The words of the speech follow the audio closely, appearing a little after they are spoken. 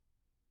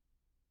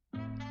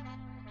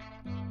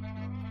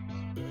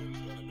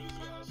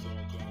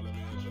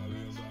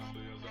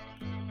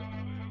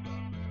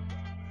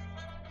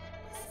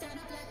Stand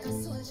up like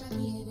a soldier,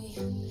 baby.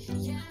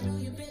 Yeah, I know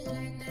you been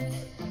like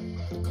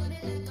that. Got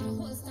it like a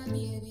holster,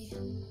 baby.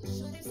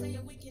 Show them say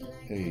you're wicked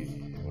like Hey,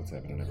 what's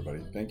happening, everybody?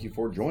 Thank you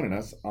for joining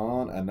us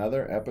on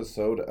another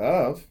episode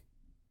of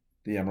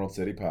the Emerald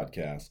City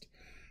Podcast.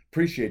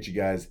 Appreciate you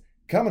guys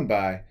coming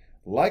by.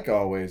 Like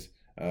always,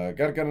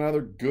 got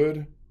another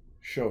good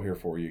show here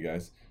for you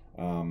guys.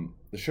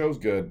 The show's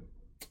good.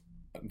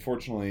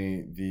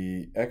 Unfortunately,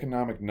 the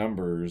economic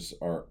numbers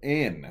are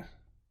in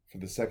for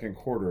the second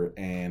quarter,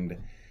 and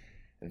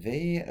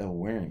they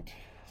weren't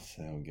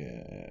so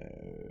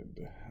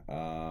good.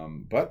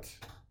 But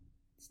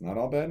it's not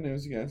all bad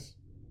news, you guys.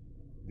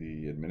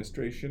 The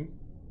administration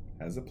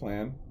has a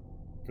plan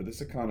for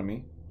this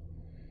economy,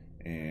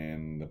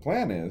 and the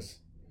plan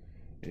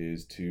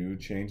is to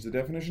change the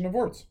definition of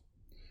words.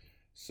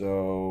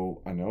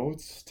 So I know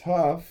it's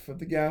tough at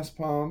the gas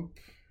pump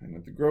and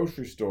at the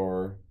grocery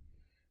store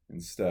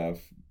and stuff,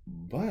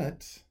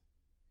 but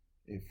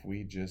if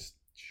we just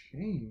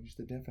change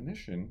the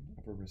definition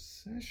of a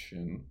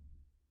recession,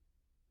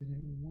 then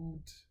it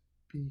won't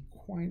be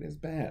quite as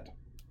bad.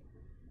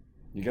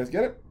 You guys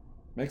get it?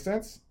 Make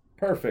sense?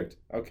 Perfect.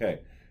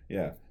 Okay.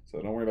 Yeah.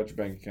 So don't worry about your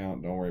bank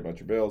account. Don't worry about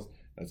your bills.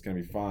 That's going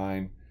to be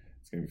fine.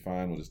 It's going to be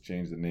fine. We'll just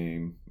change the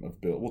name of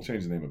bill. We'll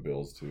change the name of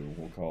bills too.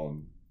 We'll call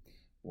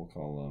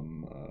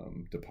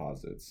them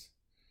deposits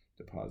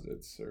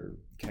or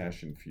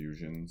cash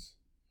infusions.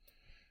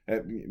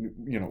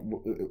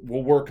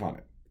 We'll work on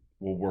it.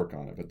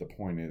 But the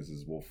point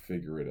is we'll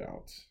figure it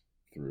out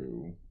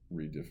through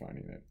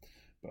redefining it.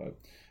 But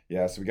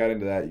yeah, so we got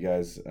into that, you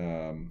guys.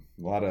 A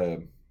lot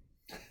of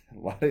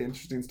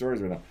interesting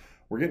stories right now.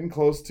 We're getting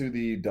close to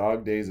the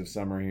dog days of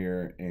summer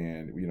here,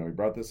 and we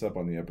brought this up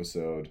on the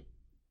episode.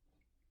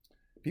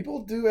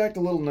 People do act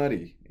a little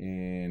nutty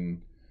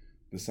in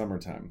the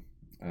summertime.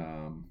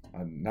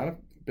 I'm not a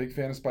big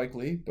fan of Spike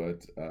Lee,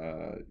 but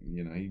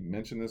he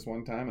mentioned this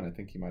one time, and I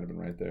think he might have been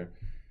right there.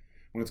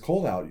 When it's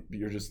cold out,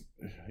 you're just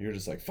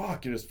like,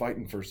 fuck, you're just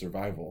fighting for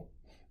survival.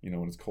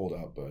 When it's cold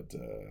out, but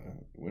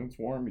when it's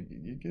warm,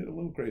 you get a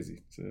little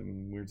crazy.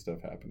 Some weird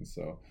stuff happens.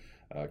 So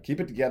keep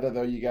it together,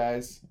 though, you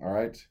guys. All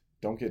right?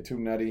 Don't get too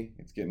nutty.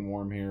 It's getting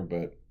warm here,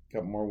 but a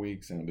couple more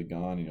weeks, and it'll be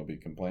gone, and you'll be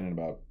complaining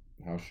about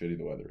how shitty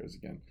the weather is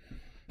again.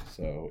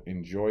 So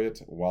enjoy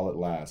it while it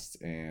lasts,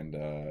 and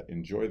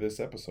enjoy this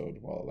episode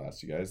while it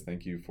lasts, you guys.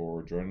 Thank you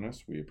for joining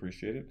us. We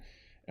appreciate it.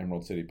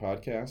 Emerald City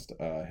Podcast.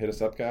 Hit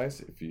us up, guys,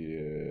 if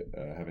you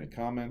have any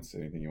comments,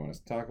 anything you want us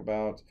to talk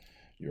about,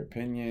 your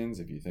opinions.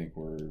 If you think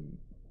we're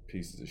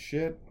pieces of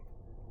shit,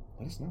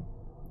 let us know.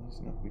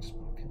 We just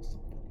want to feel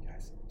something,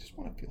 guys. Just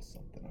want to feel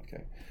something,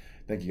 okay?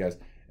 Thank you, guys.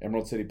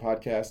 Emerald City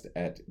Podcast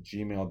at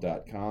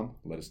gmail.com.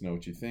 Let us know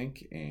what you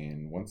think.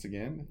 And once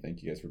again,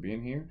 thank you guys for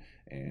being here.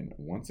 And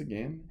once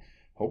again,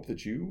 hope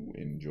that you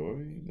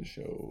enjoy the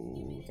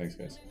show. Thanks,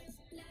 guys.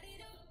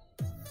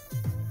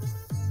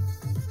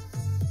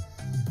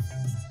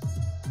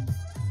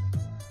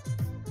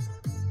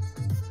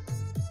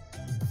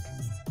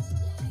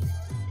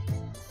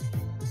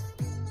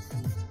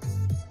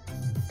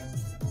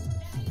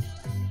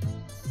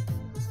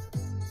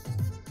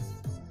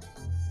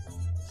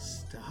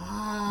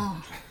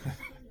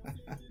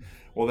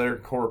 Well, they're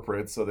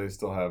corporate, so they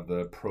still have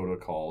the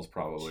protocols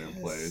probably in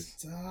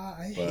place.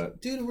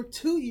 Dude, we're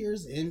 2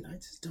 years in. I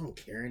just don't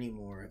care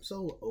anymore. I'm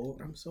so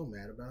old. I'm so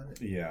mad about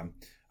it. Yeah.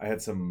 I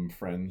had some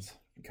friends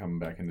come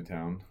back into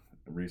town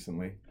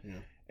recently,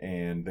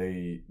 and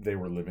they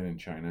were living in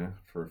China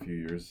for a few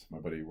years. My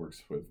buddy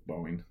works with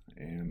Boeing,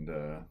 and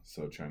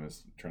so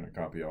China's trying to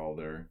copy all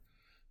their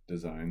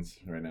designs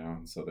right now.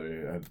 And so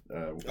they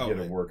had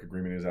a work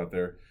agreement. Is out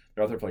there.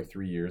 They're out there for like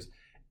 3 years,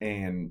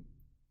 and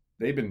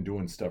they've been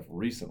doing stuff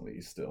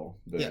recently still.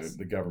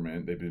 The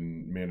government, they've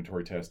been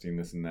mandatory testing,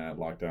 this and that,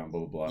 lockdown,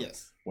 blah, blah, blah,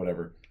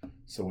 whatever.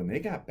 So when they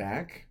got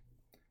back,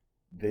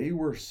 they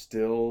were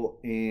still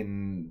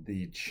in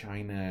the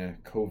China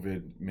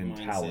COVID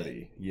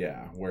mentality. Mindset.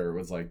 Yeah, where it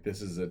was like,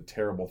 this is a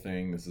terrible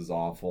thing, this is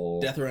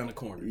awful. Death around the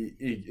corner.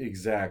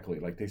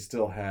 Exactly. Like, they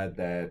still had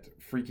that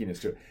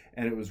freakiness to it.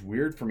 And it was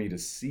weird for me to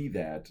see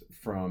that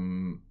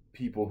from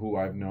people who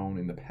I've known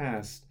in the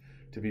past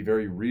to be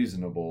very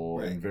reasonable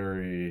and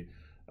very...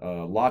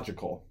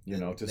 logical,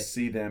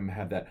 see them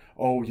have that.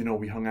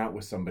 We hung out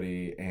with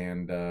somebody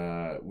and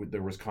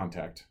there was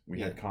contact.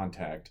 We had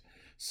contact.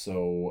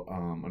 So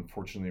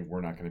unfortunately, we're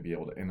not going to be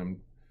able to.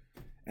 And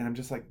I'm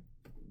just like,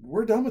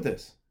 we're done with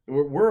this.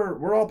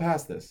 We're all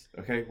past this.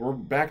 Okay, we're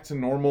back to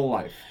normal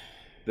life.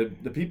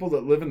 The people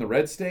that live in the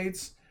red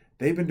states,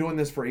 they've been doing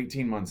this for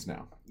 18 months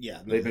now. Yeah,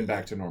 they've been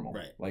back to normal.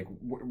 Right. Like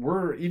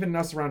we're even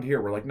us around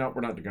here. We're like, no,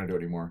 we're not going to do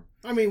it anymore.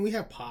 I mean, we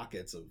have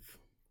pockets of.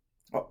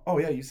 Oh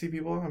yeah, you see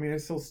people. I mean, I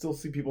still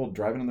see people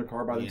driving in their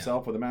car by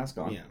themselves with a mask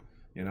on.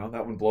 Yeah,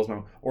 that one blows my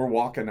mind. Or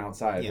walking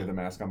outside with a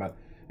mask on. But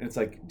and it's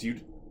like, do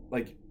you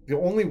like the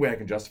only way I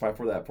can justify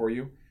for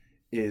you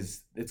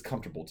is it's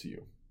comfortable to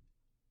you.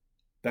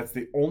 That's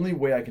the only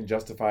way I can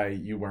justify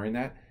you wearing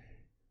that.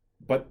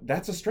 But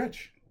that's a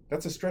stretch.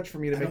 That's a stretch for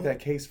me to make that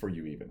case for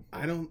you. Even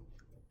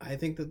I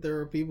think that there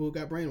are people who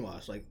got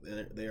brainwashed. Like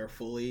they are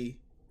fully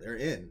They're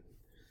in.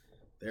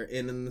 They're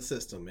in the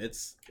system.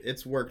 It's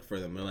worked for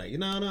them. They're like,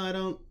 no, I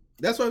don't.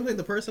 That's why I'm saying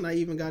the person I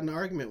even got in an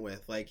argument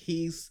with, like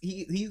he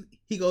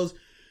goes,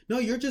 no,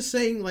 you're just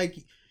saying like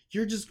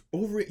you're just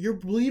over it. You're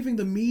believing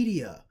the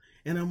media,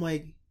 and I'm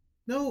like,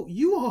 no,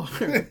 you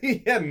are.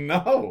 Yeah,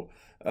 no.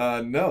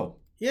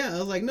 Yeah, I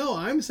was like, no,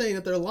 I'm saying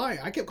that they're lying.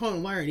 I kept calling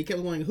him liar, and he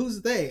kept going,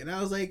 who's they? And I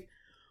was like,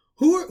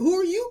 who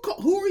are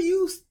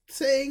you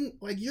saying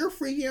like you're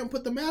freaking out and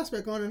put the mask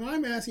back on, and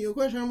I'm asking you a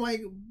question. I'm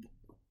like,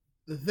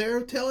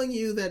 they're telling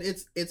you that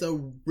it's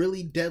a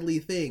really deadly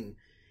thing.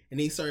 And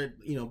he started,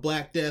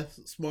 Black Death,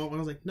 small. And I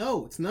was like,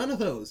 no, it's none of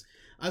those.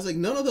 I was like,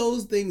 none of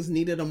those things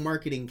needed a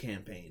marketing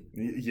campaign.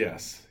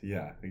 Yes,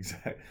 yeah,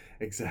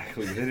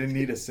 exactly. They didn't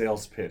need a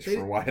sales pitch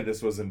for why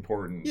this was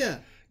important. Yeah.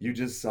 You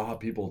just saw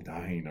people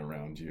dying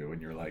around you, and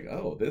you're like,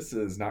 oh, this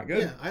is not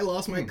good. Yeah, I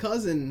lost my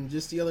cousin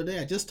just the other day.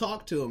 I just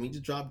talked to him. He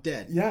just dropped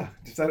dead. Yeah,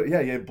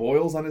 he had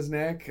boils on his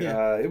neck.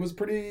 Yeah. It was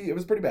pretty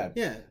bad.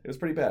 Yeah. It was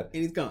pretty bad.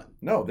 And he's gone.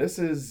 No, this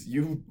is,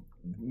 you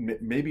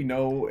maybe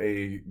know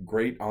a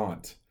great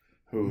aunt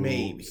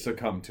who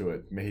succumbed to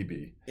it,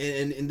 maybe.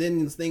 And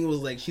then this thing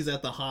was like, she's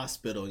at the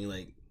hospital, and you're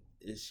like,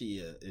 is she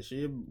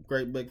a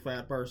great big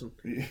fat person?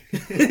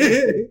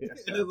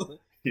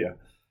 Yeah.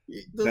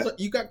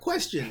 You got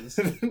questions.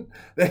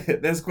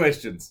 There's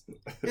questions.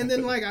 And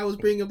then like I was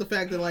bringing up the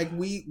fact that like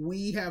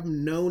we have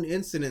known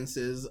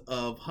incidences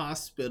of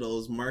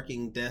hospitals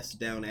marking deaths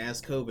down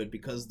as COVID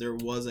because there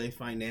was a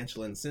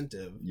financial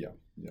incentive. Yeah.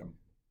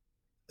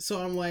 So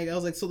I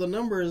was like, so the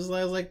numbers,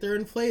 I was like, they're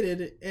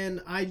inflated,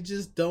 and I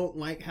just don't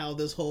like how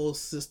this whole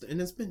system,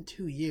 and it's been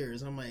 2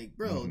 years. I'm like,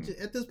 bro,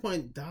 at this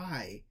point,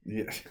 die.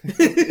 Yeah.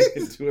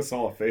 Do us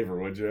all a favor,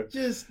 would you?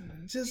 Just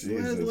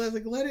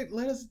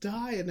let us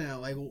die now.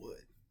 Like,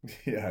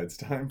 yeah, it's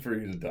time for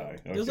you to die.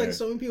 Okay. There's like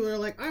so many people that are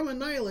like, I'm a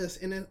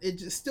nihilist, and it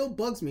just still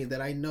bugs me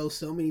that I know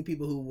so many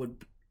people who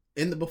would,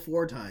 in the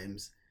before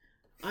times,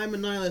 I'm a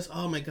nihilist.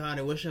 Oh my god,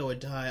 I wish I would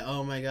die.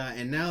 Oh my god.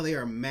 And now they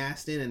are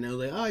masked in, and they're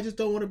like, oh, I just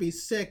don't want to be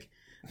sick.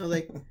 I was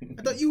like,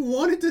 I thought you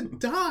wanted to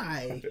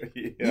die.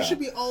 Yeah. You should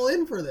be all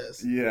in for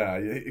this. Yeah,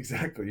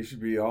 exactly. You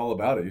should be all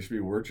about it. You should be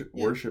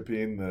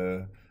worshiping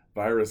the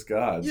virus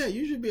gods. Yeah,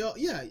 you should be all.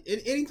 Yeah,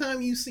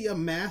 anytime you see a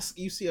mask,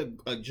 you see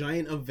a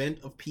giant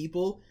event of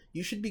people,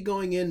 you should be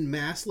going in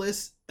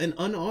maskless and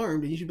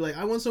unarmed, and you should be like,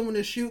 I want someone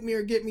to shoot me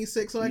or get me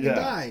sick so I can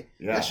die.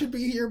 Yeah. That should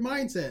be your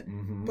mindset.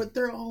 Mm-hmm. But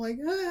they're all like,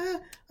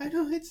 I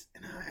don't just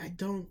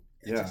don't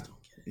get it.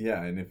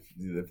 Yeah, and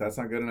if that's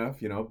not good enough,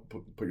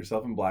 put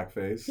yourself in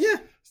blackface. Yeah.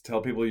 Tell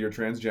people you're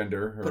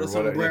transgender or put a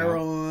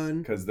sombrero on,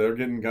 because they're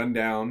getting gunned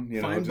down.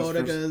 Find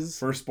bodegas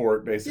for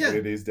sport basically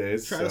these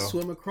days. Try to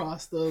swim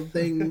across the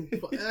thing.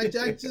 I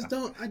just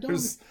don't.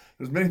 There's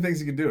many things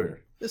you can do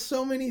here. There's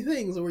so many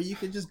things where you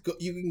can just go.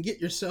 You can get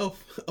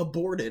yourself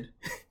aborted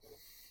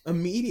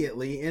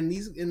immediately, and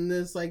these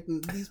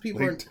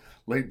people are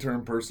late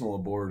term personal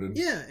aborted.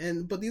 Yeah,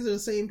 but these are the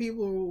same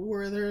people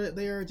where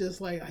they are just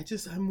like,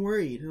 I'm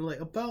worried, and like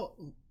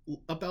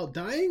about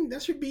dying.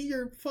 That should be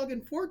your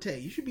fucking forte.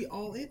 You should be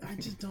all in. I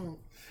just don't.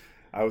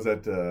 I was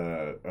at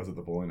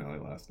the bowling alley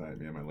last night,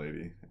 me and my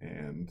lady,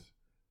 and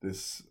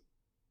this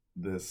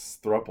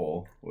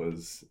throuple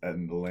was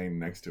in the lane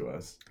next to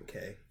us.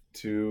 Okay.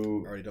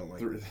 Already don't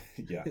like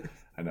it. Yeah,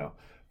 I know.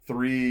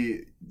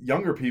 3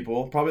 younger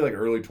people, probably like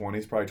early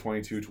 20s, probably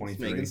 22, 23. It's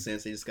making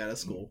sense. They just got out of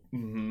school.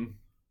 Mm-hmm.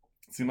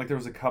 It seemed like there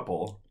was a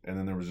couple, and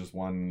then there was just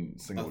one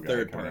single guy.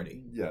 Third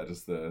party. Yeah,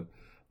 just the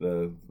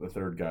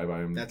third guy by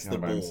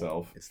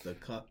himself. It's the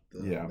cup,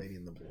 lady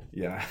in the bowl.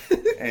 Yeah,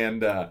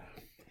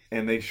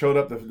 and they showed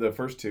up the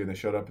first 2, and they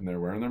showed up and they're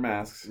wearing their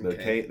masks.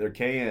 Okay. They're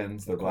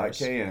KNs, they're black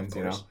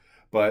KNs,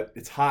 But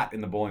it's hot in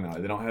the bowling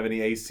alley. They don't have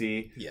any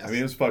AC. Yes. I mean,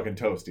 it was fucking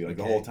toasty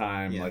the whole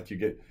time. Yeah. Like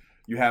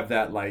you have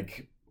that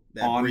like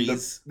that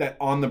breeze. That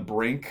on the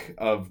brink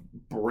of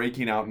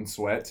breaking out in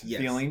sweat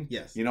feeling.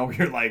 Yes.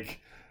 You're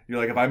like,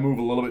 if I move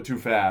a little bit too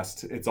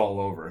fast, it's all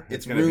over.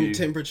 It's room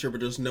temperature, but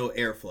there's no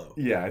airflow.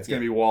 Yeah, it's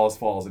going to be Wallace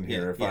Falls in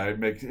here if I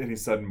make any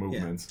sudden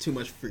movements. Too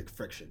much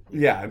friction.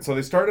 Yeah, and so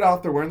they started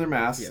off, they're wearing their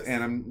masks,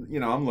 and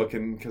I'm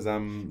looking because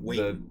I'm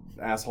the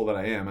asshole that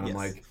I am, and I'm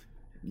like,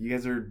 you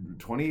guys are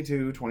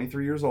 22,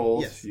 23 years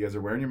old. Yes. You guys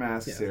are wearing your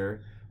masks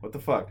here. What the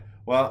fuck?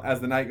 Well, as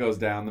the night goes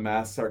down, the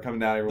masks start coming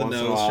down every once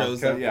in a while.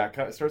 Shows up. Yeah,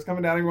 starts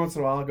coming down every once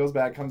in a while. It goes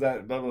back, comes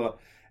out, blah, blah, blah.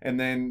 And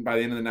then by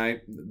the end of the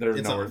night, they're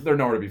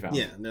nowhere to be found.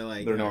 Yeah, they're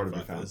like, they're nowhere to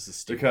be found.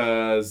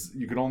 Because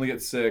you can only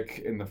get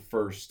sick in the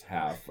first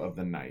half of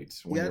the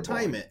night. You gotta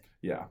time it.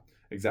 Yeah,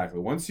 exactly.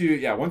 Once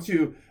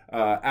you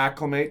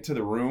acclimate to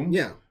the room.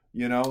 Yeah.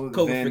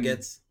 COVID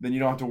forgets. Then you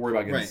don't have to worry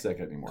about getting sick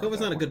anymore.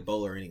 COVID's not a good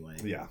bowler anyway.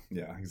 Yeah,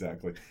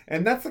 exactly.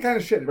 And that's the kind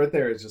of shit right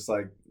there. It's just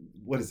like,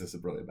 what is this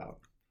really about?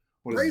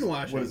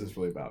 Brainwashing. What is this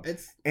really about?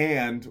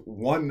 And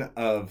one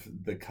of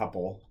the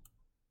couple,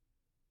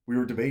 we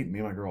were debating, me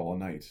and my girl, all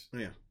night.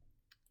 Yeah.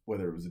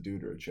 Whether it was a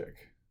dude or a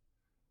chick.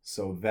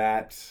 So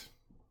that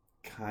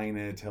kind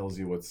of tells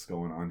you what's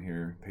going on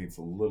here. Paints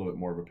a little bit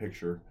more of a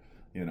picture.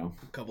 A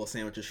couple of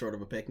sandwiches short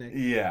of a picnic.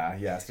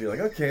 Yeah. So you're like,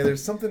 okay,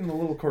 there's something a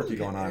little quirky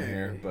going on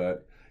here.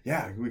 But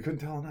Yeah, we couldn't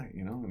tell all night,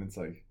 and it's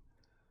like,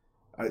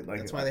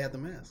 That's why they have the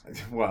mask.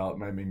 Well,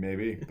 I mean,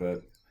 maybe,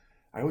 but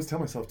I always tell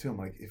myself too. I'm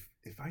like,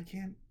 if I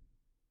can't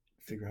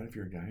figure out if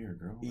you're a guy or a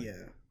girl, like,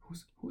 Yeah.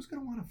 who's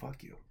gonna want to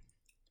fuck you?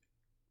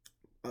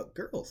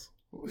 Girls.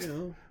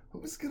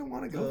 Who's gonna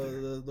want to go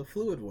there? The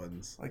fluid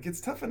ones. Like,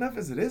 it's tough enough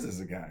as it is as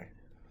a guy.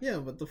 Yeah,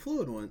 but the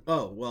fluid one.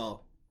 Oh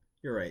well,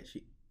 you're right.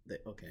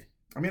 Okay.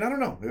 I mean, I don't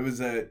know. It was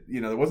there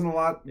wasn't a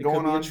lot It going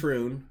could be on. a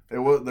troon.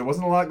 There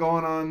wasn't a lot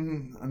going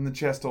on in the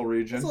chest hole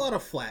region. There's a lot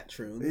of flat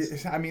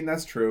troons. I mean,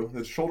 that's true.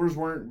 The shoulders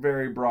weren't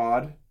very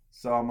broad,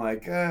 so I'm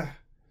like,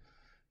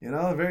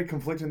 very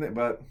conflicting.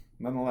 But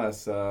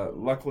nonetheless,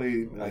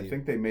 luckily, I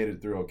think they made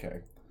it through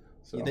okay.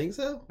 So, You think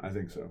so? I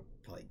think so.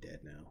 Probably dead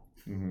now.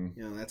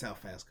 Mm-hmm. That's how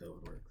fast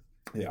COVID works.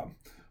 Yeah,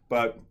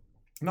 but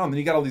no. And then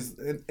you got all these,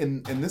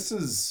 and this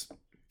is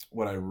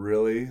what I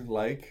really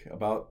like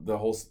about the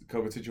whole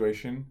COVID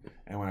situation.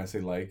 And when I say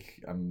like,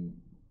 I'm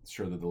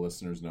sure that the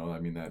listeners know. I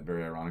mean that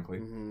very ironically.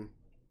 Mm-hmm.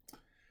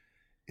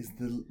 Is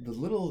the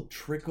little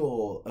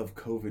trickle of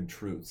COVID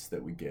truths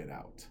that we get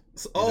out.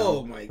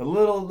 My the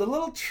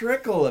little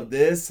trickle of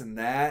this and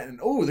that,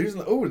 and there's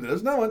no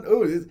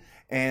one,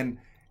 and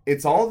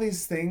it's all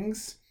these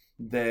things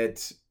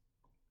that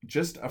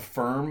just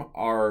affirm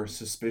our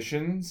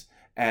suspicions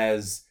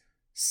as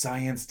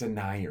science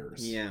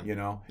deniers. Yeah.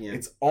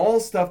 It's all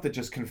stuff that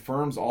just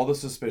confirms all the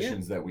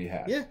suspicions that we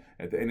had. Yeah.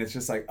 And it's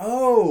just like,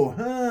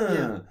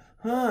 no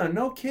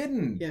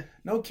kidding. Yeah.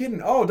 No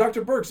kidding. Oh,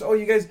 Dr. Birx.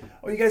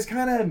 You guys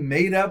kind of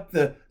made up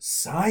the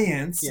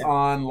science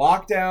on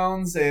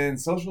lockdowns and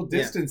social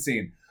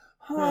distancing.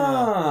 Who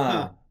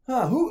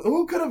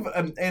could have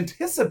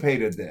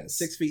anticipated this?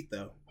 6 feet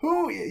though.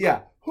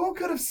 Who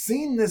could have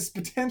seen this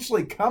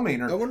potentially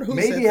coming, or I wonder who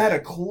maybe said had that.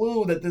 a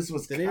clue that this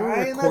was Did kind anyone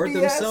of record BS?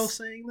 themselves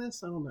saying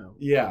this? I don't know.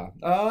 Yeah.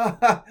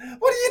 What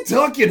are you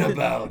talking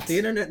about? The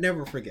internet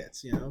never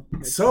forgets,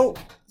 It's So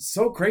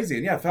crazy.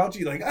 And yeah,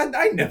 Fauci, like, I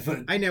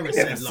never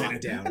said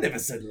lockdown. I never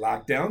said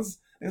lockdowns.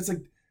 And it's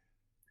like,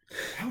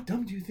 how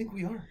dumb do you think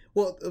we are?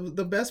 Well,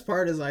 the best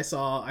part is I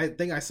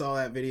think I saw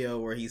that video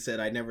where he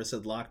said I never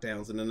said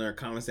lockdowns, and then there are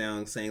comments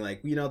down saying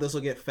like, this will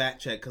get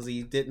fact checked because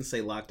he didn't say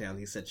lockdowns,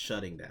 he said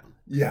shutting down.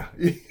 Yeah.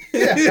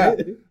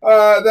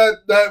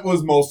 That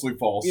was mostly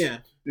false. Yeah.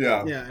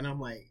 Yeah. Yeah, and I'm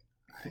like,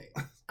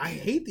 I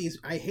hate these.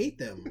 I hate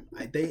them.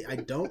 I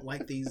don't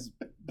like these.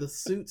 The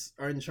suits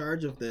are in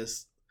charge of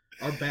this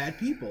are bad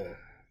people.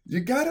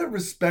 You gotta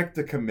respect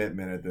the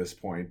commitment at this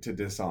point to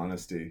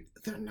dishonesty.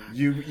 They're not.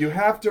 You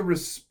have to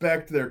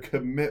respect their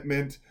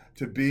commitment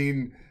to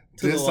being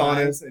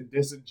dishonest and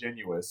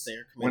disingenuous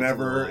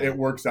whenever it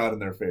works out in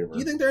their favor.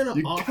 You think they're in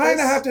an office? You kind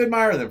of have to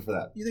admire them for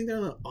that. You think they're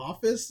in an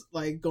office,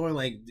 like going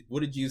like,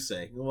 "What did you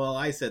say?" Well,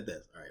 I said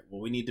this. All right.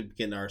 Well, we need to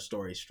get our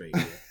story straight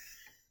here.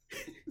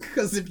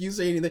 Because if you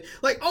say anything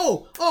like,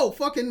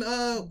 fucking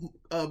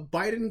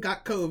Biden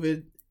got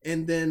COVID.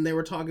 And then they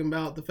were talking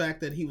about the fact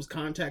that he was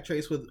contact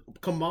traced with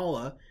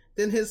Kamala.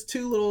 Then his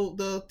two little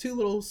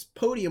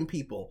podium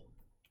people,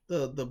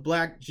 the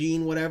black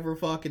Jean whatever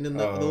fuck, and then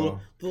the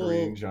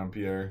little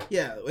Jean-Pierre.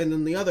 Yeah, and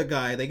then the other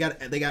guy, they got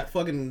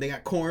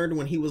cornered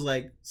when he was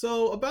like,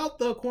 so about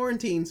the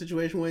quarantine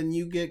situation when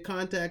you get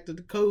contacted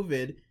to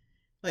COVID,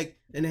 like,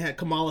 and they had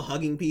Kamala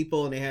hugging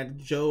people and they had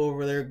Joe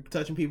over there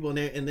touching people and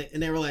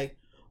they were like,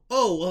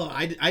 oh, well,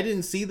 I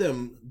didn't see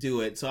them do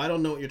it, so I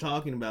don't know what you're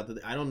talking about.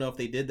 I don't know if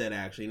they did that,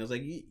 actually. And I was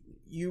like,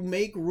 you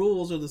make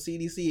rules of the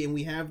CDC, and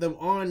we have them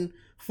on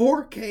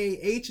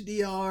 4K,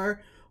 HDR,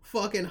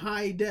 fucking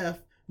high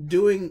def,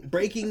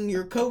 breaking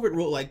your COVID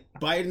rule. Like,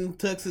 Biden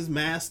took his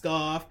mask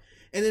off,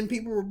 and then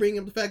people were bringing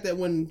up the fact that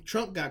when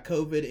Trump got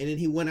COVID, and then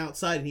he went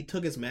outside, and he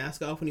took his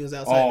mask off when he was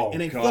outside, and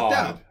they flipped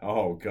out.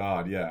 Oh,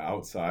 God, yeah,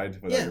 outside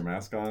without your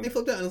mask on. They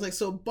flipped out, and it's like,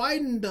 so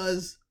Biden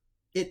does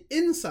it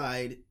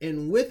inside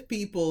and with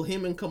people,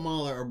 him and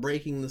Kamala are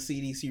breaking the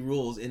CDC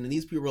rules, and then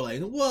these people are like,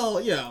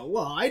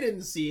 I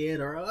didn't see it,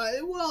 or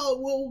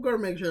we're gonna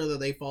make sure that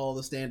they follow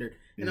the standard.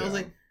 And I was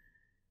like,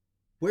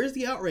 where's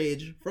the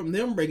outrage from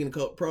them breaking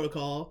the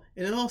protocol?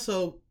 And then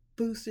also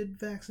boosted,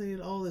 vaccinated,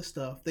 all this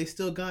stuff. They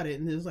still got it,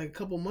 and it was like a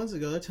couple months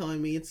ago they're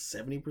telling me it's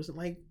 70%.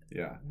 Like,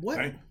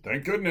 what?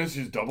 Thank goodness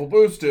he's double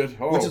boosted.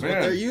 Oh, which is what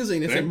they're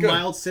using. It's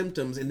mild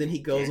symptoms, and then he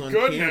goes on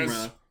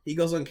camera. He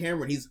goes on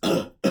camera and he's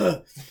and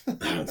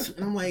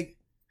I'm like,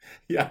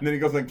 yeah, and then he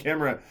goes on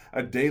camera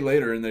a day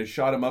later and they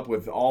shot him up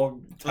with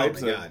all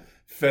types of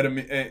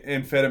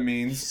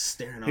amphetamines. He's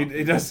staring off.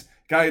 He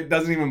guy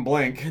doesn't even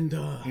blink. And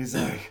he's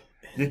like,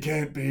 you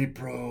can't be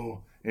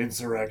pro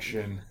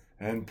insurrection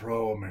and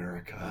pro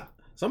America.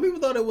 Some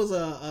people thought it was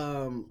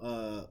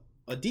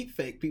a deep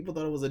fake. People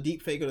thought it was a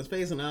deep fake on his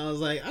face, and I was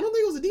like, I don't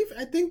think it was a deep fake.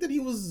 I think that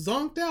he was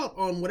zonked out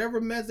on whatever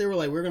meds they were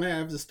like, we're gonna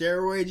have to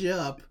steroid you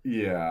up.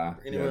 Yeah,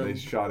 they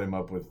shot him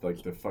up with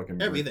like the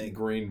fucking everything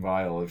green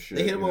vial of shit.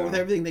 They hit him up with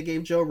everything they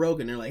gave Joe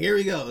Rogan. They're like, here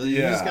we go. You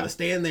just gotta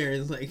stand there.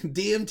 It's like,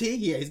 DMT?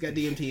 Yeah, he's got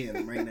DMT in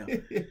him right now.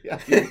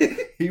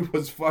 he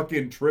was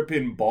fucking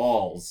tripping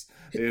balls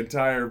the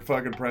entire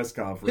fucking press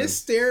conference. His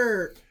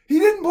stare. He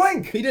didn't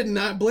blink. He did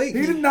not blink.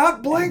 He did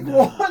not blink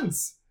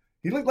once.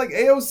 He looked like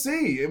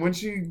AOC when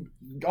she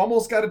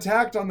almost got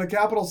attacked on the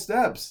Capitol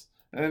steps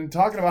and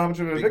talking about how much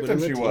of a Big victim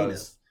Booty she Latina.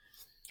 was.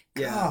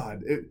 Yeah.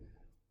 God.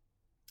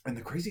 And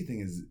the crazy thing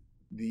is,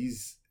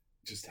 these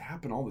just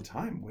happen all the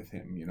time with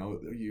him. You know,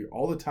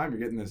 all the time you're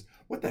getting this.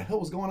 What the hell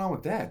was going on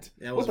with that?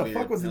 That What was the weird.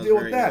 fuck was the That deal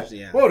was with very that? interesting,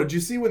 yeah. Whoa, did you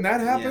see when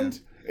that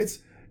happened? It's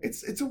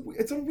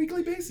on a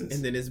weekly basis.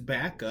 And then his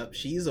backup,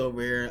 she's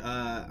over here.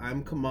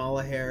 I'm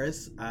Kamala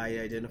Harris. I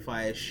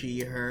identify as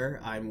she,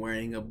 her. I'm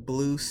wearing a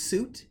blue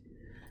suit.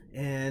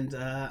 And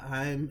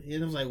I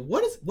was like,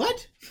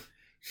 what?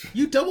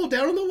 You double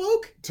down on the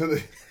woke?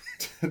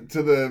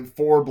 to the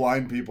 4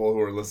 blind people who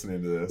are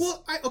listening to this.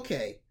 Well,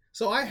 okay.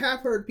 So I have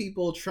heard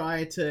people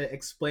try to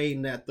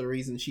explain that the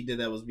reason she did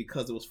that was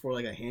because it was for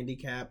like a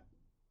handicap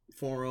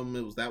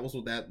forum. That was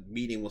what that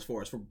meeting was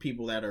for. It's for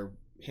people that are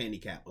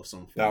handicapped of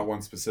some form. That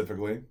one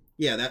specifically?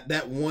 Yeah,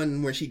 that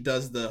one where she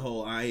does the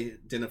whole I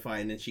identify,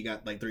 and then she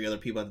got like 3 other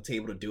people at the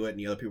table to do it, and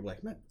the other people were like,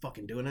 I'm not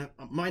fucking doing that.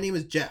 My name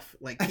is Jeff.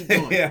 Like, keep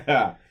going.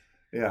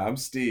 Yeah, I'm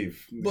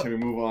Steve. Can we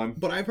move on?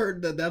 But I've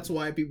heard that that's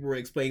why people were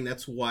explaining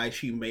that's why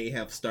she may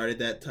have started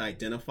that, to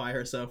identify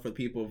herself for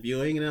people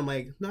viewing. And I'm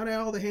like, not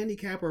all the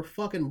handicapped are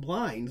fucking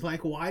blind.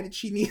 Like, why did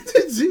she need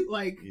to do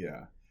like?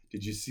 Yeah.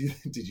 Did you see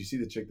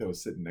the chick that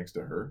was sitting next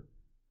to her?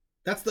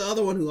 That's the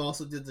other one who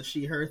also did the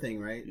she/her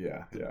thing, right?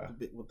 Yeah.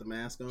 With the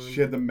mask on.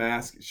 She had the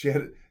mask. She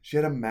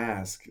had a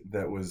mask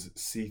that was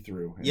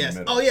see-through. Yes.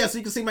 Oh yeah, so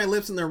you can see my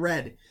lips and they're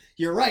red.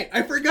 You're right.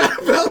 I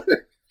forgot about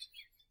it.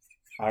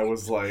 I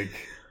was like,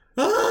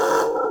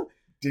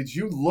 did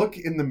you look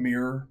in the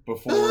mirror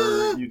before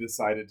you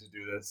decided to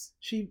do this?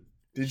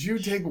 Did you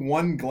take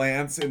one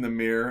glance in the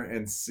mirror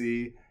and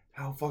see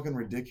how fucking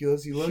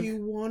ridiculous you look? She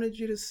wanted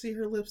you to see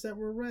her lips that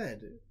were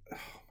red. Oh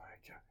my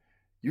god.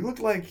 You look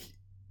like...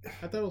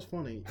 I thought it was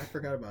funny. I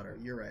forgot about her.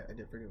 You're right. I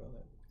did forget about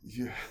that.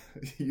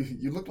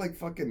 You look like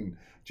fucking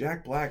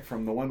Jack Black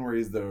from the one where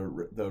he's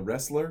the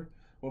wrestler.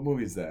 What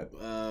movie is that?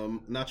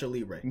 Nacho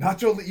Libre.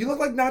 You look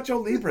like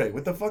Nacho Libre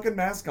with the fucking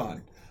mask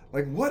on.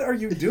 Like, what are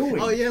you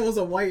doing? Oh yeah, it was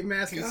a white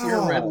mask. You see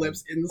her red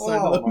lips inside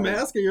of the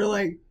mask, and you're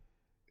like,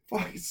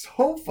 fuck, it's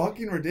so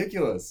fucking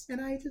ridiculous.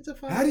 And I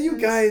identify. How do you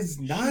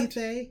guys not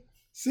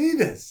see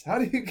this? How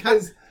do you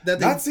guys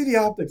not see the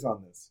optics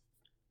on this?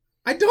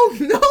 I don't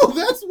know.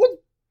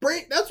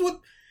 That's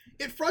what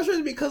it frustrates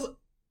me, because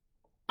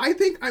I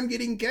think I'm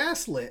getting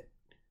gaslit.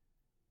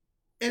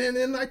 And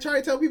then I try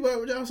to tell people,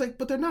 I was like,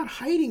 but they're not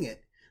hiding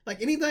it.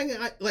 Like anything,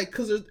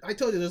 because I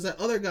told you there's that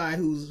other guy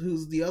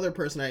who's the other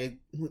person.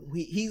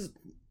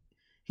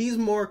 He's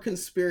more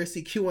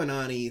conspiracy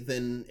QAnon-y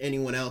than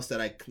anyone else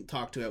that I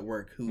talk to at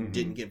work who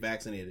didn't get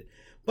vaccinated.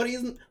 But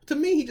to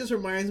me, he just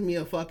reminds me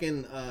of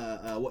fucking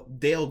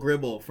Dale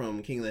Gribble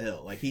from King of the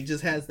Hill. Like, he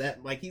just has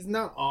that, like, he's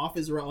not off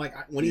his route. Like,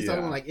 when he's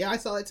talking, like, yeah, I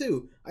saw it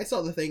too. I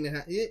saw the thing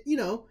that you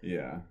know.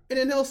 Yeah. And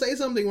then he'll say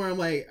something where I'm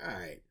like, all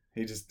right.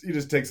 He just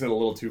takes it a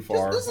little too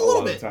far. Just a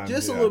little bit. A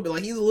little bit.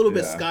 Like, he's a little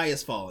bit sky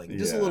is falling.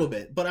 Just a little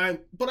bit. But I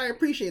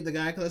appreciate the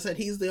guy, because I said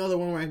he's the other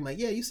one where I'm like,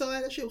 yeah, you saw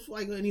that? That shit was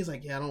like, and he's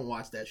like, yeah, I don't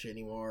watch that shit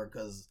anymore,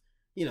 because,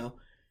 you know.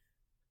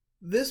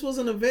 This was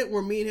an event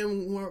where me and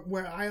him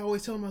where I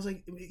always tell him, I was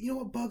like, you know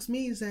what bugs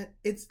me is that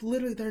it's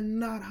literally, they're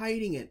not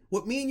hiding it.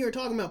 What me and you are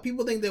talking about,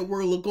 people think that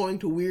we're going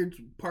to weird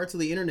parts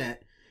of the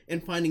internet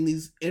and finding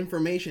these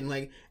information.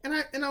 Like, and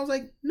I was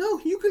like,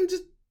 no, you can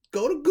just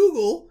go to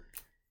Google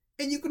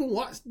and you can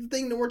watch the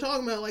thing that we're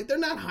talking about. Like, they're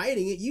not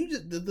hiding it. You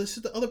just,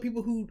 the other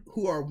people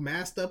who are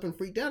masked up and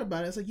freaked out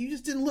about it, it's like, you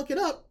just didn't look it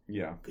up.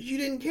 Yeah. Because you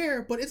didn't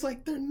care. But it's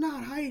like, they're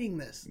not hiding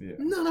this. Yeah.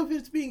 None of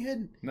it's being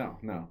hidden. No.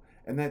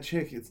 And that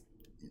chick,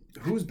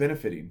 who's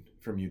benefiting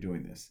from you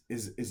doing this?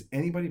 Is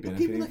anybody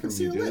benefiting from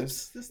you doing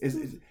this?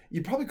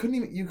 You probably couldn't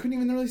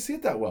even really see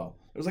it that well.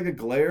 There was like a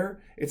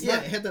glare. It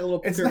had that little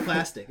clear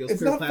plastic. It was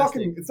clear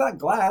plastic. It's not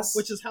glass.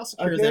 Which is how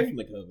secure is that from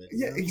the COVID?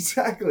 Yeah,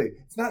 exactly.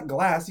 It's not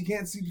glass. You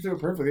can't see through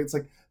it perfectly. It's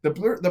like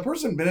the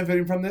person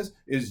benefiting from this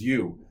is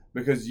you,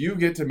 because you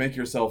get to make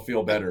yourself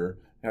feel better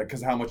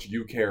because how much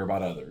you care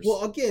about others.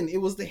 Well, again,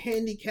 it was the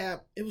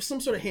handicap. It was some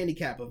sort of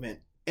handicap event.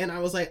 And I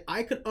was like,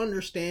 I could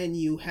understand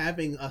you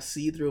having a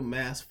see-through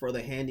mask for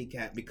the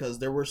handicap, because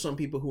there were some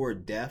people who were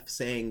deaf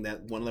saying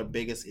that one of their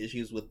biggest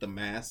issues with the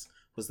mask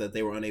was that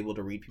they were unable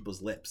to read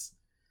people's lips.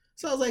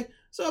 So I was like,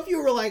 so if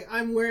you were like,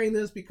 I'm wearing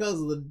this because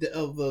of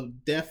the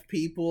deaf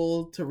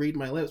people to read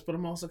my lips, but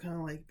I'm also kind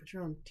of like, but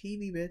you're on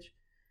TV, bitch.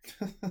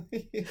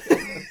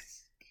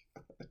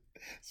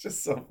 It's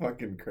just so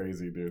fucking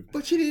crazy, dude.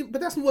 But she didn't.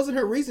 But that wasn't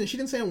her reason. She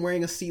didn't say I'm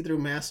wearing a see-through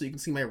mask so you can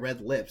see my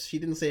red lips. She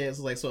didn't say it's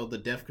like so the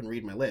deaf can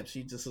read my lips.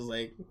 She just was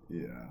like,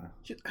 yeah.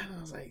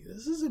 I was like,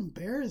 this is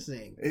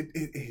embarrassing. It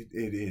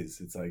is.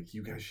 It's like,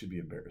 you guys should be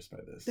embarrassed by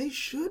this. They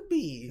should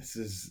be. This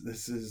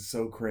is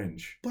so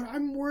cringe. But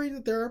I'm worried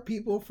that there are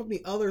people from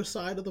the other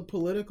side of the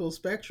political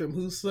spectrum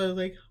who say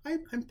like,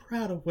 I'm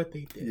proud of what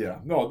they did. Yeah.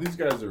 No, these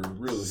guys are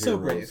real so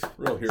heroes. Brave.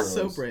 Real heroes.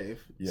 So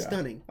brave. Yeah.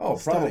 Stunning. Oh,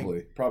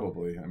 Stunning.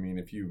 probably. I mean,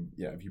 if you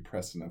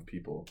pressed enough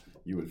people,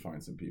 you would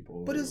find some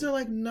people. But is there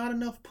like not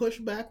enough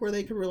pushback where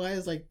they could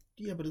realize like,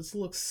 yeah, but it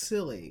looks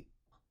silly?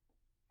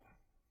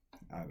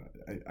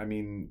 I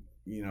mean,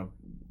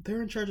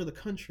 They're in charge of the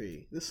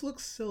country. This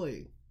looks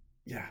silly.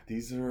 Yeah,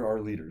 these are our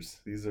leaders.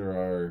 These are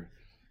our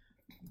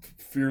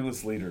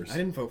fearless leaders. I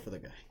didn't vote for the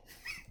guy.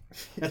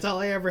 That's all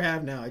I ever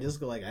have now. I just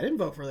go like, I didn't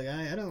vote for the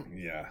guy. I don't.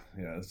 Yeah,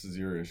 this is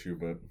your issue,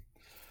 but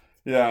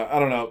yeah, I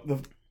don't know.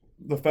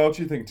 The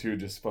Fauci thing too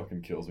just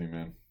fucking kills me,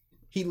 man.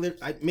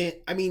 I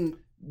mean,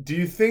 do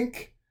you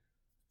think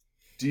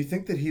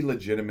that he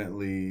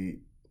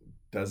legitimately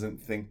doesn't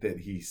think that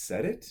he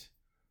said it,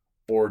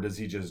 or does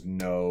he just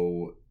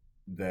know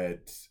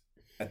that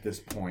at this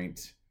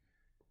point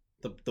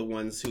the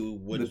ones who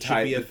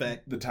should be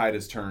affected, the tide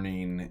is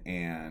turning,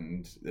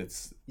 and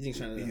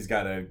he's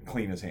got to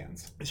clean his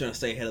hands. He's trying to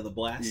stay ahead of the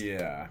blast.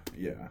 Yeah.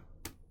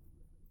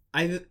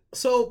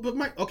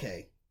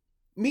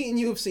 Me and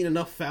you have seen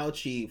enough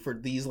Fauci for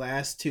these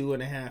last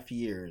 2.5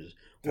 years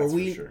where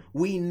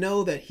we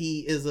know that he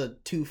is a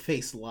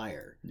two-faced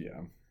liar.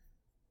 Yeah.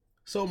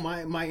 So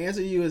my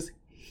answer to you is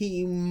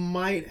he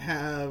might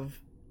have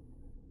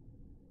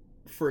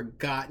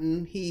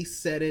forgotten he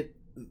said it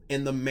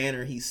in the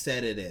manner he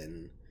said it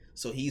in.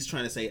 So he's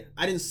trying to say,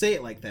 I didn't say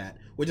it like that,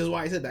 which is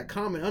why I said that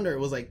comment under it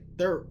was like,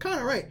 they're kind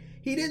of right.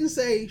 He didn't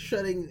say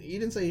shutting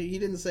it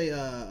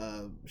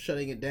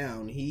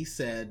down. He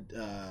said,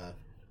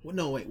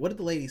 no, wait, what did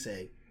the lady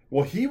say?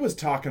 Well, he was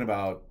talking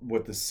about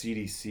what the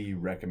CDC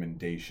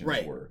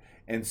recommendations were.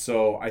 And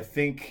so I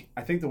think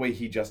the way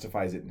he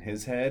justifies it in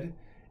his head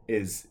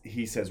is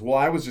he says, well,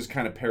 I was just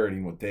kind of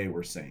parroting what they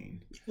were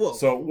saying. Well,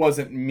 so it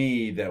wasn't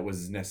me that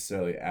was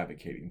necessarily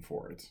advocating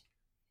for it.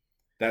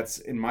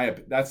 That's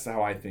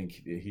how I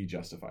think he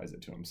justifies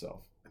it to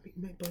himself. I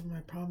mean, but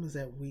my problem is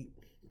that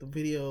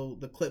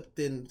the clip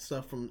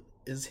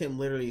is him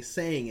literally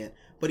saying it,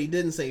 but he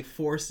didn't say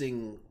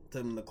forcing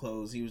them to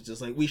close. He was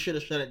just like, we should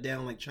have shut it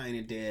down like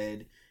China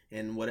did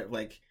and whatever.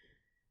 Like,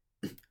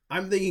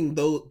 I'm thinking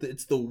though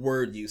it's the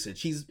word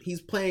usage. He's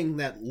playing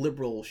that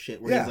liberal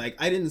shit where he's like,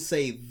 I didn't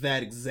say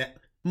that exact.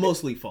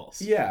 Mostly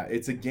false. Yeah,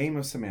 it's a game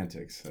of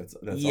semantics. That's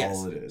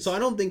all it is. So I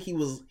don't think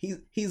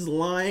he's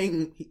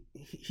lying.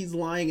 He's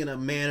lying in a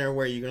manner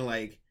where you're gonna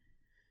like,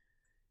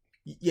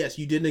 yes,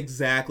 you didn't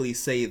exactly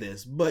say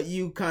this, but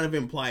you kind of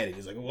implied it.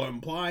 He's like, well,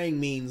 implying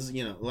means,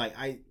 like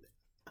I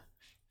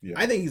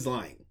think he's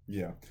lying.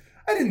 Yeah.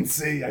 I didn't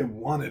say I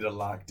wanted a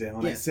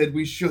lockdown. Yeah. I said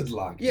we should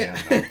lock down.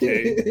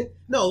 Okay.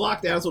 No,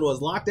 lockdown's what it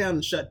was. Lockdown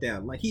and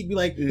shutdown. Like he'd be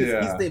like, he's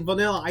the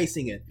vanilla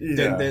icing it.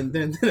 Yeah.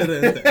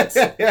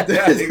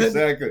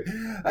 Exactly.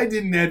 I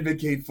didn't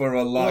advocate for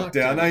a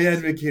lockdown. I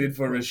advocated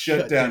for a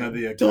shutdown of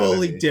the economy.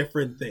 Totally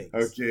different things.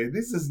 Okay,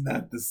 this is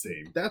not the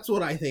same. That's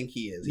what I think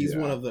he is. He's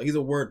he's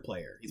a word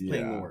player. He's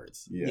playing the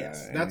words. Yeah.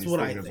 Yes, that's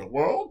what I think.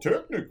 Well,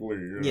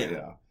 technically.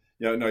 Yeah.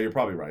 Yeah, no, you're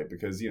probably right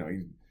because,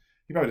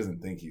 he probably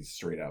doesn't think he's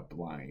straight out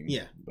blind.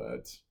 Yeah.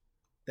 But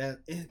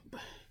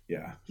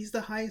he's the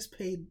highest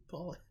paid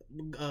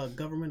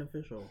government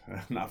official.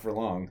 Not for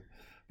long.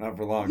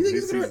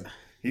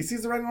 He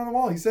sees the writing on the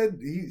wall. He said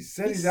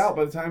he's out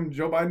by the time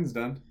Joe Biden's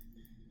done.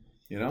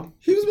 He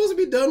was supposed to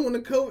be done when the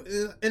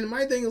COVID. And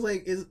my thing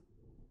is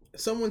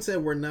someone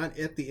said we're not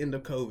at the end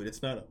of COVID.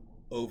 It's not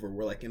over.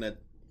 We're like in a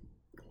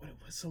what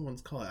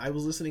someone's called. I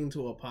was listening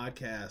to a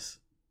podcast,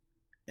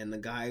 and the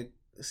guy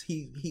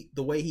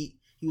the way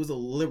he was a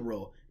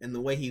liberal, and the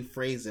way he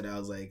phrased it, I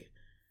was like,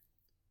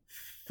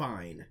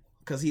 fine.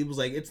 Because he was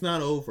like, it's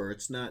not over.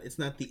 It's not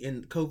the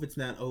end. COVID's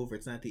not over.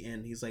 It's not the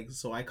end. He's like,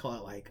 so I call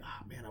it like,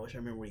 oh man, I wish I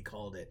remember what he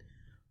called it.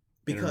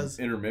 Because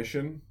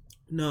intermission?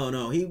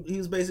 No. He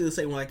was basically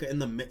saying like in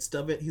the midst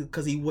of it,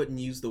 because he wouldn't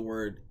use the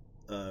word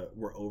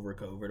we're over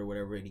COVID or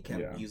whatever, and he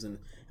kept using.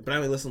 But I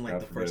would listen like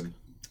the first.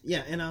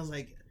 Yeah, and I was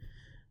like,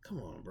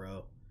 come on,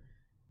 bro.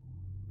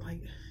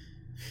 Like,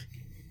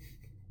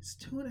 it's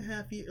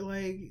 2.5 years.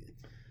 Like,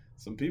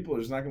 some people are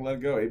just not gonna let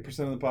it go. 8%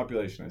 of the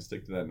population. I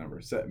stick to that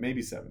number.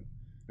 Maybe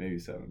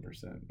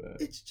 7%,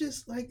 but it's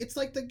just like it's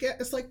like the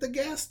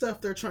gas stuff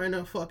they're trying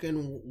to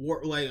fucking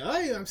work. Like,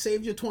 hey, I've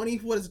saved you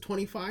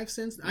 25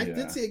 cents. I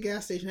did see a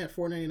gas station at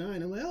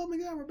 $4.99. I'm like, oh my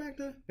god, we're back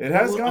to. It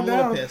has gone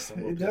down.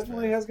 It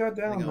definitely has gone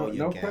down.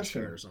 No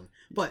question. Or something.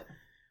 But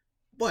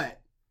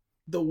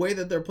the way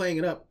that they're playing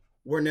it up,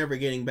 we're never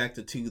getting back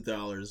to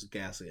 $2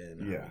 gas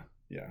again.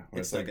 Yeah.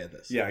 It's like at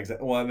this. Yeah,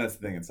 exactly. Well, and that's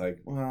the thing. It's like,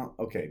 well,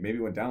 okay, maybe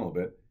it went down a little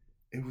bit.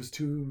 It was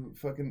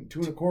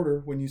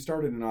 2.25 when you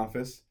started in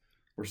office.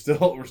 We're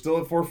still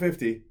at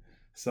 450,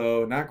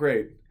 so not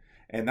great.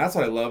 And that's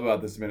what I love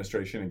about this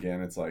administration.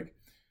 Again, it's like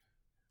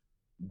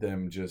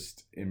them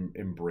just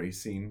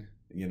embracing,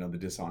 the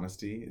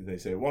dishonesty. They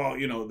say, well,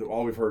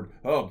 all we've heard,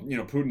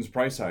 Putin's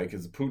price hike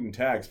is Putin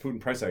tax, Putin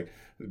price hike.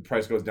 The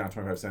price goes down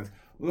 25 cents.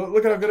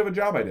 Look at how good of a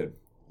job I did.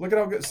 Look at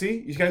how good.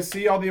 See, you guys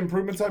see all the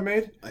improvements I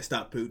made. I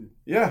stopped Putin.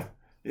 Yeah.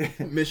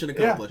 Mission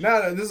accomplished. Yeah.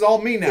 Now this is all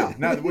me now.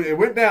 Now it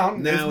went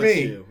down. Now it's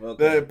me. You.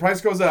 Okay. The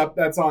price goes up.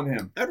 That's on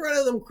him. I'd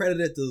rather them credit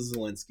it to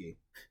Zelensky.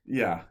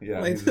 Yeah.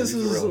 Like this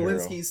is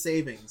Zelensky's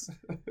savings.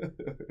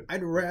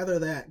 I'd rather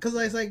that because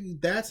I was like,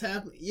 that's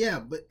happening.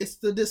 Yeah, but it's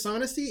the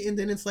dishonesty, and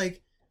then it's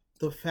like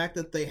the fact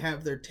that they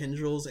have their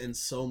tendrils in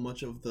so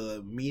much of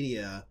the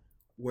media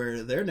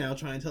where they're now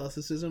trying to tell us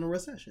this isn't a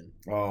recession.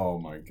 Oh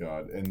my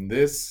God! And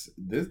this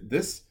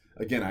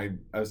again,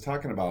 I was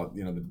talking about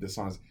the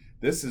dishonest.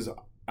 This is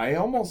I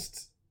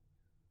almost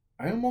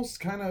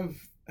kind of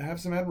have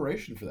some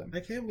admiration for them. I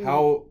can't believe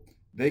How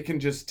they can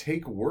just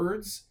take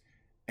words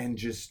and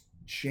just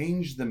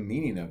change the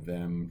meaning of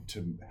them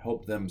to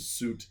help them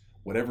suit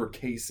whatever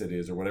case it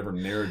is or whatever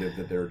narrative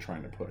that they're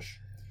trying to push.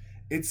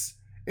 It's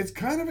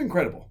kind of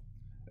incredible.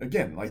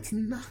 Again, like it's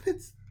not.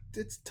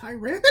 It's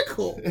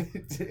tyrannical.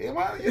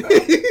 well,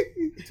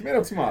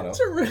 tomato.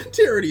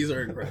 Tyrannies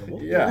are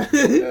incredible. Yeah,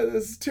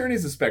 this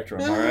tyranny's a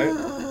spectrum, all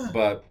right.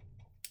 But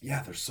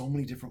yeah, there's so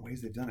many different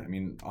ways they've done it. I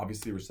mean,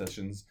 obviously,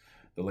 recession's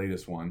the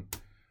latest one,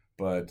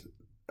 but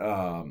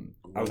I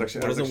was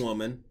actually a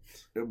woman?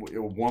 A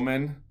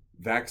woman,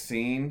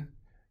 vaccine,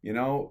 a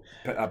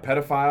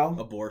pedophile,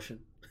 Abortion.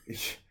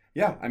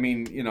 Yeah, I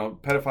mean,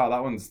 pedophile.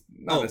 That one's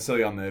not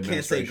necessarily on the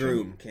administration. Can't say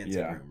groom. Can't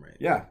say groom, right?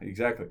 Yeah,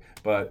 exactly.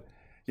 But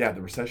yeah,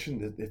 the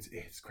recession,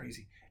 it's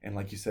crazy. And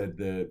like you said,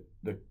 the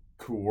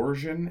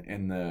coercion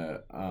and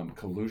the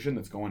collusion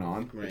that's going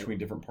on between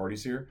different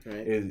parties here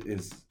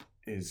is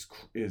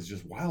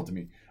just wild to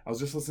me. I was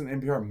just listening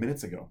to NPR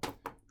minutes ago,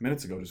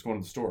 just going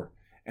to the store,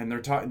 and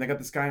they're talking. They got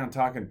this guy on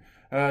talking.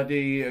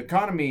 The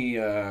economy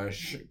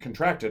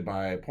contracted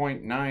by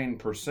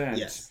 0.9%.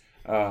 Yes.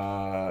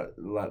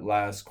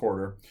 Last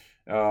quarter.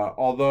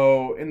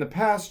 Although in the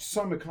past,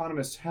 some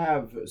economists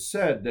have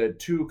said that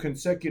 2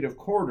 consecutive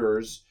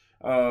quarters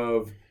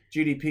of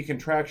GDP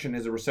contraction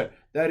is a recession.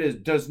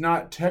 That does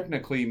not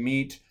technically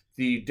meet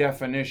the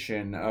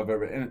definition of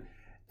a.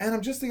 And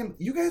I'm just thinking,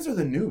 you guys are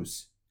the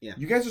news. Yeah.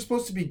 You guys are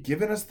supposed to be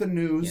giving us the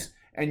news,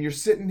 and you're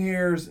sitting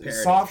here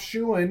soft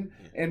shoeing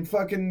and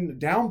fucking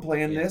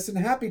downplaying this and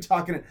happy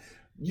talking.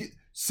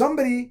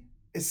 Somebody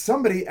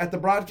at the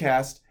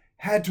broadcast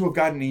had to have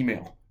gotten an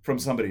email from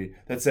somebody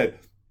that said,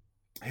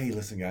 "Hey,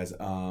 listen, guys.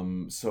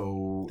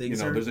 So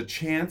there's a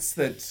chance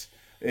that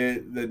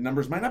the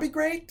numbers might not be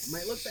great.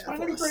 Might look bad. Might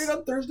not be great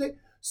on Thursday.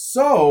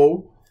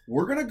 So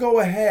we're gonna go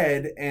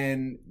ahead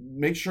and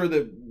make sure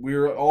that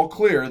we're all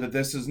clear that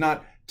this is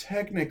not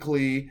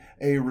technically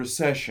a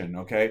recession.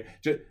 Okay,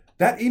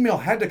 that email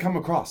had to come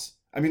across.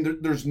 I mean,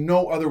 there's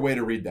no other way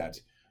to read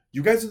that.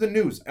 You guys are the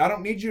news. I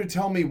don't need you to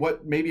tell me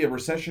what maybe a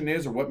recession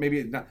is or what maybe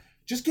it's not.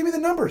 Just give me the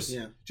numbers.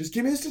 Yeah. Just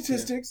give me the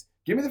statistics.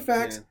 Give me the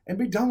facts and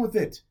be done with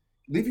it.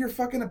 Leave your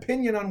fucking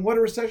opinion on what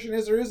a recession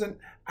is or isn't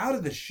out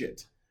of this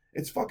shit.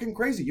 It's fucking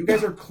crazy. You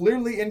guys are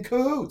clearly in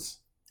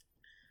cahoots.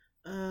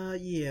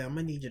 Yeah, I'm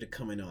gonna need you to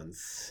come in on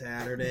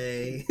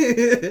Saturday.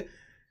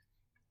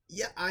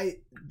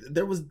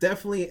 There was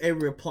definitely a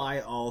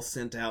reply all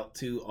sent out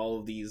to all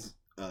of these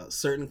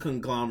certain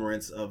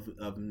conglomerates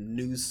of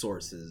news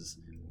sources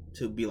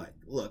to be like,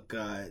 look,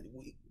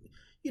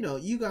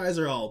 you guys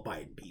are all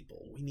Biden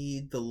people. We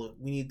need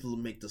to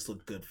make this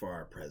look good for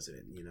our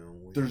president.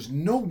 There's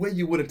no way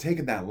you would have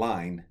taken that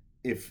line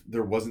if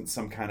there wasn't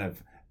some kind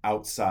of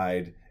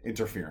outside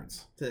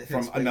interference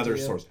from another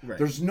source. Right.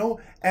 There's no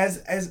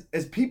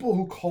as people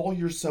who call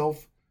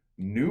yourself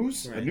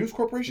news, a news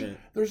corporation.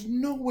 There's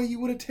no way you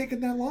would have taken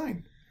that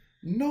line.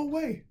 No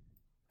way.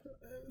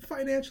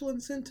 Financial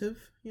incentive,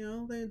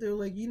 they're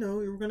like,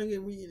 we're gonna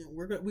get,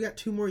 we got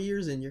 2 more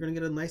years in. You're gonna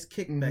get a nice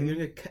kickback. Mm-hmm. You're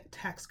gonna get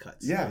tax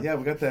cuts. Yeah,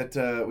 we got that.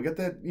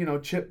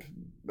 Chip,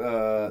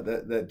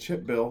 that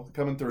chip bill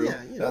coming through.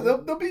 Yeah,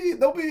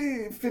 there'll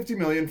be 50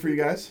 million for you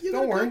guys.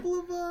 Don't worry.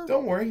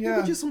 Don't worry. Yeah,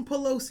 we'll get you some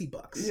Pelosi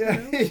bucks.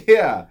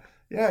 Yeah,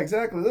 yeah,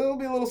 exactly. There'll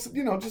be a little,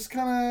 just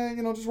kind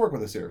of, just work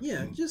with us here.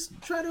 Yeah,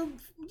 just try to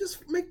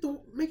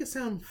make it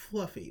sound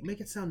fluffy,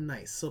 make it sound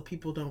nice, so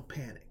people don't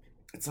panic.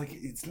 It's like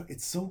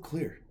it's so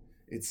clear.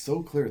 It's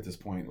so clear at this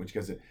point, which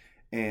guys,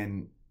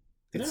 and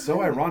it's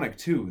so ironic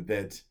too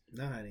that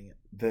not hiding it.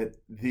 That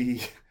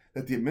the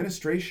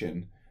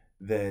administration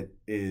that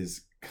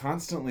is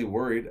constantly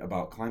worried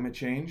about climate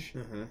change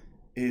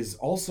is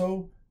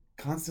also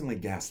constantly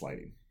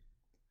gaslighting.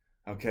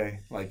 Okay,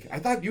 like I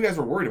thought you guys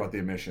were worried about the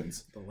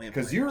emissions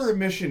because you're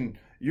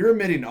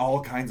emitting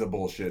all kinds of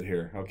bullshit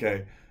here.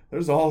 Okay,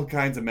 there's all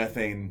kinds of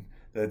methane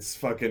that's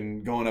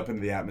fucking going up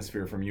into the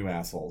atmosphere from you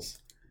assholes.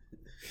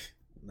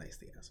 Nice,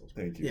 the assholes.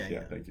 Thank you.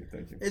 Yeah. Thank you.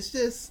 It's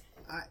just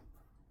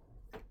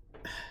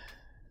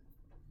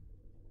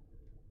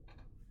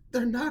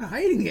they're not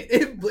hiding it.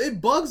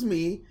 It bugs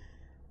me.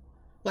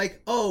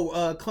 Like,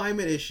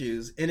 climate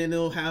issues, and then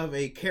they'll have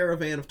a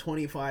caravan of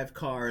 25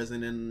 cars,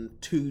 and then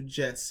 2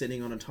 jets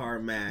sitting on a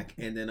tarmac,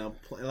 and then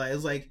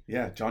it's like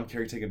John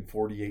Kerry taking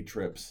 48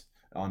 trips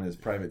on his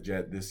private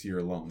jet this year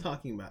alone.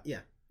 Talking about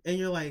and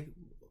you're like,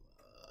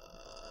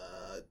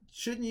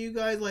 shouldn't you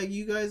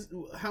guys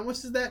how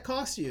much does that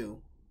cost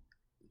you?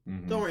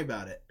 Mm-hmm. Don't worry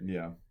about it.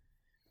 Yeah.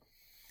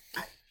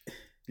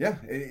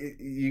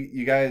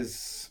 You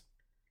guys,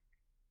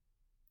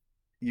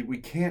 we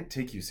can't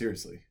take you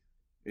seriously.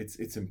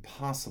 It's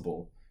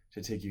impossible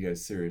to take you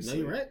guys seriously. No,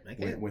 you're right. I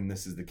can't. When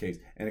this is the case,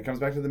 and it comes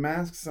back to the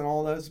masks and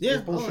all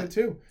that bullshit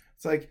too.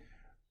 It's like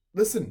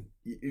listen,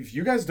 if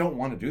you guys don't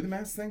want to do the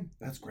mask thing,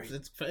 that's great.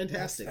 It's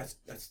fantastic.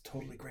 That's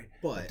totally great.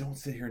 But don't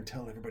sit here and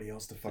tell everybody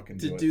else to fucking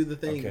to do the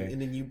thing,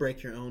 and then you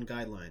break your own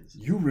guidelines.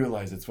 You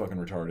realize it's fucking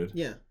retarded.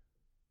 Yeah.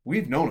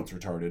 We've known it's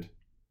retarded.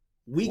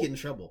 We get in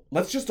trouble.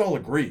 Let's just all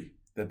agree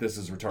that this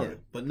is retarded. Yeah,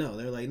 but no,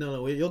 they're like,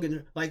 no, you'll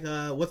get like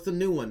what's the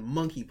new one?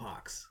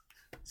 Monkeypox.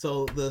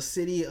 So the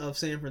city of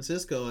San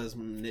Francisco has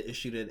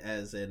issued it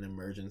as an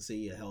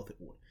emergency, a health.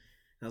 And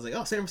I was like,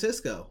 oh, San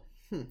Francisco.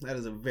 That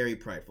is a very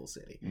prideful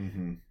city.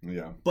 Mm-hmm.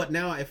 Yeah. But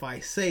now, if I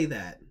say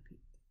that,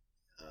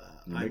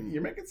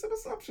 you're making some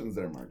assumptions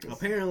there, Marcus.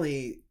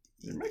 Apparently,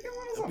 you're making a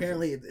lot of assumptions.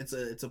 Apparently,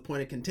 it's a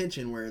point of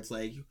contention where it's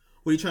like,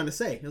 what are you trying to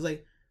say? It's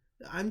like,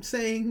 I'm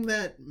saying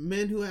that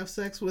men who have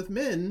sex with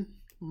men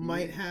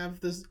might have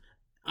this.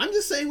 I'm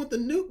just saying with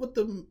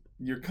the.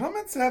 Your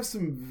comments have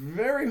some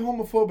very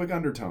homophobic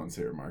undertones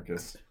here,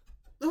 Marcus.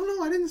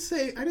 No, I didn't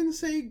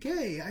say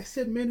gay. I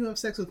said men who have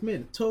sex with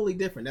men. Totally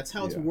different. That's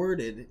how it's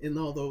worded in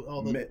all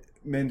the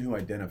men who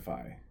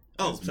identify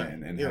as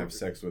men and have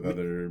sex with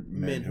other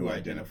men who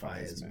identify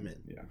as men.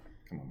 Yeah,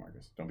 come on,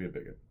 Marcus. Don't be a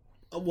bigot.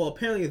 Well,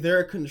 apparently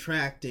they're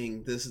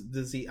contracting this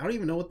disease. I don't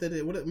even know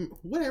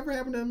whatever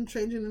happened to them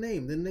changing the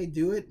name. Didn't they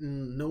do it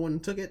and no one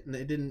took it and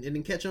it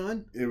didn't catch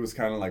on? It was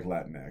kind of like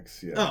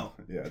Latinx. Yeah. Oh.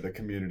 Yeah, the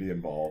community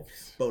involved.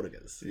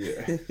 Bodegas.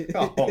 Yeah.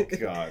 Oh,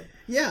 God.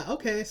 Yeah,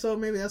 okay, so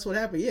maybe that's what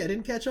happened. Yeah, it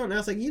didn't catch on. And I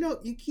was like,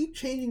 you keep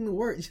changing the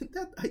word.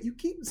 You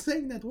keep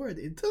saying that word.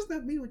 It does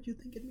not mean what you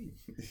think it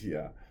means.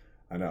 Yeah.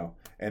 I know,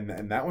 and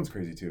that one's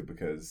crazy too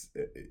because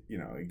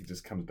it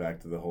just comes back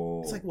to the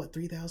whole. It's like what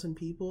 3,000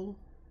 people.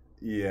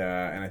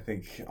 Yeah, and I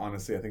think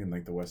honestly, in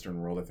like the Western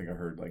world, I think I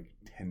heard like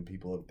 10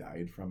 people have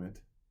died from it.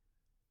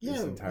 Yeah,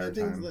 this entire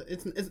time.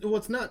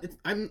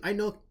 I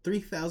know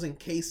 3,000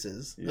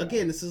 cases. Yeah.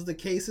 Again, this is the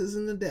cases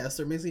and the deaths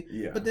are missing.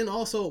 Yeah. But then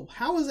also,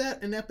 how is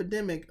that an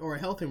epidemic or a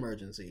health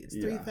emergency? It's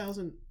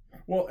 3,000.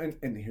 Well,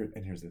 and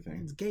here's the thing.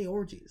 It's gay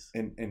orgies.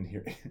 And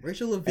here,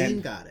 Rachel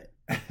Levine got it.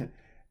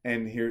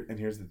 And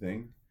here's the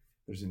thing.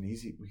 We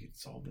could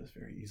solve this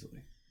very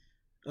easily.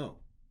 Oh.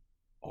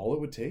 All it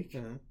would take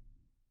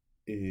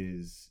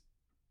is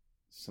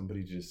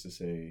somebody just to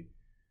say,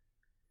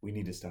 we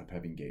need to stop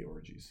having gay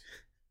orgies.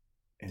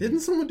 Didn't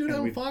someone do that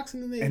on Fox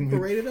and then they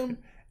berated them?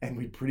 And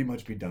we'd pretty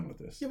much be done with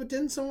this. Yeah, but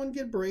didn't someone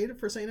get berated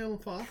for saying that on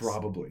Fox?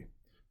 Probably.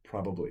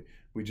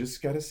 We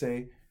just got to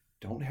say,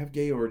 don't have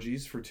gay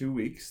orgies for 2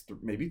 weeks,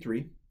 maybe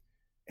 3,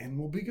 and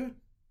we'll be good.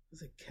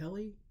 Is it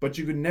Kelly? But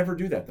you could never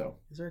do that, though.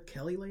 Is there a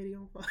Kelly lady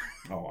on Fox?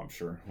 Oh, I'm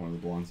sure. One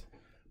of the blondes.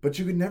 But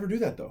you could never do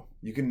that, though.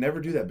 You can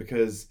never do that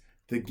because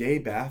the gay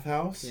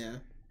bathhouse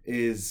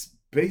is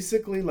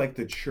basically like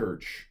the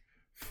church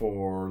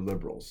for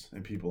liberals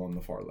and people on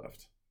the far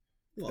left.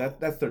 Well,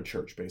 that's their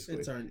church,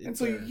 basically.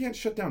 You can't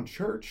shut down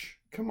church.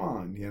 Come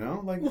on,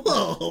 like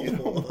whoa. You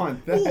don't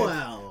want that.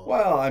 Wow.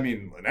 Well, I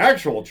mean, an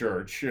actual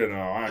church,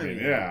 I mean,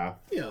 yeah,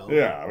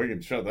 we can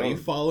shut those. Are you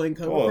following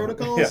COVID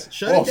protocols? Yeah.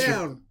 Shut it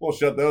down. We'll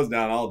shut those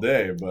down all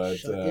day, but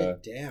shut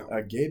it down.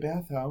 A gay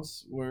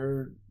bathhouse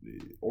where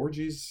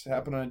orgies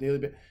happen on a daily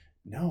basis.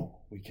 No,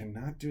 we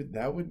cannot do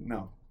that.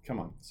 No, come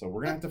on. So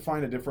we're gonna have to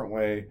find a different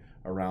way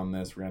around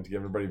this. We're gonna have to get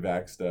everybody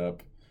vaxxed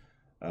up.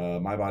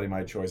 My body,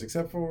 my choice,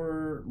 except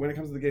for when it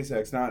comes to the gay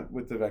sex, not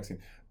with the vaccine.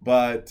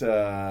 But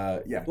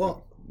yeah,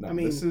 well, no, I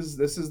mean, this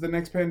is the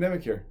next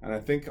pandemic here, and I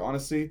think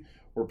honestly,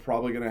 we're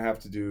probably gonna have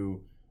to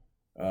do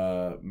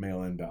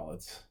mail-in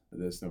ballots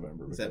this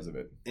November because of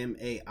it.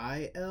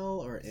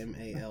 MAIL or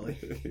MALE?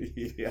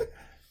 Yeah,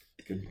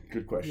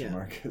 good question,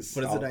 Marcus.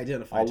 What does it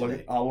identify?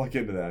 I'll look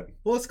into that.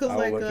 Well, it's because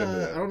I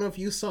don't know if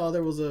you saw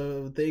there was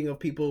a thing of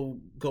people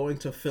going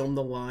to film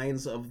the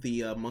lines of the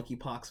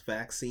monkeypox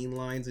vaccine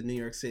lines in New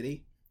York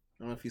City.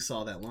 I don't know if you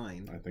saw that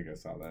line. I think I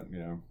saw that,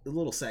 yeah. A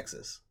little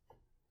sexist.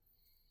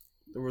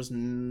 There was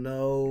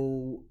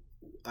no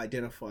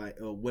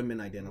women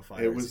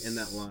identifiers in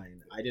that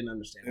line. I didn't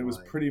understand it. It was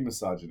pretty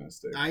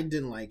misogynistic. I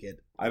didn't like it.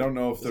 I don't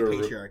know if they're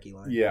patriarchy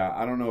line. Yeah,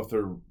 I don't know if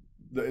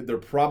they're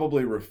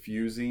probably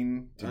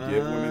refusing to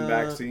give women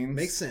vaccines.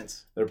 Makes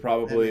sense. They're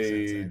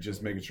probably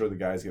just making sure the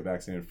guys get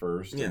vaccinated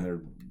first, and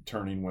they're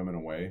turning women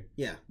away.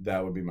 Yeah,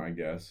 that would be my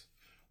guess.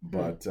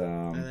 But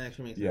that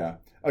actually makes sense. Yeah,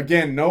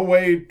 again, no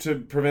way to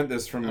prevent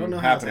this from happening.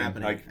 How it's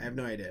happening. Like, I have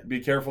no idea. Be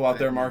careful out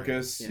there,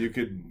 Marcus. Yeah. You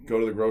could go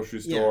to the grocery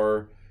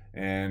store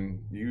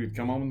and you could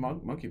come home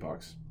with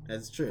monkeypox.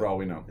 That's true. For all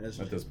we know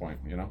at this point,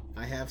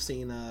 I have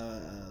seen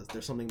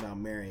there's something about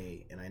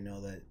Mary, and I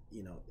know that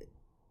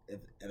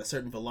if at a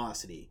certain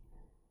velocity,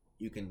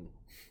 you can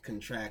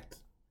contract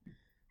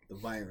the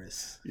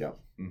virus. Yeah.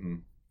 Mm-hmm.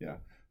 Yeah.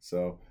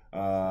 So,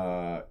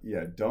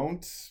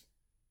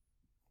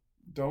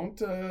 don't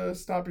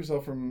stop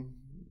yourself from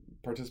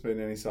participating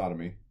in any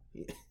sodomy.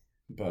 Yeah.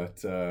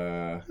 But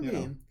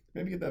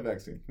maybe get that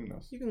vaccine. Who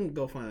knows? You can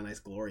go find a nice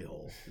glory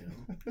hole.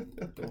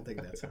 Don't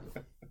think that's.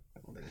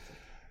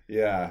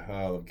 Yeah.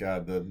 Oh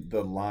God.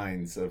 The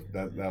lines of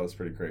that was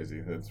pretty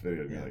crazy. That's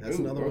video. Yeah, like, that's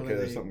another one.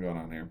 There's something going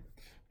on here.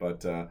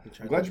 But I'm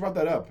glad you brought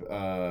that up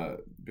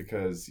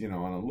because,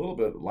 on a little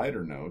bit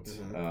lighter note,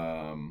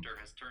 I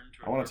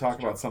want to talk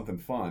about something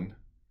fun.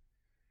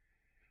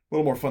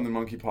 little more fun than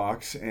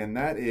monkeypox, and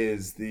that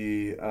is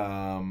the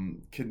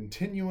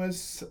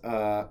continuous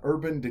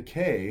urban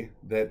decay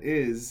that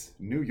is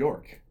New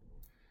York.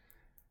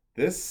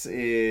 This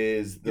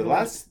is the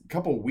last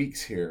couple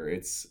weeks here.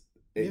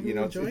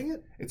 Enjoying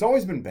it? It's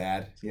always been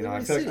bad.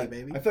 I feel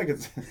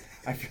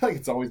like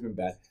it's always been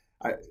bad.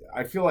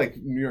 I feel like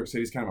New York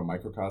City is kind of a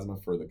microcosm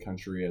for the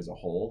country as a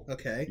whole.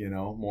 Okay.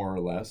 More or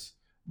less.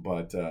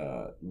 But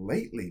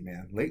lately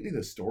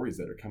the stories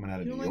that are coming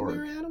out of New York,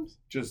 Mary Adams?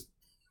 just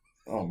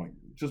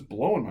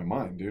blowing my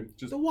mind, dude.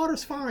 The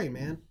water's fine,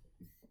 man.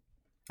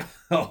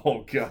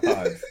 Oh God.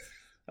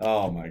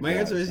 Oh my God. My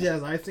answer is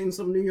yes. I've seen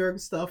some New York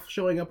stuff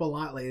showing up a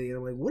lot lately, and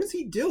I'm like, what is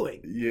he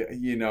doing? Yeah,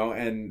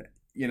 and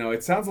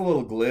it sounds a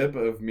little glib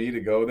of me to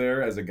go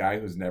there as a guy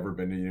who's never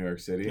been to New York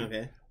City.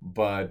 Okay.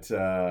 But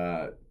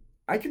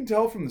I can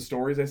tell from the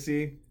stories I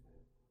see,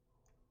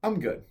 I'm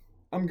good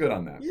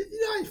on that.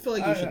 I feel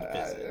like you should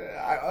visit.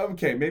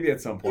 Okay, maybe at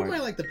some point. You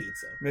might like the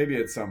pizza. Maybe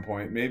at some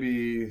point.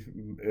 Maybe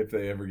if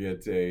they ever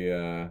get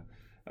a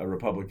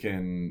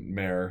Republican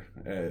mayor,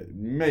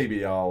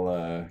 maybe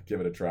I'll give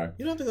it a try.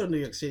 You don't have to go to New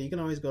York City. You can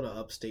always go to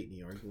upstate New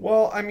York.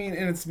 Well, I mean,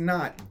 and it's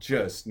not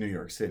just New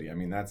York City. I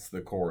mean, that's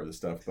the core of the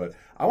stuff. But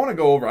I want to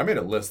go over. I made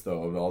a list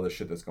though of all the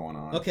shit that's going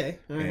on. Okay.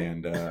 All right.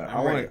 And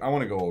I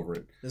want to go over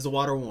it. Is the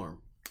water warm?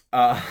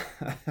 So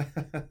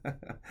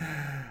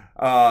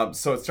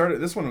it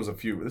started. This one was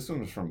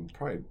from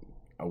probably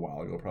a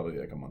while ago, probably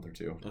like a month or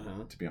two,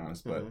 to be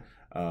honest. But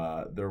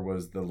there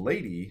was the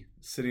lady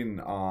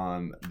sitting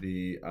on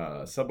the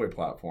subway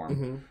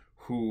platform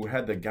who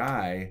had the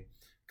guy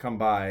come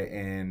by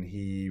and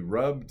he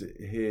rubbed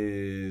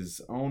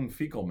his own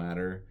fecal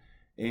matter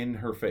in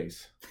her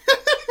face.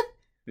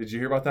 Did you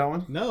hear about that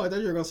one? No, I thought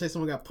you were gonna say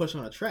someone got pushed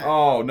on a track.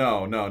 Oh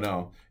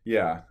no.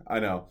 Yeah, I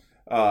know.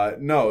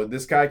 No,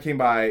 this guy came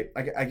by.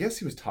 I guess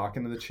he was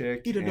talking to the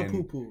chick,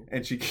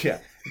 and she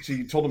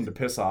told him to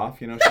piss off.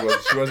 She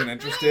wasn't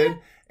interested,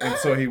 and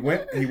so he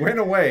went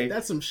away.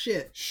 That's some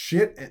shit.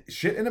 Shit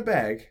in a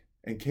bag,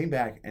 and came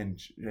back and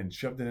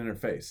shoved it in her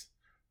face,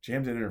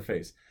 jammed it in her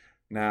face.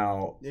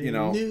 Now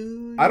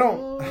I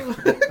don't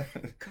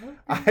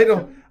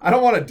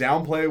want to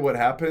downplay what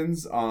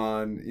happens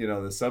on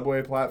the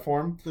subway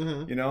platform.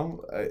 But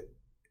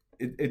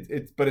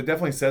it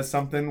definitely says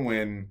something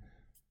when.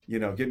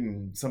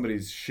 Getting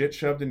somebody's shit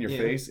shoved in your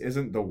face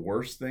isn't the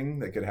worst thing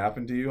that could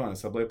happen to you on a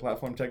subway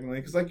platform, technically.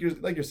 Because like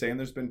you're saying,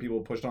 there's been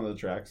people pushed onto the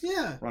tracks,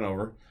 run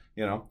over.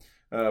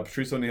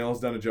 Patrice O'Neal has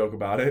done a joke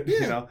about it.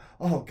 Yeah.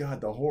 Oh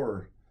God, the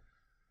horror.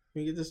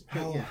 Can you get this?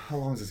 How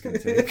long is this going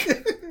to take?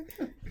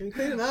 Can you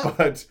clean it up?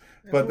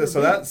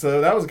 So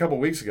that was a couple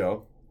weeks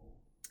ago.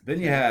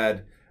 Then you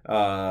had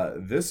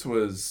this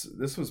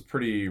was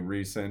pretty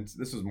recent.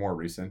 This was more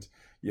recent.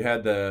 You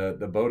had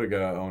the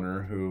bodega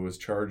owner who was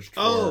charged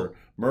for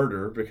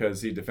murder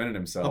because he defended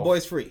himself. A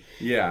boy's free.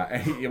 Yeah.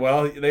 And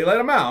they let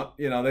him out.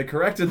 They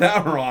corrected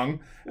that wrong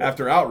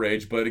after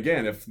outrage. But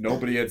again, if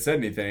nobody had said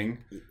anything,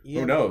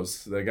 who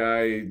knows? The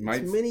guy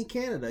might... It's mini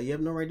Canada. You have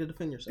no right to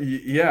defend yourself.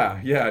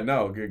 Yeah.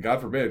 No,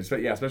 God forbid.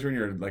 Especially when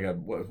you're like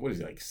what is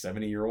he, like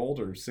 70-year-old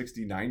or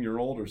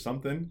 69-year-old or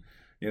something?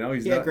 He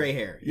had gray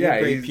hair. He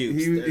had gray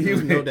pubes.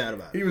 There's no doubt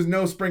about it. He was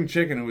no spring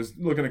chicken who was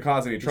looking to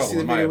cause any trouble,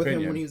 in my opinion. With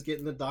him when he was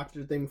getting the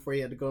doctor thing before he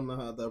had to go in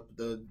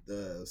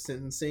the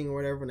sentencing or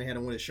whatever, and they had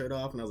him with his shirt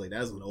off, and I was like,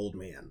 "That's an old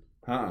man."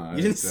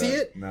 You didn't see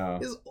it? No.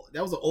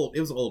 It was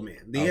an old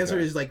man. The answer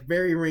is like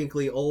very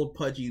wrinkly, old,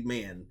 pudgy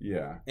man.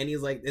 Yeah. And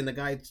he's like, and the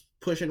guy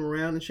pushing him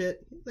around and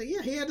shit. He's like,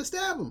 yeah, he had to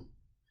stab him.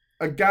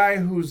 A guy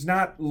who's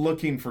not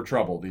looking for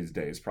trouble these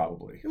days,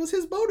 probably. It was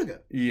his bodega.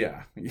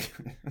 Yeah.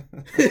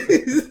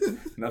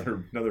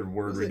 another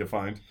word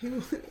redefined.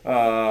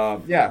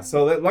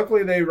 So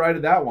luckily they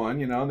righted that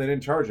one, and they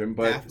didn't charge him,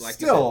 but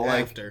still,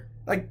 after.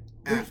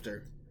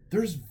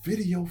 There's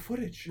video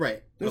footage.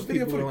 Right. There's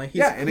video footage. Like,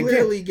 he's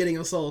clearly getting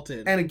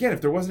assaulted. And again,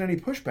 if there wasn't any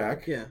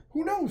pushback,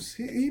 who knows?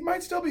 He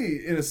might still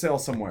be in a cell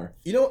somewhere.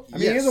 I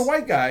mean, he's a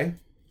white guy.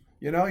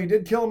 He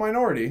did kill a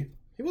minority.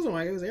 He wasn't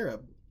white, he was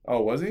Arab.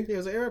 Oh, was he? He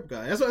was an Arab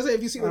guy. That's what I say.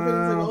 If you see the video,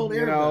 it's like an old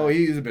Arab guy.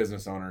 He's a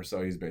business owner,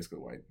 so he's basically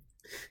white.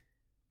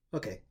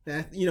 Okay.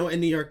 In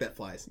New York, that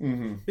flies.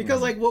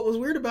 Because, what was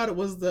weird about it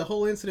was the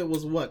whole incident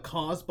was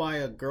caused by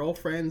a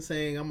girlfriend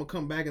saying, I'm going to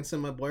come back and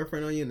send my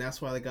boyfriend on you, and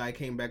that's why the guy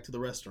came back to the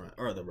restaurant.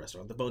 Or the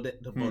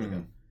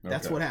bodega.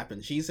 That's what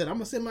happened. She said, I'm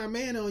going to send my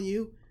man on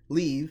you.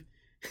 Leave.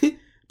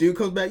 Dude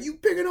comes back, you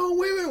picking on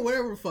women,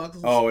 whatever the fuck.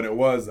 And it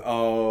was,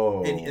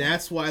 and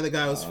that's why the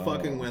guy was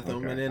fucking with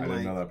him. And then, I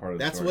didn't know that part of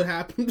the that's story. What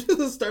happened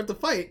to start the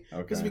fight.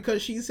 Okay. It's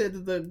because she said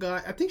that the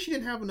guy, I think she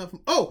didn't have enough.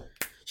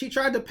 She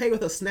tried to pay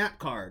with a Snap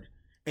card,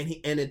 and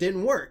it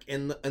didn't work.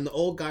 And the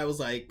old guy was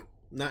like,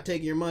 not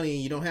taking your money,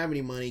 you don't have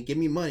any money, give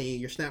me money,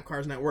 your Snap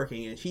card's not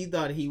working. And she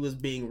thought he was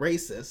being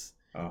racist.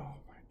 Oh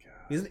my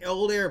God. He's an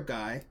old Arab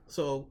guy.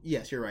 So,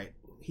 yes, you're right.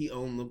 He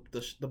owned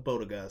the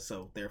bodega,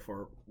 so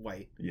therefore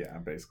white. Yeah,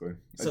 basically.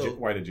 So,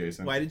 white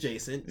adjacent. White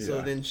adjacent. Yeah.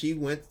 So then she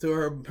went to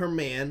her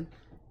man,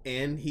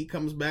 and he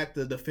comes back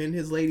to defend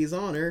his lady's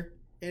honor,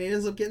 and he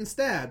ends up getting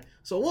stabbed.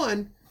 So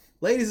one,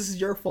 ladies, this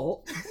is your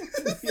fault.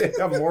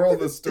 Yeah, moral of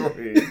the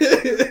story.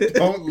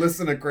 Don't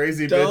listen to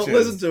crazy bitches. Don't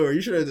listen to her.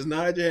 You should have just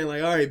nodded your hand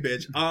like, all right,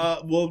 bitch.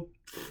 Well,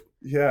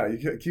 Yeah,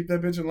 you keep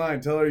that bitch in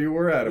line. Tell her you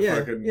were at a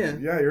fucking... Yeah.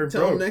 You're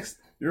tell broke. him next.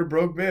 You're a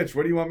broke bitch.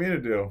 What do you want me to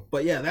do?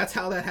 But yeah, that's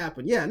how that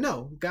happened. Yeah,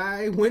 no.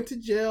 Guy went to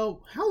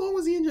jail. How long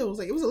was he in jail?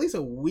 It was at least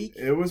a week.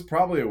 It was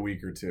probably a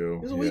week or two.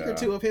 It was a week or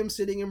two of him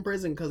sitting in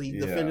prison because he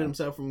defended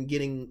himself from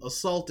getting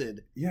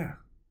assaulted. Yeah.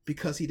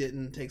 Because he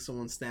didn't take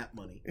someone's SNAP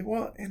money.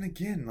 Well, and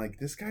again, like,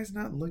 this guy's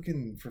not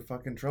looking for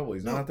fucking trouble.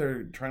 He's not out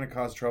there trying to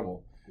cause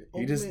trouble.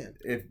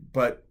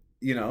 But,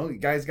 you know, the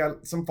guy's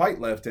got some fight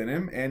left in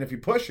him, and if you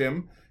push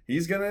him,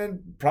 he's gonna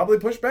probably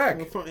push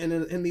back. And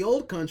in the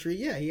old country,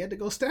 yeah, he had to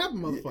go stab a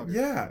motherfucker.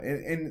 Yeah,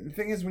 and the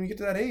thing is, when you get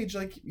to that age,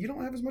 like, you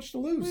don't have as much to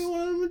lose. What do you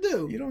want him to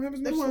do? You don't have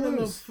as much to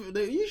lose.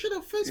 You should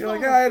have fist. You're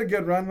like, I had a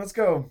good run. Let's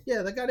go.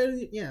 Yeah, that guy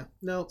didn't. Yeah,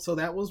 no. So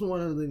that was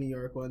one of the New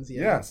York ones.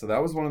 Yeah. So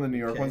that was one of the New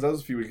York ones. That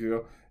was a few weeks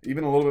ago.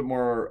 Even a little bit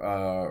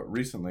more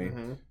recently.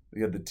 Mm-hmm.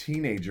 We had the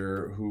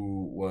teenager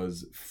who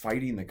was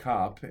fighting the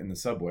cop in the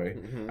subway.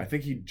 Mm-hmm. I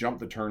think he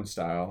jumped the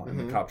turnstile and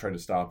the cop tried to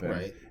stop him.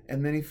 Right.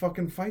 And then he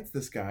fucking fights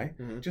this guy.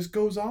 Mm-hmm. Just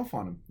goes off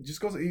on him.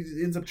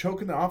 He ends up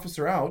choking the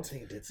officer out. I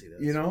think I did see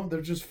that. You know,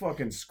 they're just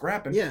fucking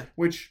scrapping. Yeah.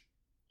 Which...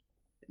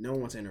 no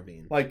one wants to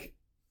intervene. Like,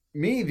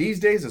 me these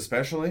days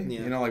especially,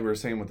 yeah. you know, like we were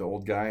saying with the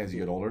old guy as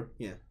you get older.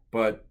 Yeah.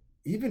 But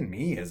even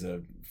me as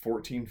a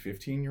 14,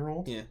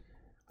 15-year-old, yeah.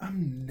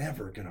 I'm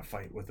never going to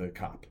fight with a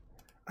cop.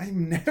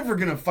 I'm never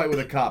going to fight with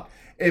a cop.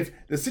 If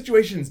the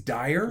situation's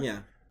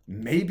dire,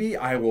 maybe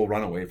I will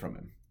run away from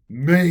him.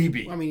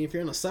 Maybe. Well, I mean, if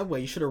you're in a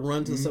subway, you should have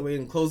run to the subway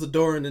and closed the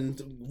door and then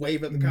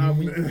wave at the cop.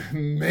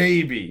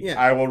 Maybe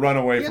I will run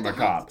away from a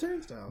cop.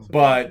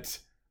 But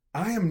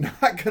I am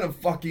not going to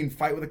fucking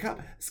fight with a cop.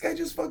 This guy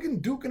just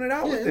fucking duking it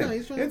out with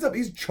him.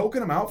 He's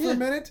choking him out for a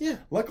minute. Yeah.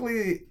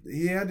 Luckily,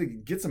 he had to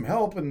get some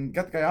help and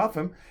got the guy off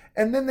him.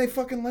 And then they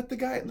fucking let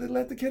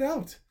the kid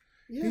out.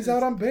 Yeah, he's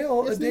out on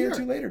bail a day or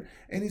two later,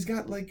 and he's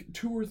got like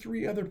 2 or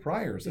 3 other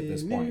priors at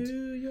this point.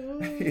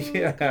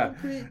 Yeah.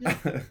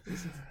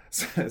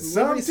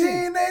 Some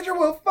teenager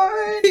will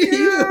find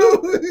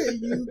you.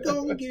 You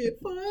don't get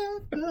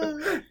fucked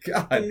up.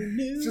 God,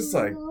 it's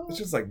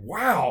just like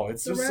wow.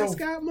 It's the just rats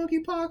got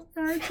monkeypox.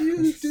 Aren't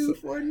you due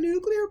for a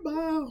nuclear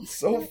bomb?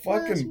 So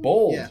fucking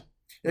bold. Yeah.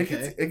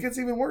 It gets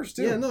even worse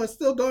too. Yeah, no, it's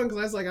still going because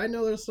I was like, I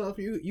know there's stuff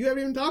you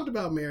haven't even talked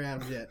about Mayor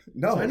Adams yet.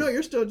 No, so I know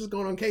you're still just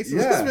going on cases.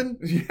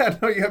 Yeah,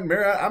 no, you have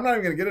Mayor. I'm not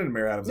even gonna get into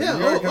Mayor Adams. Yeah,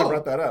 you already kind of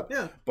brought that up.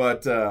 Yeah,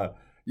 but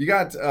you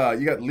got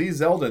Lee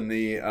Zeldin,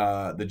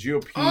 the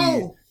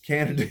GOP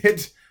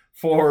candidate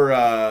for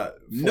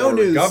no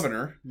news.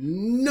 Governor.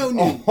 No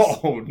news.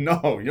 Oh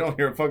no, you don't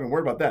hear a fucking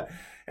word about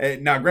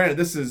that. Now, granted,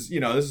 this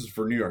is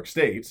for New York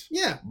State.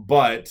 Yeah,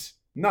 but.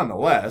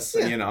 Nonetheless,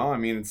 you know, I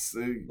mean, it's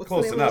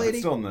close enough. It's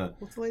still in the...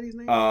 What's the lady's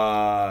name?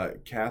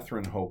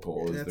 Catherine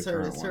Hochul is the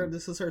current one.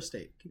 This is her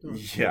state. Keep going.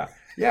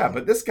 Yeah,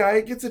 but this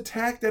guy gets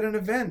attacked at an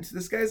event.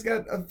 This guy's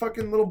got a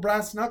fucking little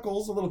brass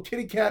knuckles, a little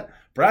kitty cat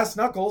brass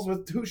knuckles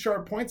with 2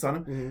 sharp points on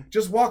him. Mm-hmm.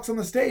 Just walks on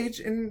the stage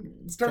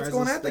and starts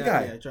going at the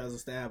guy. Yeah, tries to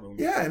stab him.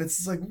 Yeah, and it's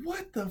just like,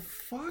 what the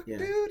fuck,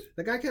 dude?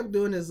 The guy kept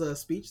doing his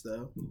speech,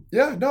 though.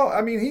 Yeah, no,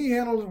 I mean, he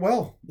handled it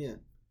well. Yeah.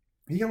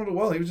 He handled it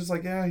well. He was just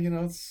like, yeah, you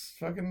know, it's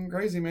fucking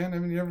crazy, man. I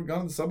mean, you ever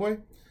gone to the subway?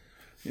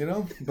 You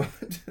know? But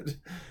at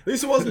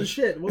least it wasn't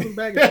shit. It wasn't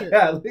bagging shit.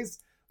 Yeah, at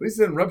least it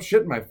didn't rub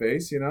shit in my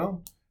face, you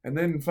know? And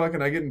then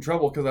fucking I get in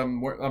trouble because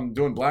I'm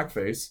doing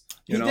blackface.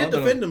 He did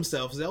defend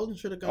himself. Zeldin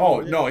should have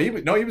gone. Oh, he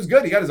was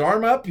good. He got his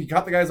arm up. He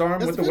caught the guy's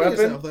arm with the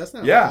weapon. That's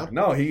not loud.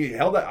 No, he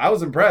held it. I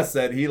was impressed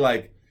that he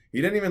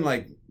didn't even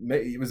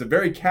it was a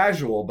very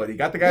casual, but he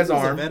got the guy's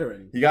arm. A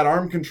veteran. He got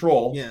arm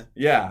control. Yeah.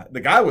 Yeah.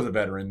 The guy was a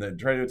veteran that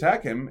tried to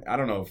attack him. I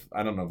don't know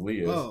if Lee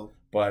is. Oh.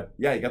 But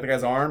yeah, he got the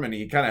guy's arm and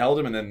he kind of held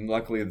him, and then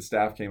luckily the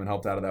staff came and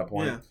helped out at that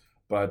point. Yeah.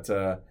 But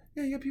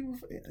you got people.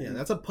 Yeah,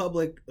 that's a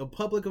public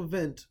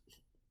event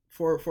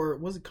for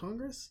was it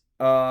Congress?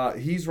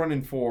 He's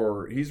running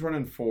for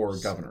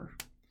governor.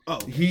 Oh.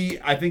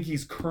 Okay. I think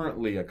he's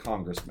currently a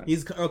congressman.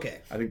 He's okay.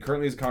 I think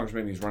currently he's a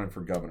congressman. He's running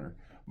for governor,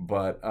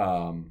 but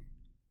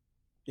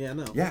yeah,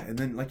 no. Yeah, and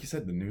then like you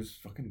said, the news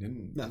fucking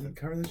didn't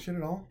cover this shit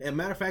at all. As a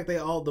matter of fact,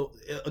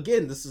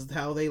 again, this is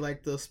how they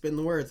like to spin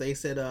the words. They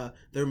said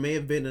there may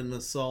have been an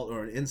assault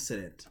or an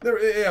incident.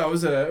 It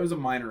was a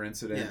minor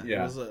incident.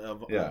 Yeah. It was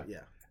yeah.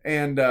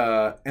 And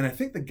I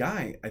think the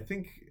guy,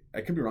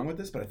 I could be wrong with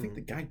this, but I think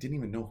the guy didn't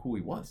even know who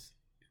he was.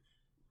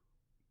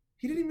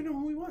 He didn't even know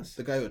who he was.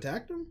 The guy who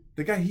attacked him?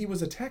 The guy he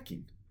was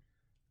attacking.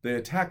 The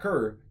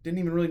attacker didn't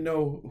even really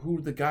know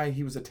who the guy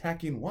he was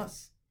attacking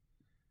was.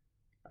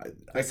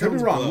 I could be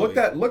wrong. Look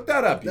that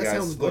up, you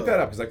guys. Look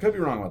that up because I could be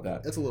wrong about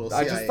that. That's a little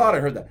CIA. I just thought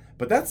I heard that.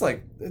 But that's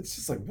it's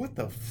just like, what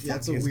the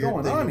fuck is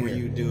going on here?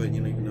 You do it,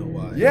 you don't even know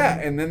why. Yeah,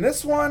 and then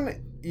this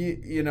one,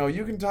 you know,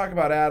 you can talk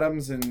about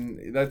Adams,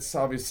 and that's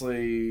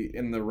obviously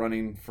in the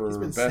running for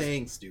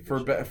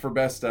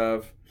best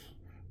of.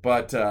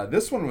 But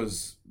this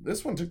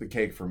one took the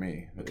cake for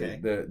me. Okay.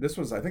 This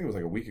was, I think it was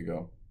like a week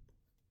ago.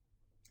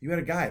 You had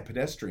a guy, a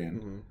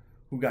pedestrian,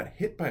 who got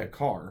hit by a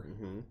car.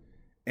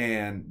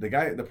 And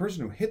the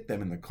person who hit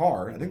them in the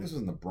car, I think this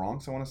was in the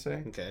Bronx, I want to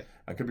say. Okay.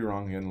 I could be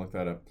wrong. Again, look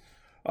that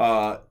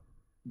up.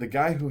 The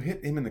guy who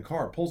hit him in the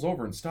car pulls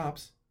over and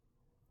stops.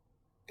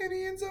 And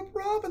he ends up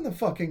robbing the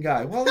fucking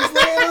guy while he's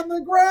laying on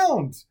the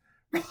ground.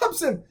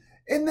 Robs him.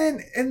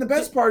 And the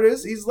best part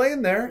is, he's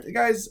laying there. The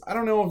guy's, I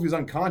don't know if he was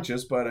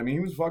unconscious, but I mean, he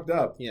was fucked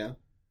up. Yeah.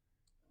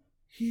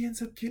 He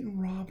ends up getting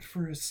robbed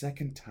for a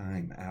second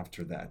time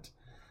after that.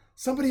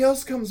 Somebody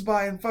else comes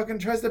by and fucking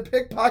tries to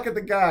pickpocket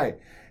the guy.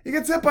 He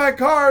gets hit by a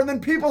car and then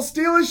people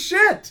steal his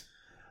shit.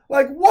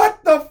 Like,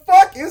 what the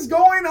fuck is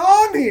going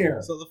on here?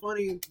 So the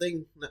funny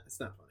thing, it's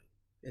not funny.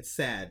 It's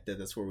sad that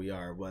that's where we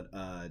are. But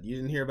you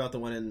didn't hear about the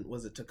one in,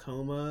 was it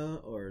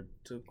Tacoma or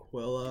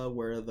Tukwila,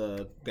 where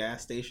the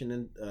gas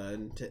station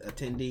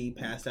attendee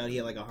passed out. He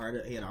had like a heart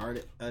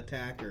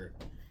attack, and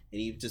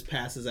he just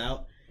passes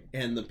out.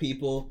 And the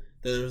people,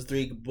 there's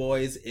 3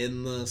 boys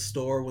in the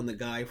store when the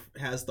guy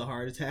has the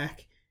heart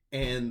attack,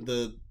 and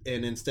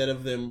instead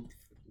of them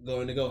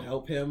going to go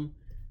help him,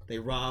 they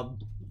rob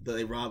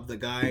the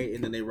guy,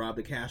 and then they rob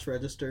the cash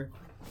register.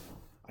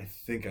 I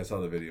think I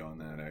saw the video on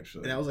that,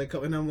 actually. And I was like,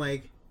 and I'm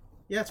like,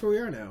 yeah, that's where we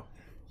are now.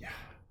 Yeah.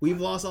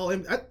 We've lost all.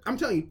 I'm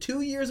telling you,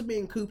 2 years of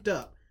being cooped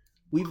up,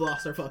 we've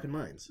lost our fucking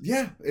minds.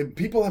 Yeah,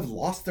 people have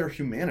lost their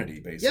humanity,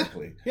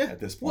 basically,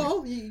 at this point.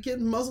 Well, you get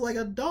muzzled like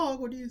a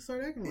dog. What do you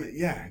start acting like?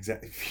 Yeah,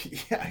 exactly.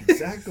 Yeah,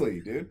 exactly,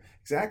 dude.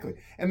 Exactly.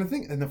 And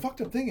the fucked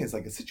up thing is,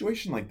 like, a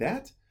situation like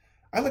that,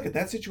 I look at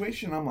that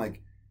situation and I'm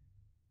like,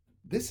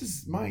 this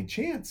is my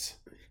chance.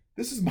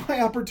 This is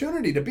my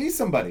opportunity to be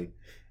somebody.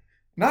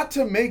 Not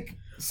to make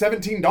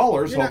 $17,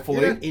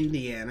 hopefully. You're not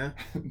Indiana.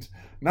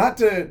 not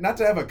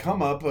to have a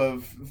come up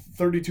of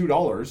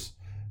 $32.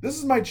 This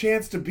is my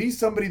chance to be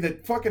somebody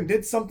that fucking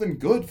did something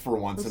good for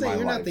once in my life.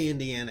 You're not the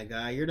Indiana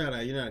guy. You're not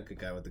a good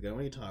guy with the gun.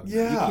 What are you talking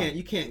about?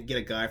 You can't get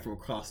a guy from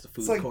across the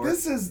food court.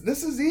 This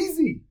is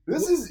easy.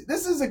 This is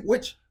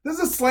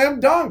a slam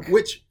dunk.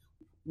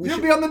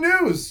 You'll be on the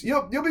news.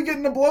 You'll be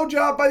getting a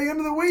blowjob by the end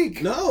of the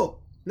week.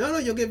 No,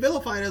 you'll get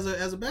vilified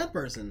as a bad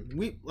person.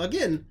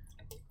 The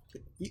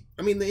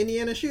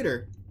Indiana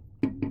shooter,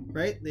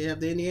 right? They have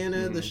the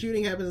Indiana. The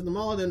shooting happens in the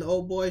mall. Then the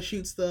old boy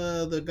shoots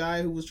the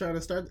guy who was trying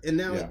to start, and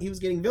now he was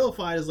getting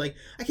vilified as like,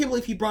 I can't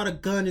believe he brought a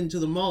gun into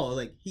the mall.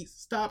 Like, he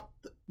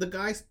stopped. The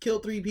guy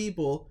killed 3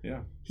 people.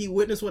 Yeah. He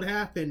witnessed what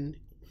happened.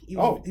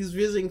 He's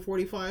visiting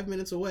 45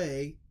 minutes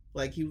away.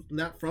 Like, he was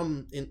not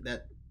from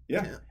that.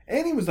 Yeah.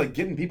 And he was like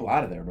getting people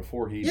out of there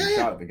before he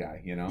shot at the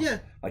guy, you know? Yeah.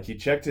 Like, he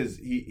checked his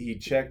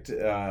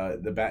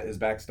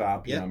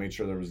backstop, you know, made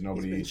sure there was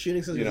nobody. He's been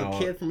shooting since he was a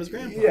kid from his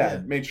grandpa. Yeah,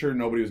 made sure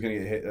nobody was going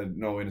to get hit,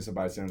 no innocent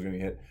bystander was going to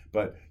get hit.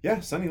 But yeah,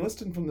 Sonny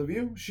Liston from The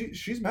View,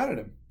 she's mad at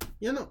him.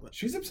 Yeah, no.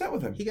 She's upset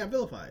with him. He got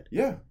vilified.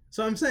 Yeah.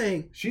 So I'm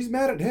saying. She's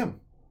mad at him.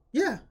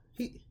 Yeah.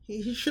 He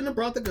shouldn't have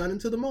brought the gun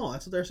into the mall.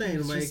 That's what they're saying.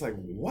 It's just like,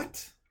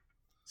 what?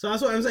 So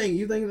that's what I'm saying.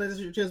 You think that this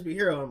is your chance to be a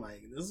hero? I'm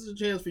like, this is a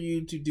chance for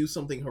you to do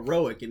something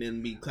heroic and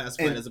then be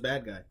classified as a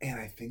bad guy. And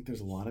I think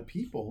there's a lot of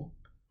people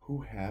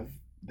who have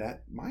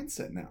that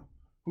mindset now,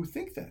 who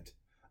think that.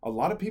 A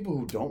lot of people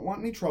who don't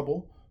want any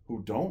trouble,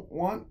 who don't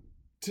want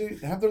to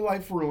have their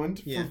life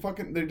ruined for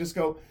fucking. They just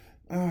go,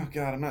 oh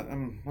God,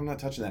 I'm not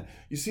touching that.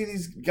 You see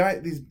these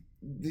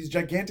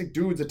gigantic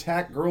dudes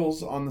attack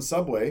girls on the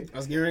subway. I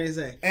was getting ready to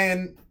say.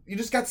 And you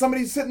just got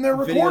somebody sitting there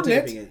recording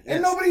it,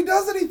 and nobody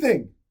does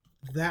anything.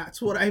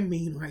 That's what I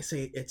mean when I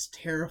say it's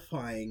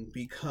terrifying,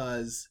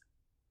 because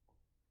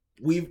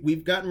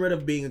we've gotten rid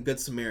of being a good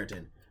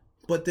Samaritan.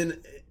 But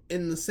then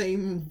in the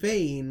same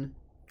vein,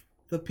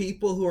 the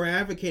people who are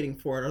advocating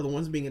for it are the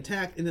ones being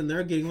attacked, and then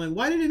they're getting like,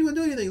 why didn't anyone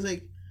do anything? It's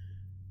like,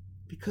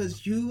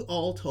 because you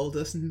all told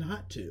us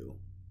not to.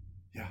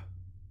 Yeah.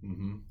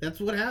 Mm-hmm. That's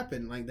what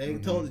happened. Like, they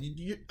told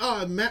you,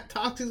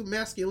 toxic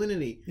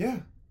masculinity. Yeah.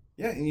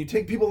 Yeah, and you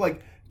take people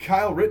like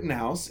Kyle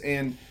Rittenhouse,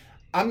 and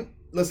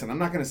Listen, I'm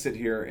not going to sit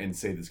here and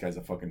say this guy's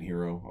a fucking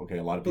hero. Okay,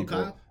 a lot of people,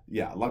 a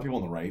lot of people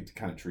on the right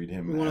kind of treat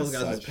him one as of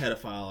those guys such. is a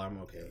pedophile. I'm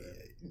okay with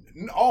it.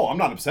 Oh, I'm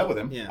not upset with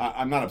him. Yeah.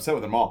 I'm not upset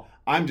with him at all.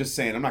 I'm just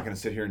saying I'm not going to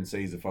sit here and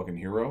say he's a fucking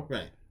hero.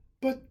 Right.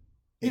 But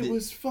it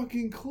was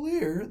fucking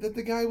clear that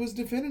the guy was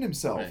defending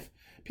himself. Right.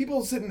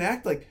 People sit and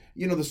act like,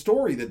 the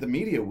story that the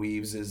media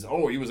weaves is,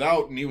 he was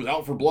out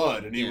for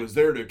blood and he was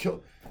there to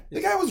kill.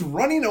 The guy was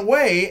running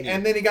away,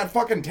 and then he got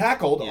fucking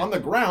tackled on the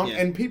ground,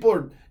 and people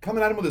are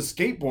coming at him with a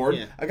skateboard.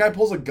 Yeah. A guy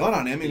pulls a gun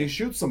on him, and he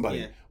shoots somebody.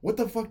 Yeah. What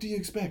the fuck do you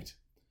expect?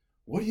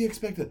 What do you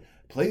expect? To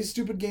play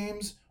stupid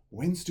games,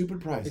 win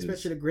stupid prizes.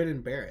 Expect you to grin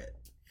and bear it.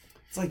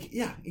 It's like,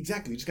 yeah,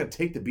 exactly. You just got to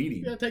take the beating.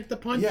 You got to take the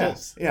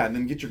punches. Yeah, and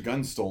then get your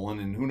gun stolen,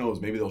 and who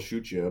knows, maybe they'll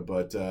shoot you.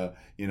 But, they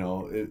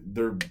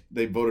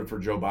voted for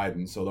Joe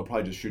Biden, so they'll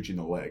probably just shoot you in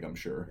the leg, I'm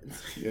sure.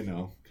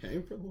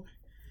 Okay,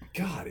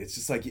 God, it's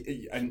just like,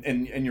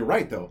 and you're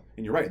right though,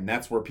 and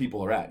that's where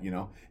people are at,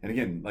 And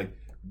again, like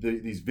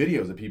these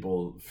videos of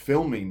people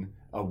filming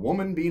a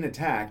woman being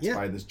attacked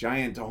by this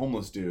giant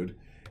homeless dude,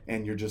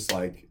 and you're just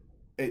like,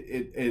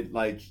 it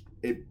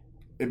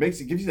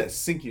gives you that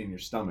sinking in your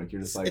stomach.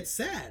 You're just like, it's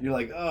sad. You're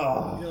like,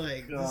 oh, you're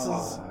like, we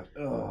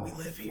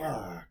live here,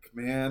 fuck,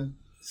 man.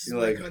 You're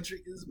like, country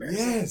is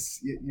embarrassing. yes,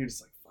 you're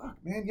just like, fuck,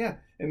 man, yeah.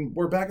 And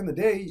we're back in the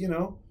day,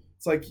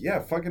 it's like,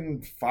 yeah,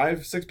 fucking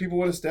 5-6 people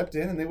would have stepped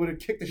in and they would have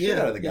kicked the shit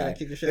out of the guy.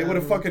 kick the shit They out would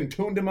of have him. fucking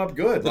tuned him up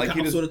good. The Like he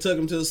cops just, would have took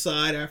him to the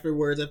side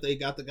afterwards after they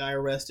got the guy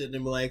arrested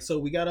and were like, so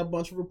we got a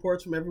bunch of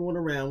reports from everyone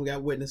around. We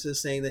got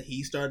witnesses saying that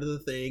he started the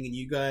thing and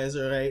you guys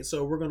are right.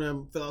 So we're going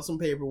to fill out some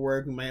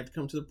paperwork. We might have to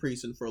come to the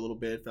precinct for a little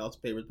bit, fill out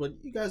some papers, but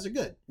you guys are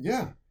good.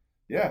 yeah,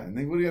 and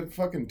they would have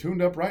fucking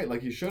tuned up right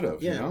like he should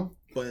have, Yeah.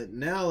 But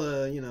now,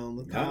 the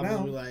Not cops now.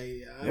 will be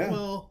like, Yeah.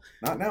 well,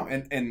 not now.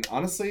 And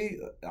honestly,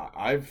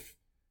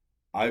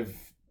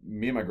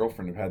 me and my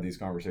girlfriend have had these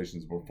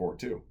conversations before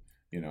too,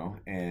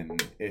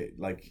 and it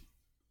like,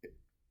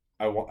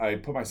 I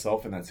put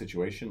myself in that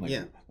situation, like,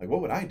 Yeah. like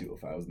what would I do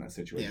if I was in that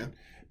situation?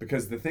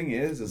 Because the thing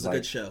is it's a like,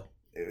 good show.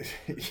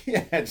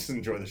 yeah, just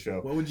enjoy the show.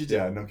 What would you do?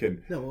 Yeah, no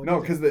kidding. No, what would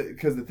No, you do?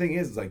 because the thing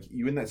is like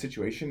you in that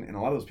situation, and a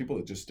lot of those people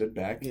that just stood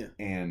back Yeah.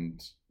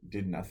 and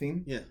did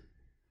nothing, Yeah.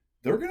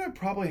 they're gonna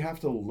probably have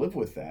to live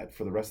with that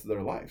for the rest of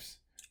their lives.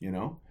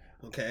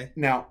 Okay.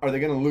 Now, are they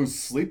gonna lose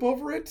sleep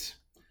over it?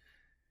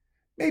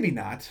 Maybe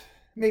not.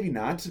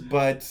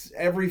 But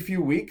every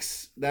few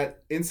weeks,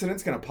 that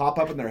incident's gonna pop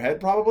up in their head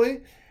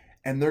probably,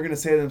 and they're gonna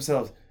say to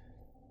themselves,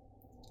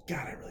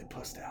 "God, I really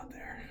pussed out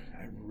there.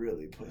 I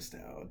really pussed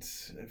out.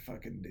 I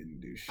fucking didn't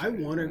do shit." I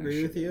want to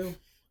agree with should've."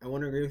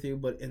 you.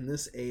 But in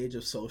this age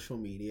of social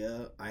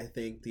media, I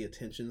think the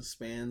attention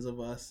spans of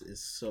us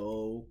is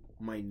so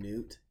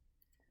minute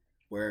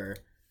where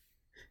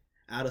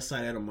out of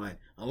sight, out of mind.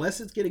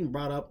 Unless it's getting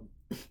brought up,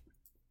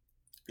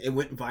 it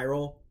went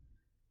viral.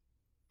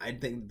 I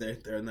think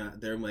they're not.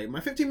 They're like my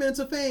 15 minutes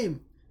of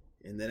fame,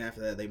 and then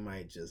after that, they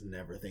might just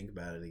never think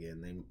about it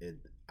again.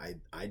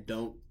 I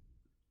don't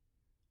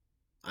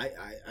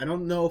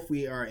know if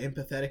we are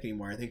empathetic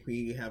anymore. I think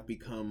we have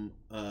become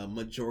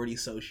majority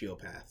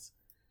sociopaths.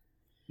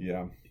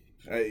 Yeah,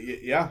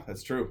 yeah,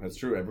 that's true.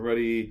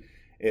 Everybody,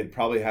 it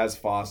probably has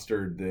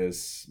fostered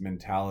this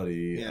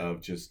mentality Yeah.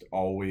 of just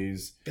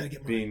always Gotta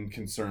get mine. being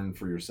concerned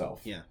for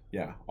yourself.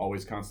 Yeah.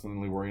 Always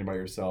constantly worrying about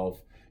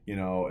yourself.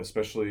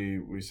 Especially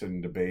we sit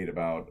in debate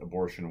about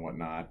abortion and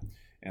whatnot,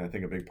 and I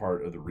think a big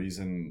part of the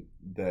reason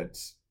that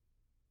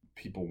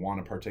people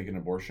want to partake in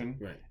abortion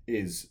Right.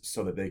 is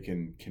so that they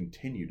can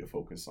continue to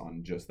focus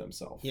on just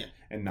themselves, Yeah.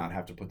 and not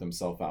have to put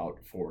themselves out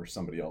for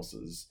somebody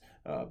else's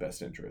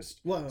best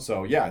interest. Well,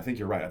 So yeah, I think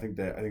you're right. I think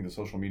the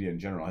social media in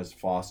general has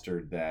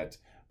fostered that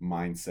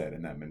mindset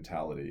and that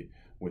mentality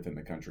within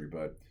the country.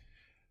 But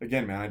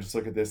again, man, I just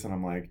look at this and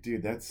I'm like,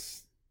 dude,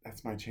 that's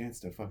my chance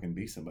to fucking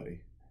be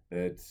somebody.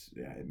 It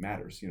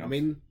matters, I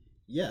mean,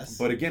 yes.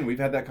 But again, we've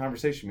had that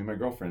conversation, me and my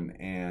girlfriend,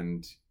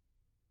 and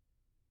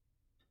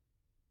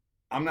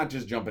I'm not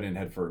just jumping in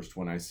head first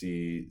when I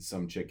see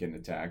some chick getting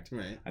attacked.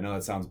 Right. I know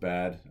that sounds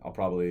bad. I'll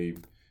probably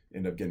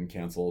end up getting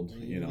canceled,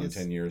 in It's-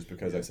 10 years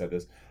because I said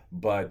this.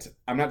 But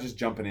I'm not just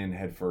jumping in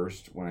head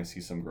first when I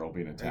see some girl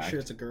being Are you attacked. sure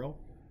it's a girl?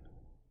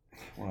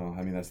 Well,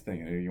 I mean, that's the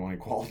thing. You want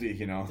equality,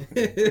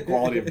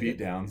 equality of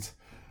beatdowns.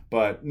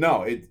 But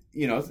no,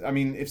 I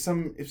mean, if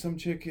some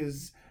chick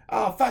is,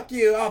 oh fuck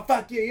you,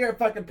 you're a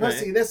fucking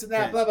pussy, Right. this and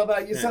that, Right. blah blah blah,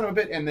 you Yeah. son of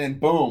a bitch, and then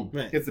boom,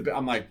 Right. gets the bit.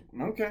 I'm like,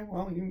 okay,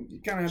 well, you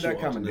kind of had She that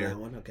walked coming, into dear. that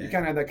one, okay. You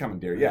kind of had that coming,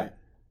 dear. Yeah. Right.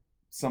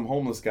 Some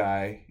homeless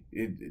guy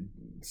it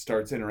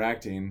starts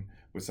interacting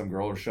with some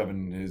girl or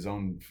shoving his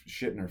own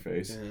shit in her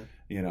face,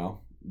 Uh-huh.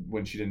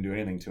 when she didn't do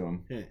anything to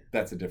him. Yeah.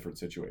 That's a different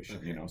situation,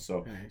 Okay.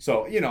 So, Right.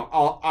 so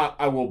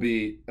I will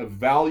be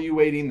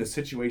evaluating the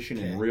situation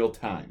in Okay. real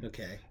time.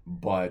 Okay.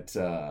 But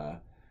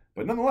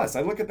nonetheless,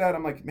 I look at that.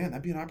 I'm like, man,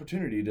 that'd be an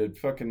opportunity to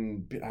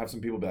fucking have some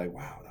people be like,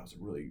 wow, that was a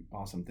really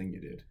awesome thing you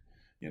did.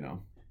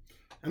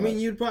 I mean,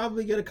 you'd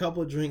probably get a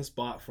couple of drinks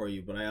bought for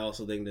you, but I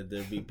also think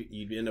that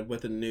you'd end up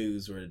with the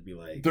news where it'd be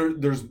like,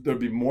 There'd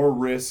be more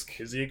risk.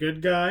 is he a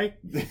good guy?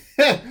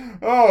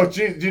 Oh,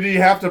 gee, did he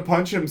have to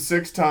punch him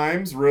 6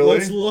 times? Really?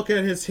 Let's look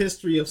at his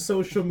history of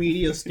social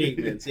media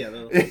statements. Yeah,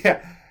 they'll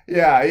try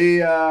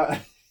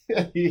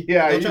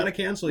to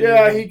cancel you.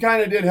 Yeah, he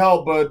kind of did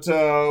help, but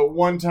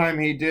one time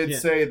he did Yeah.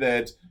 say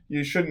that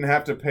you shouldn't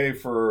have to pay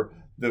for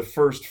the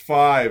first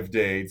 5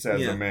 dates as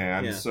Yeah, a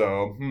man. yeah.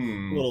 So, A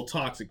little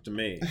toxic to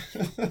me.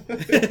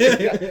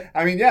 Yeah.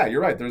 I mean, yeah,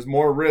 you're right. There's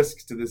more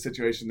risks to this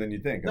situation than you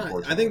think. No,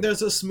 Unfortunately, I think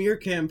there's a smear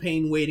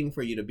campaign waiting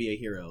for you to be a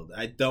hero.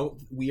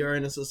 We are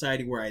in a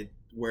society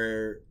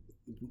where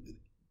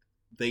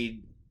they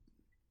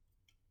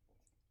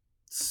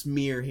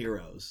smear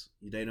heroes.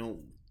 They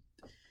don't.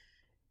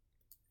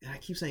 I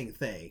keep saying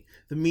they.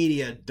 The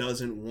media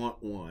doesn't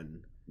want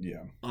one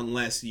yeah,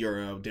 unless you're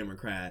a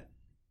Democrat.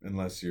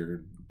 unless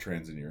you're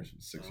trans in your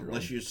 6-year-old.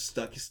 Unless you're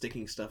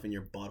sticking stuff in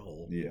your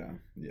butthole. yeah,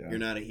 You're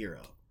not a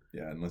hero.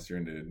 yeah. Unless you're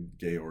into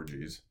gay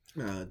orgies.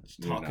 You're not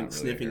talking, really a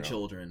sniffing hero.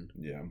 children.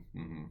 Yeah.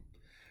 Mm-hmm.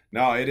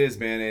 No, it is,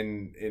 man,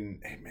 and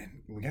hey,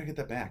 man, we gotta get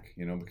that back,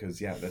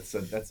 because yeah, that's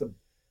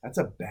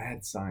a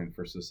bad sign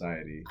for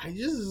society I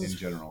just. in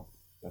general.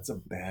 That's a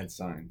bad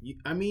sign.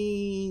 I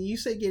mean, you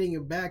say getting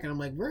it back, and I'm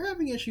like, we're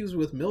having issues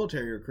with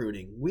military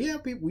recruiting. We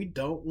have people we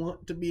don't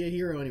want to be a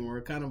hero anymore.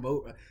 We're kind of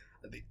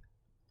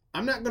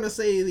I'm not gonna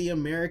say the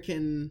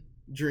American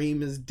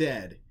dream is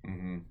dead,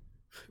 Mm-hmm.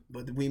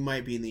 but we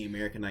might be in the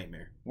American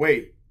nightmare.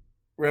 Wait,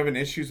 we're having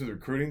issues with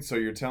recruiting. So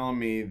you're telling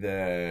me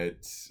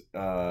that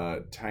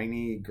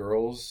tiny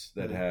girls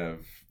that Uh-huh. have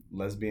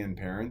lesbian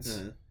parents,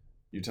 Uh,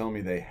 you're telling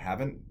me they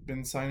haven't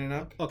been signing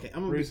up okay,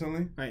 I'm gonna be,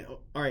 recently?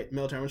 all right,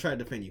 military. I'm gonna try to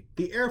defend you.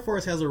 The Air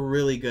Force has a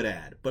really good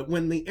ad, but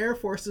when the Air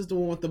Force is the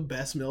one with the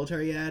best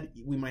military ad,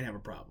 we might have a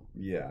problem.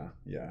 Yeah,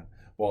 yeah.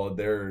 Well,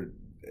 their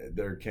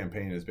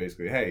campaign is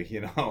basically, hey,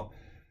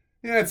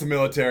 yeah, it's a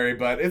military,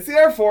 but it's the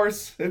Air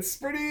Force. It's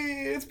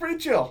pretty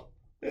chill.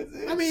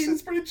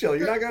 It's pretty chill.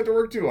 You're not gonna have to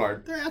work too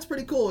hard. Their ad's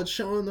pretty cool. It's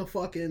showing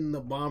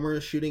the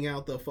bomber shooting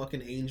out the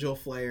fucking angel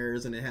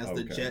flares, and it has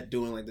the Okay. jet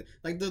doing the.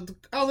 I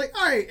was like,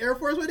 all right, Air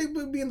Force, why they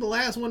being the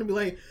last one to be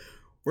like,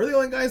 we're the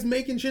only guys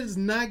making shit that's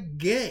not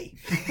gay.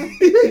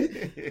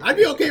 I'd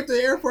be okay if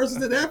the Air Force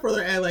did that for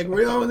their ad. Like,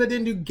 we're the only ones that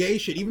didn't do gay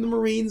shit. Even the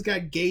Marines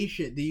got gay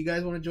shit. Do you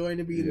guys want to join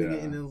to be in the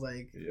Yeah. And it was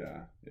like,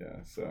 Yeah.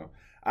 So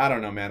I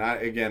don't know, man.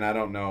 I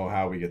don't know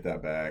how we get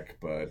that back,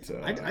 but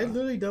I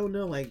literally don't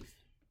know. Like,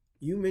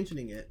 you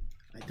mentioning it,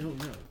 I don't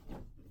know.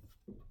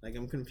 Like,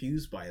 I'm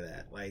confused by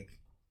that. Like,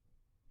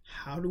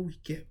 how do we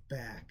get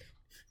back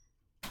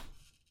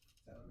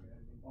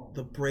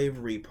the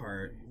bravery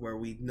part where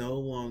we no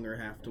longer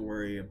have to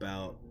worry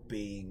about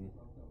being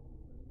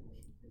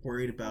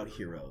worried about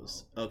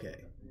heroes?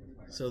 Okay,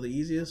 so the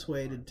easiest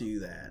way to do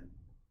that.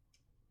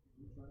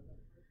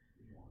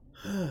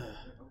 How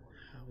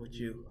would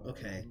you?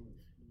 Okay.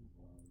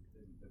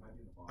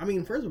 I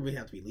mean, first of all, we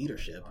have to be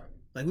leadership.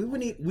 Like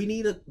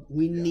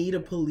we need a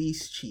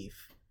police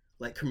chief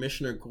like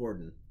Commissioner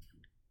Gordon.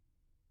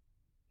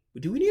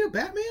 Do we need a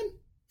Batman?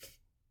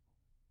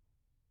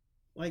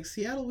 Like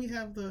Seattle, we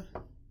have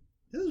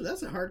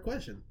that's a hard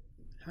question.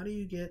 How do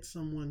you get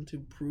someone to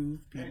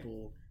prove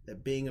people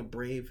that being a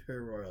brave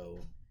hero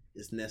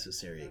is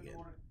necessary again?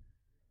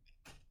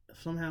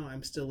 Somehow,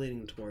 I'm still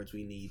leaning towards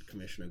we need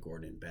Commissioner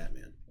Gordon and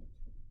Batman.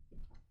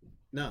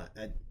 No,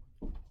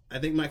 I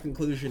think my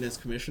conclusion is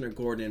Commissioner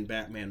Gordon and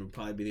Batman would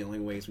probably be the only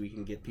ways we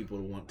can get people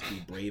to want to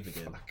be brave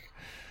again.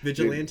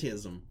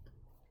 Vigilantism.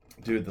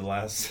 Dude, the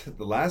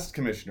last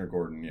Commissioner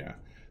Gordon, yeah,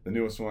 the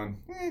newest one.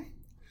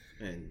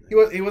 And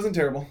He wasn't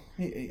terrible.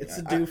 it's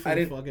the dude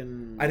from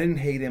fucking. I didn't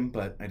hate him,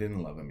 but I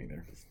didn't love him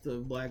either. It's the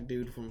black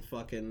dude from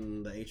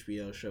fucking the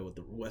HBO show with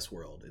the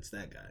Westworld. It's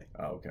that guy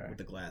Oh, okay. with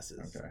the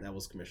glasses. Okay. That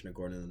was Commissioner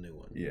Gordon in the new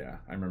one. Yeah,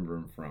 I remember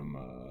him from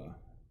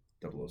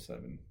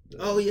 007.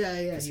 Oh yeah,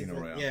 yeah. Casino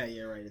He's like, Royale. yeah,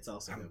 yeah, right. It's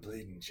also I'm good.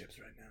 bleeding chips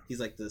right now. He's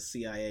like the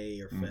CIA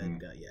or Fed Mhm.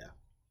 guy.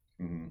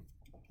 Yeah. Mm-hmm.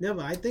 No,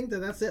 but I think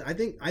that's it. I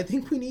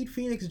think we need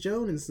Phoenix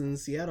Jones in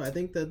Seattle. I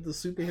think that the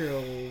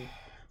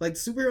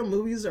superhero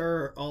movies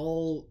are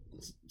all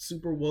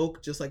super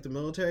woke, just like the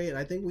military, and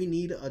I think we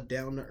need a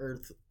down to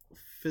earth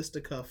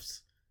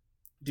fisticuffs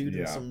dude in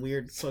Yeah. some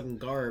weird fucking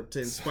garb to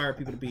inspire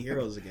people to be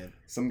heroes again.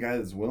 Some guy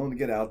that's willing to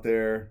get out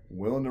there,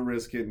 willing to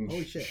risk getting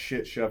Holy shit.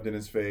 shit shoved in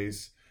his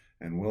face,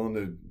 and willing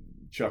to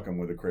chuck him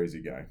with a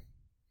crazy guy.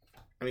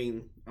 I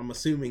mean, I'm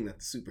assuming that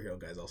the superhero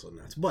guy's also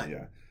nuts, but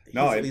Yeah. he's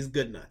No, at least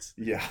good nuts.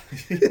 Yeah.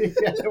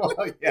 Yeah, well,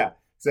 yeah,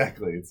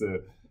 exactly. It's a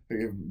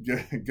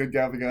good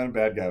guy with a gun, a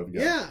bad guy with a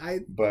gun. Yeah,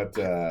 But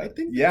I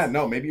think yeah, that's-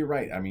 no, maybe you're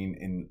right. I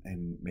mean,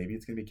 and maybe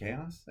it's gonna be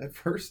chaos at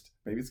first.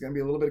 Maybe it's gonna be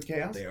a little bit of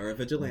chaos. they are a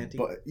vigilante.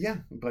 But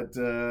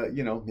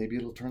maybe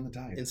it'll turn the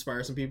tide.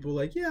 Inspire some people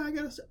like, yeah, I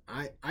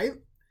gotta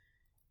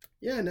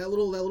yeah, and that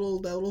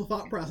little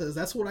thought process,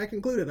 that's what I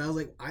concluded. I was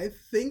like, I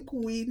think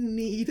we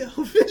need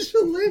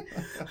officially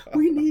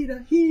we need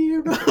a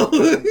hero.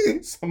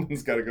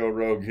 Someone's got to go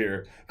rogue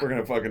here. We're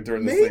gonna fucking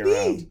turn this thing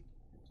around.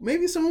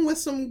 Maybe someone with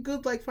some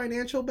good like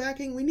financial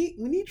backing. We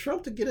need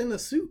Trump to get in a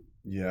suit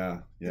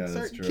Yeah, and that's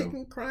start true.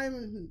 kicking crime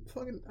and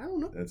fucking I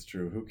don't know. That's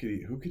true. Who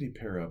could he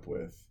pair up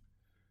with?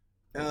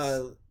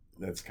 Uh,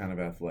 That's kind of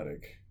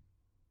athletic.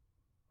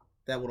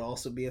 that would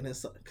also be in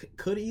his.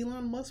 Could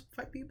Elon Musk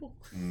fight people?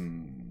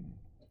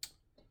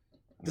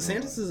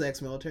 DeSantis is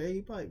ex-military.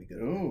 He'd probably be good.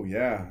 Oh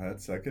yeah,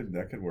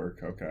 that could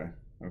work.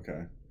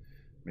 Okay.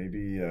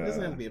 Maybe He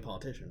doesn't have to be a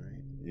politician,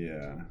 right?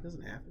 yeah. He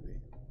doesn't have to be.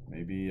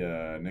 Maybe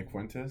Nick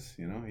Fuentes.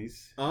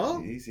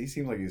 He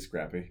seems like he's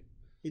scrappy.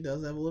 He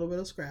does have a little bit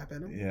of scrap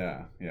in him.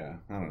 Yeah.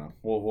 I don't know.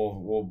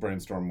 We'll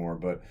brainstorm more,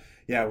 but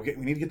yeah, we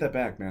need to get that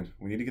back, man.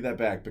 We need to get that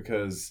back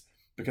because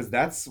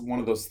that's one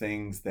of those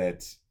things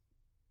that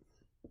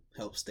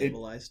Help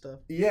stabilize stuff.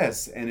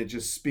 yes, and it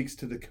just speaks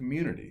to the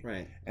community,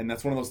 Right. and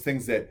that's one of those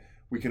things that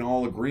we can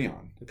all agree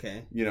on.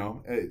 Okay. You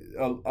know,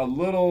 a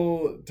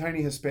little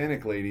tiny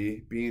Hispanic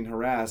lady being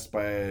harassed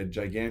by a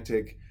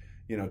gigantic,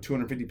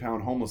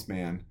 250-pound homeless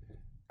man.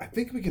 I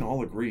think we can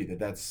all agree that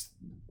that's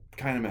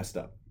kind of messed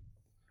up.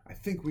 I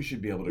think we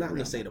should be able to Not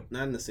in agree the on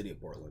not in the city of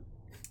Portland,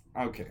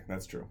 that. Okay,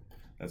 that's true.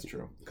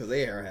 because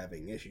they are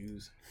having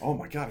issues. Oh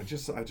my god, I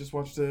just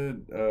watched a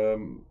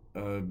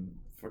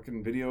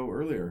fucking video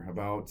earlier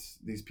about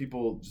these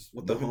people just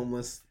With the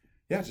homeless.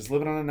 Yeah, just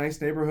living on a nice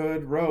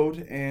neighborhood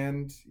road,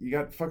 and you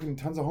got fucking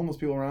tons of homeless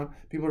people around.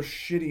 People are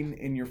shitting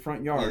in your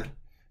front yard,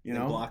 You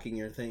And know, blocking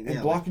your thing. and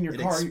Yeah, blocking your it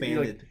car.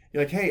 expanded.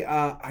 You're like, hey,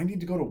 I need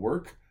to go to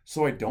work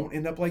so I don't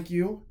end up like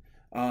you.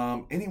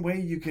 Any way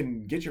you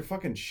can get your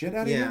fucking shit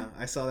out of Yeah, here?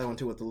 I saw that one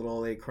too with the little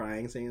old lady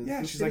crying, saying, Yeah,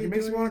 "Is the she's like, city it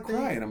makes me doing want to cry,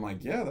 anything?" and I'm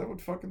like, yeah, that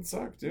would fucking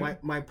suck, dude.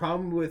 My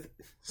problem with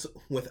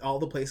all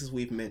the places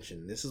we've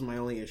mentioned, this is my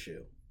only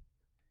issue.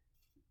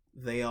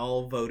 They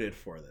all voted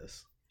for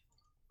this,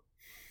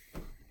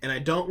 and I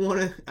don't want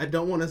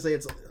to say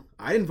it's.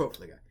 I didn't vote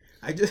for the guy.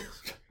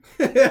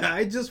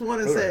 I just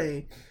want to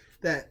say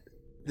that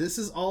this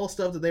is all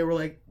stuff that they were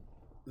like,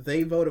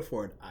 they voted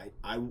for it.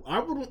 I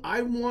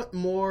want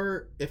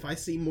more. If I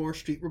see more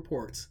street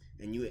reports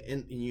and you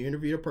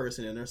interview a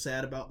person and they're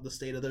sad about the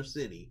state of their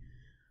city,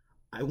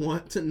 I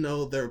want to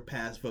know their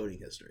past voting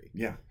history.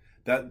 Yeah,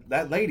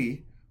 that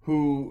lady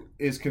who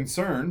is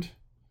concerned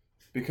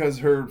because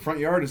her front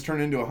yard is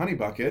turned into a honey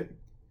bucket.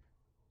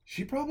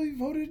 She probably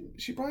voted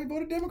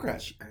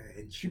Democrat.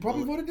 She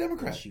probably voted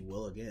Democrat. She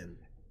will again.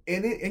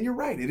 And you're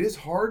right. It is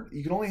hard.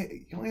 You can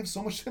only have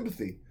so much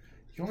sympathy.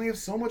 You can only have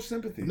so much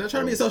sympathy. I'm not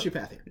trying to be a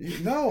sociopath here.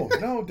 No,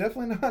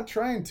 definitely not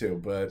trying to.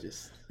 But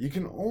Just you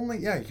can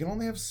only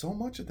have so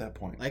much at that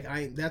point. like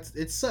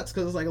it sucks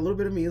because it's like a little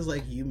bit of me is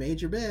like, you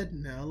made your bed,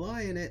 now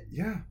lie in it.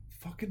 Yeah,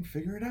 fucking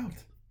figure it out.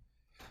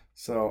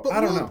 So But I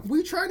don't know.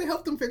 We try to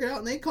help them figure it out,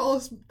 and they call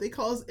us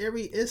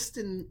every ist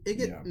and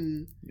igot, Yeah.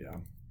 and Yeah.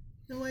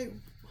 they're like,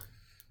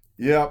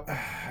 Yep,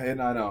 and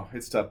I know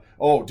it's tough.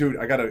 Oh, dude,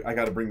 I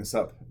gotta bring this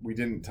up. We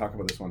didn't talk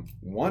about this one.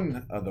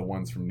 One of the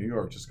ones from New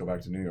York. Just go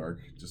back to New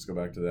York. Just go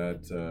back to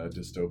that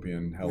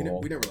dystopian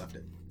hellhole. we never left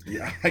it.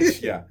 Yeah,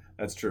 yeah,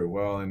 that's true.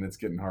 Well, and it's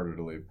getting harder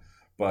to leave.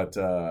 But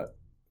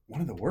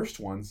one of the worst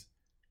ones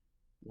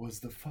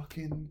was the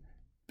fucking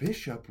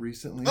bishop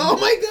recently. Oh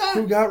my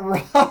Who god!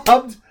 got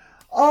robbed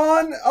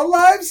on a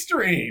live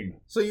stream?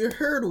 So you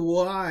heard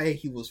why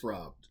he was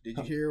robbed? Did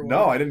you hear? Why?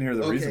 No, I didn't hear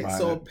the reason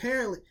behind so it.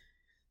 apparently,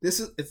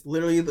 it's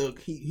literally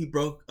he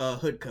broke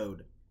hood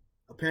code.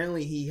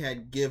 Apparently, he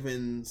had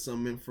given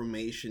some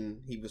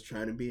information. He was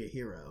trying to be a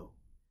hero.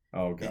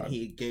 Oh god. And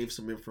he gave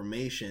some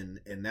information,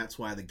 and that's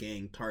why the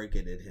gang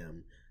targeted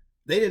him.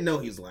 They didn't know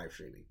he was live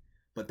streaming,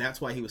 but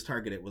that's why he was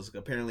targeted. Was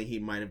apparently he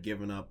might have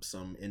given up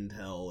some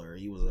intel, or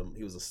he was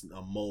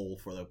a mole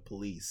for the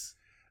police.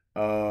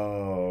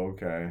 Oh,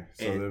 okay.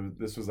 So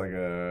this was like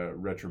a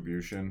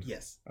retribution.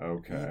 Yes.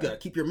 Okay. You gotta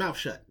keep your mouth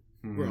shut.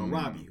 We're gonna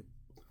rob you.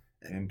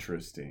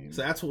 Interesting.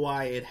 So that's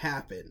why it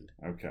happened.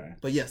 Okay.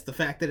 But yes, the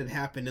fact that it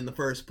happened in the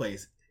first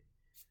place,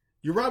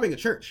 you're robbing a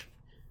church.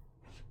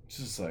 It's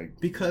just like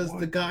Because what?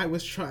 the guy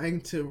was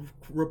trying to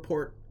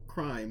report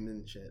crime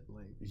and shit.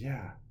 Like,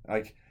 yeah,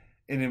 like,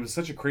 and it was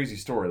such a crazy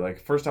story.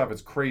 Like, first off,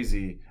 it's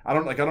crazy. I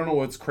don't know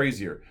what's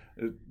crazier.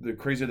 The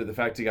crazier that the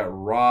fact he got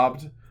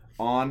robbed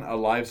on a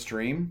live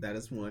stream, that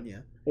is one, yeah.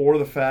 or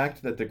the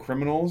fact that the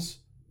criminals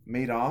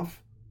made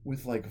off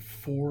with like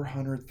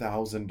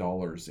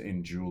 $400,000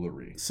 in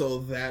jewelry. So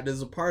that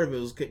is a part of it.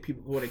 Was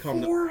people what they call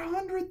him?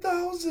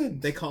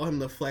 $400,000. They call him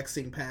the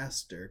flexing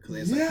pastor.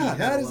 Yeah,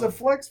 that is a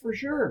flex for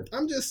sure.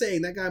 I'm just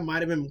saying that guy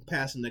might have been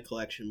passing the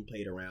collection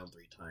plate around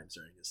 3 times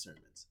during his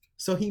sermons.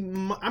 So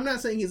I'm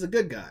not saying he's a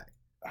good guy.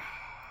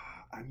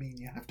 I mean,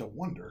 you have to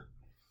wonder.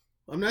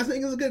 I'm not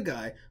saying he's a good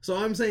guy. So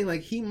I'm saying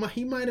like he might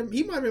have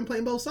been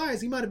playing both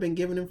sides. He might have been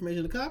giving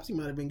information to the cops. He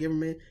might have been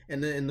giving it,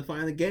 and then the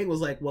final gang was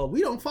like, well,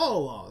 we don't follow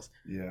laws.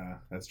 Yeah,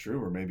 that's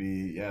true. Or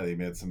maybe they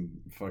made some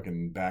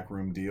fucking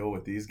backroom deal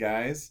with these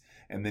guys,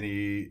 and then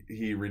he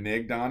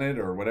reneged on it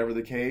or whatever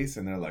the case,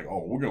 and they're like,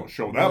 oh, we're gonna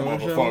show that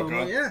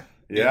motherfucker.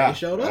 Yeah. They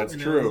showed up. That's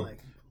and true. Like,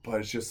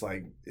 but it's just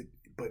like,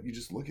 but you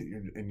just look at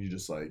you and you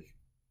just like,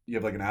 you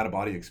have like an out of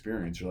body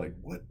experience. You're like,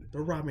 what?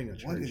 they're robbing a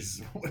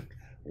church.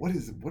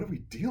 What are we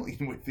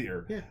dealing with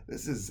here? Yeah.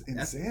 This is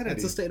insanity.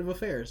 That's the state of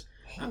affairs.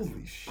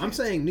 Holy shit. I'm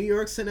saying New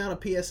York sent out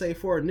a PSA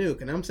for a nuke,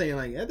 and I'm saying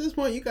like at this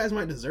point you guys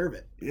might deserve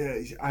it. Yeah,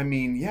 I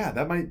mean,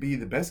 that might be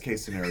the best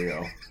case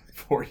scenario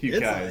for you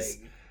guys.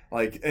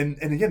 Like, and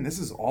again, this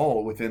is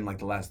all within like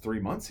the last 3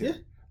 months here. Yeah.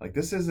 Like,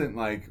 this isn't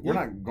like we're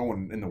not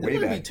going in the way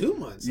It might back. be 2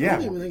 months. I Yeah,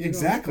 don't even think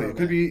exactly. it's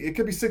going It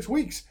could be 6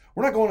 weeks.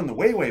 We're not going in the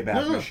way back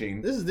No,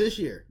 machine. This is this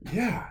year.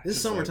 Yeah, This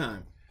is just like,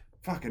 summertime.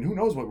 fucking, who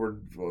knows what we're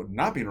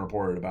not being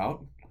reported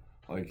about?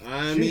 Like,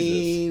 I Jesus.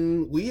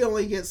 mean, we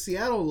only get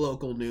Seattle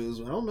local news.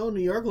 I don't know.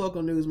 New York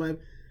local news might.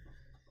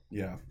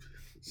 Yeah.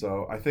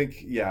 So I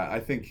think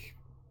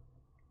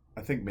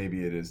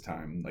maybe it is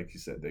time. Like you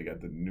said, they got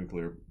the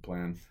nuclear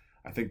plan.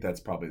 I think that's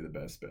probably the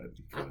best bet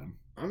for them.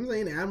 I'm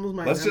saying animals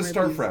might. Let's just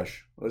start be,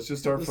 fresh. Let's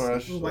just start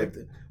fresh. Wipe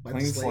Like, the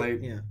clean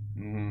slate. Yeah.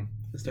 Mm-hmm.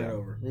 Let's start Yeah.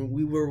 over.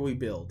 We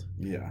build.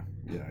 Yeah.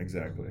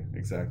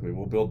 Exactly.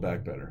 We'll build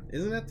back better.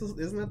 Isn't that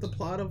the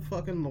plot of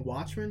fucking The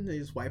Watchmen? They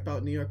just wipe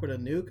out New York with a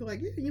nuke.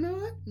 Like, yeah, you know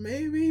what?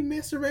 Maybe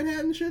Mr.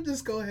 Manhattan should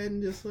just go ahead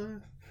and just.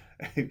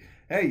 Hey,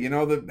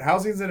 the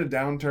housing's in a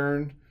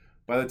downturn.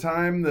 By the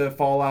time the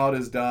fallout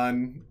is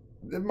done,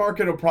 the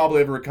market will probably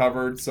have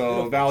recovered,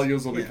 so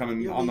values will be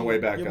coming on the way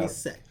back you'll up. Be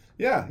set.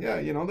 Yeah.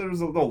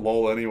 There's a little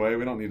lull anyway.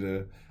 We don't need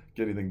to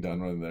get anything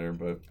done right there,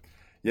 but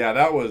Yeah,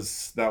 that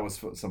was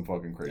some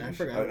fucking crazy. I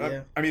forgot, shit.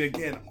 yeah. I mean,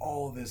 again,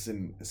 all of this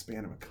in a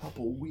span of a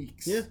couple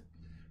weeks. Yeah.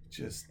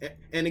 Just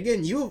And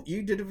again, you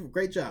did a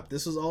great job.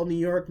 This was all New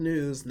York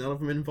news. None of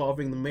them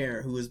involving the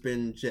mayor, who has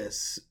been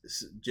just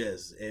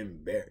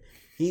embarrassed.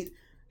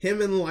 Him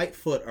and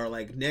Lightfoot are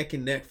like neck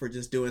and neck for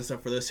just doing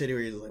stuff for their city.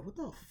 Where he's like, "What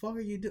the fuck are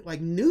you doing?"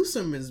 Like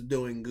Newsom is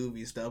doing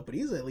goofy stuff, but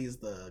he's at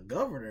least the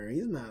governor.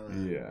 He's not.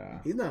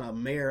 He's not a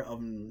mayor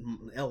of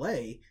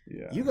L.A.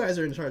 Yeah. You guys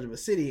are in charge of a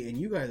city, and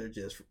you guys are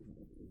just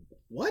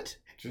what?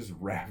 Just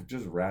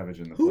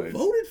ravaging the Who place.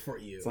 voted for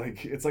you? It's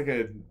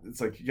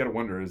like you got to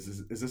wonder,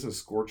 is this a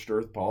scorched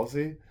earth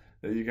policy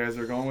that you guys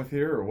are going with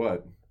here or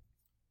what?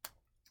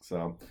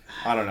 So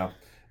I don't know.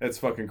 It's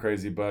fucking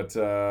crazy, but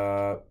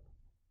I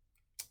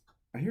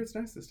hear it's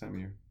nice this time of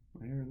year.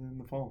 I hear in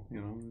the fall,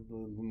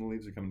 when the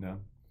leaves are coming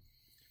down.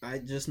 I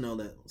just know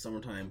that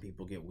summertime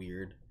people get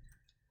weird,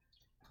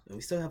 and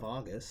we still have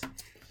August.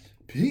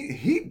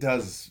 Heat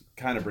does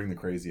kind of bring the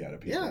crazy out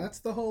of people. Yeah, that's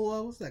the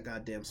whole what's that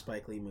goddamn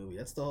Spike Lee movie?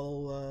 That's the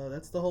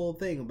whole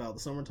thing about the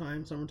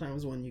summertime. Summertime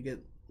is when you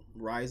get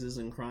rises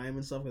in crime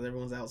and stuff because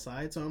everyone's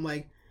outside. So I'm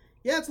like,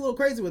 yeah, it's a little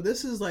crazy, but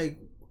this is like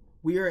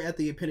we are at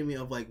the epitome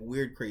of like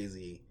weird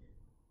crazy.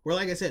 Where,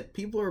 like I said,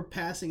 people are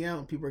passing out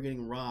and people are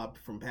getting robbed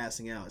from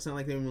passing out. It's not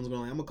like everyone's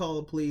going, I'm going to call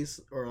the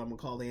police or I'm going to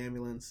call the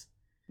ambulance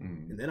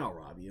and then I'll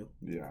rob you.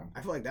 Yeah.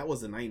 I feel like that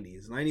was the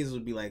 90s. The 90s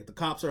would be like, the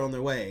cops are on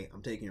their way.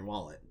 I'm taking your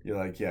wallet. You're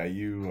like, yeah,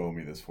 you owe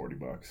me this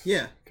 $40.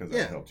 Yeah. Because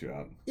I helped you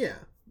out. Yeah.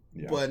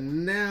 But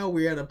now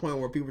we're at a point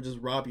where people just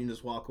rob you and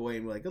just walk away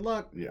and be like, good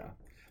luck. Yeah.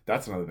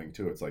 That's another thing,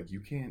 too. It's like, you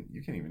can't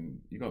even,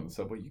 you go on the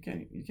subway, you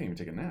can't even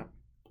take a nap.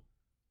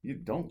 You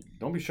don't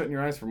be shutting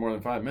your eyes for more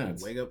than 5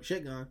 minutes. Wake up,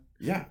 shit gone.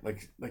 Yeah,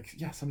 like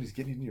somebody's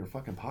getting into your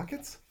fucking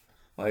pockets.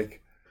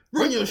 Like,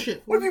 run your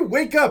shit. What if you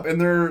wake up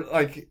and they're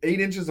like 8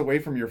 inches away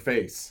from your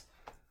face,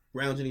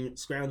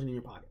 scrounging in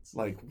your pockets?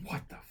 Like,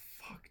 what the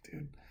fuck,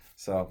 dude?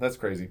 So that's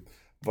crazy.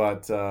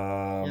 But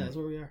yeah, that's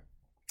where we are.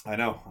 I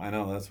know,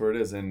 that's where it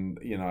is. And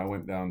I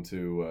went back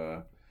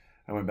to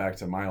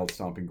my old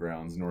stomping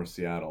grounds, North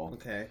Seattle.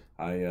 Okay.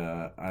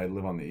 I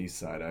live on the east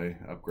side. I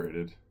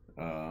upgraded.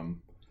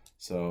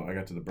 So I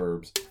got to the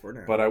burbs.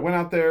 But I went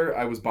out there.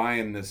 I was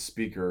buying this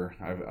speaker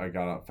I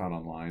found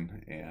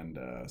online. And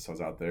so I was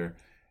out there.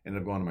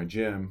 Ended up going to my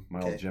gym,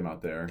 old gym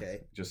out there.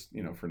 Okay. Just,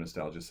 for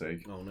nostalgia's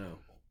sake. Oh, no.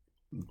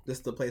 This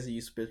is the place that you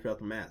spit out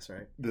the mass,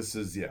 right? This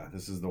is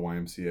the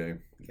YMCA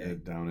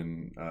down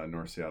in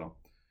North Seattle.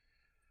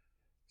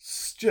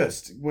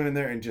 Just went in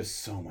there and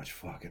just so much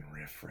fucking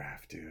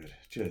riffraff, dude.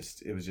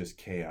 It was just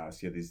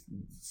chaos. You had these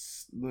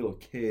little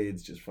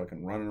kids just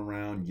fucking running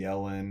around,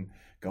 yelling,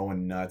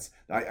 going nuts.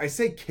 I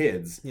say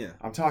kids. Yeah.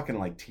 I'm talking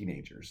like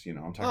teenagers.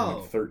 I'm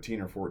talking like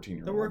 13 or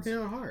 14-year-olds. They're working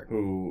out hard.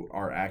 Who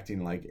are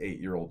acting like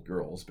 8-year-old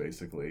girls,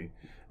 basically.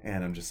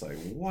 And I'm just like,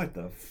 what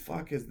the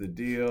fuck is the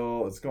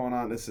deal? What's going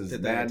on? This is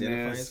madness. Did they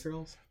identify as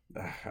girls?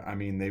 I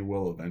mean, they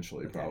will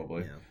eventually,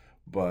 probably. Yeah.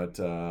 But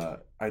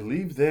I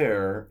leave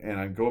there and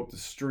I go up the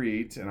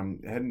street and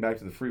I'm heading back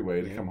to the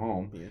freeway to come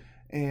home. Yeah.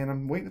 And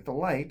I'm waiting at the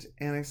light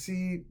and I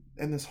see,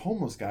 and this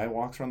homeless guy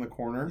walks around the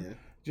corner,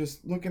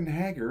 just looking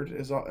haggard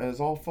as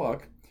all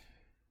fuck.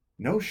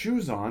 No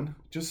shoes on,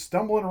 just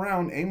stumbling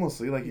around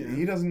aimlessly. Like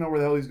he doesn't know where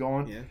the hell he's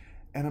going. Yeah.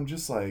 And I'm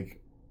just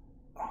like,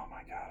 oh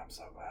my God, I'm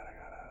so glad I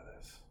got out of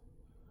this.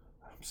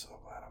 I'm so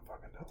glad I'm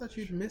fucking done. I thought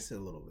you'd miss it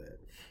a little bit.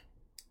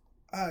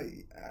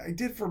 I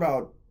did for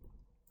about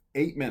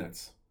 8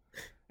 minutes.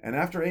 And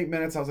after 8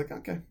 minutes, I was like,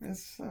 okay, that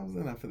was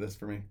enough of this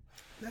for me.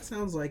 That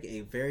sounds like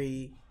a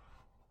very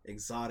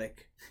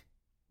exotic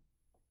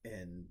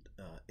and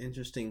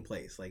interesting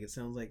place. Like, it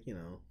sounds like,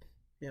 some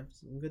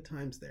good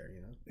times there,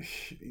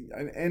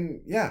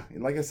 And yeah,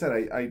 like I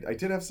said, I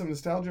did have some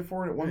nostalgia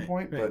for it at one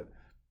point, but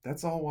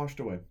that's all washed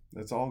away.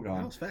 That's all gone.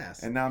 That was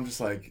fast. And now I'm just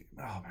like,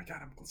 oh my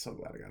God, I'm so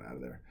glad I got out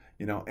of there.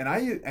 And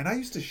I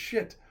used to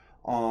shit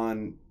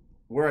on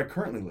where I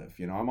currently live.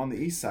 I'm on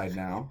the east side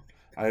now.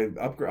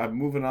 I'm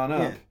moving on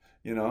up,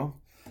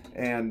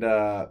 and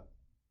I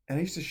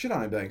used to shit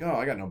on it, be like, oh,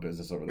 I got no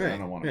business over there. I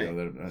don't want to go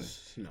there.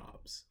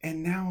 Snobs.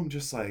 And now I'm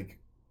just like,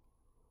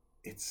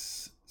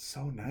 it's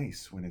so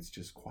nice when it's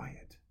just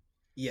quiet.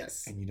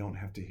 Yes. And you don't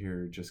have to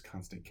hear just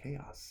constant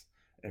chaos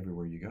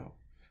everywhere you go.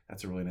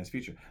 That's a really nice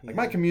feature. Like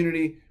my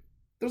community,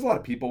 there's a lot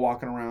of people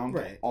walking around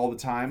all the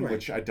time,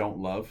 which I don't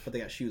love. But they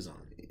got shoes on.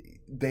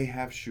 They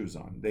have shoes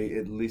on. They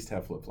at least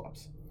have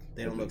flip-flops.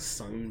 They don't look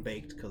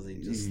sun-baked because they're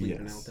just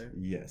sleeping out there.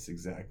 Yes,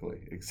 exactly.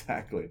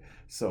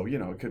 So,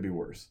 it could be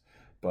worse.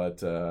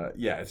 But,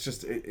 it's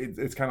just,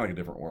 it's kind of like a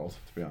different world,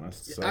 to be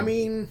honest. So. I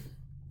mean,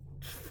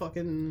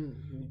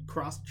 fucking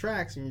cross the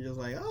tracks and you're just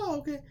like, oh,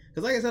 okay.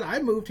 Because like I said,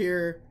 I moved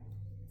here,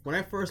 when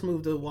I first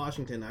moved to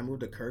Washington, I moved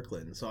to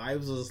Kirkland. So I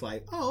was just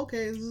like, oh,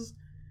 okay.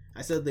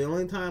 I said the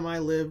only time I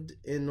lived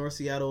in North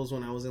Seattle was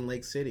when I was in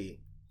Lake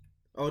City.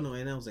 Oh, no,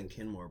 and I was in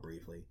Kenmore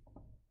briefly.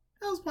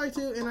 That was probably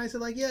too, and I said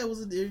like, yeah,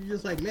 you're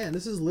just like, man,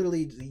 this is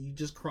literally, you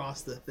just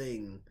crossed the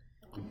thing,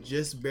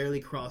 just barely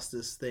crossed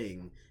this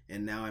thing,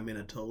 and now I'm in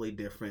a totally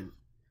different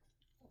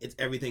it's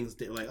everything's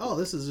like, oh,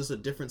 this is just a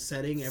different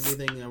setting.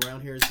 Everything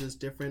around here is just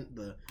different.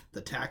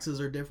 The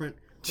taxes are different.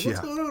 So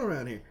what's going on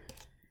around here?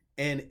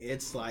 And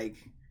it's like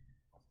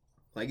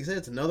you said,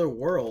 it's another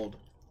world.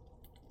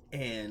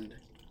 And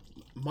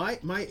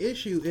my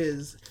issue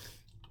is,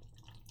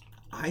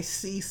 I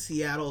see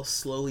Seattle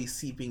slowly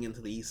seeping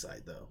into the east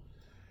side, though.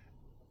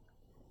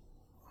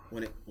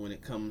 When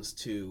it comes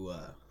to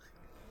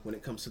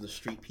the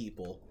street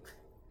people.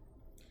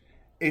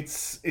 It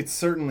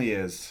certainly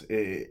is.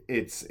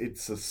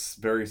 It's a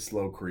very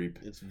slow creep.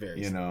 It's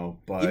very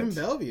but even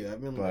Bellevue. I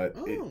mean, but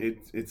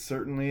it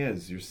certainly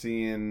is. You're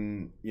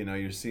seeing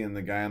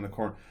the guy on the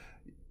corner.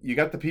 You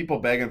got the people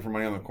begging for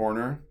money on the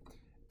corner,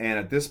 and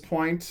at this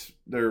point,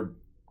 they're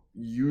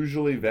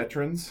usually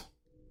veterans.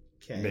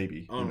 Okay.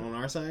 Maybe on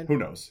our side. Who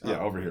knows? Oh. Yeah,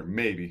 over here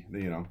maybe.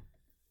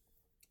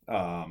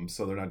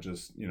 So they're not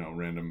just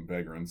random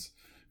vagrants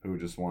who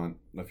just want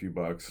a few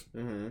bucks.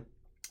 Mm-hmm.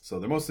 So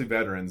they're mostly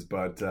veterans,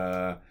 but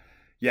I'm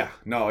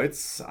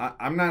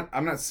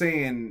not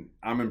saying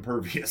I'm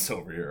impervious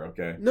over here,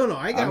 okay? No,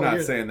 I got. I'm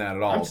not saying that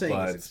at all. I'm saying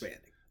it's expanding.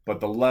 But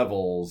the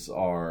levels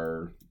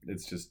are.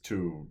 It's just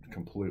two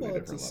completely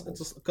different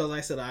levels. Because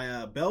I said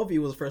Bellevue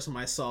was the first time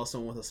I saw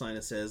someone with a sign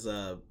that says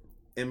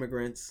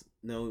immigrants,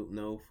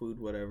 no food,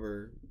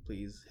 whatever.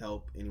 Please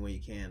help any way you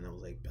can. And I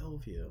was like,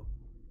 Bellevue.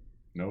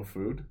 No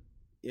food.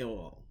 They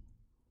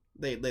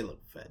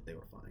looked fed. They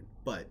were fine,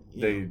 but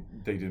they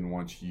didn't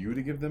want you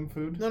to give them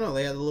food. No,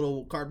 they had a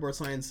little cardboard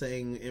sign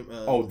saying.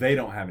 They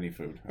don't have any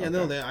food. Yeah,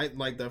 okay. No, I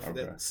like the.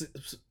 Okay.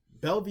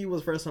 Bellevue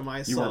was the first time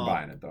I saw. You weren't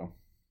buying it though.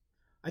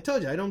 I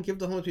told you I don't give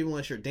to homeless people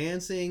unless you're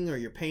dancing or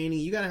you're painting.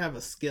 You got to have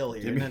a skill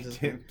here.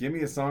 Give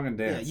me a song and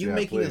dance. Yeah,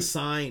 making a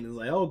sign is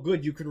like, oh,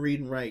 good, you can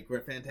read and write.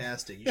 Great,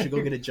 fantastic. You should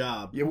go get a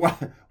job.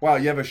 Wow,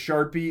 you have a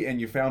Sharpie and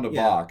you found a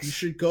box. You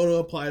should go to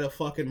apply to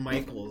fucking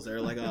Michaels.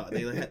 They're like,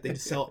 they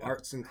sell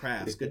arts and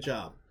crafts. Good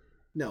job.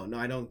 No,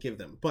 I don't give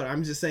them. But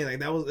I'm just saying, like,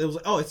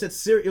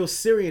 it was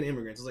Syrian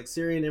immigrants. It was like,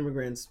 Syrian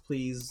immigrants,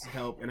 please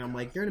help. And I'm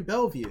like, you're in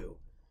Bellevue.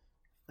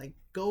 Like,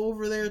 go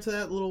over there to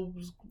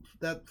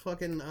that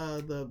fucking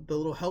the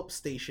little help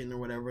station or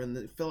whatever,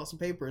 and fill out some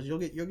papers. You'll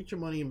get your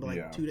money in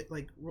like 2 days.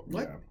 Like,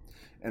 what? Yeah.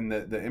 And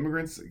the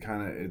immigrants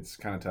it's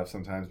kind of tough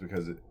sometimes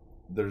because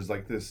there's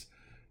like this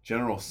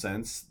general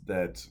sense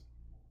that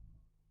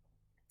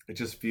it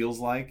just feels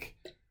like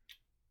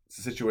it's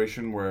a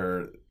situation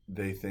where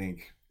they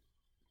think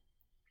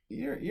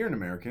you're an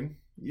American.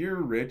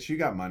 You're rich. You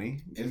got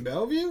money. In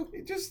Bellevue?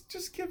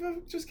 Just give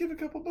a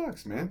couple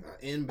bucks, man.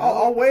 In Bellevue?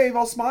 I'll wave.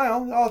 I'll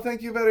smile. Oh,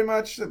 thank you very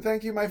much.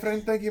 Thank you, my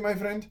friend. Thank you, my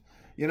friend.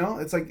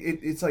 It's like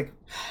it's like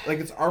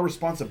it's our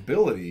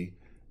responsibility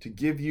to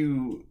give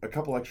you a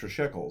couple extra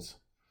shekels,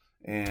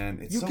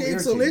 and it's you gave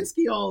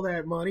Zelensky all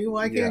that money.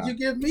 Why can't you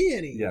give me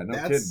any? Yeah,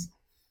 no kidding.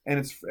 And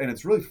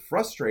it's really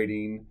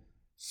frustrating,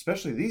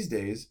 especially these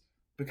days,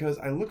 because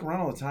I look around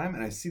all the time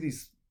and I see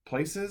these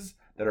places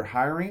that are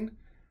hiring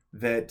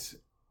that.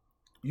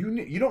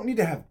 You don't need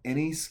to have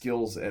any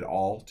skills at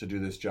all to do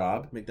this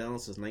job.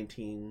 McDonald's is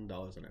 $19 an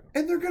hour.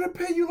 And they're going to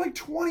pay you like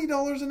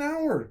 $20 an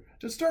hour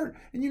to start.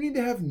 And you need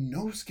to have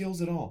no skills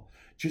at all.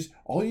 Just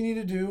all you need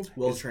to do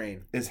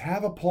is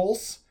have a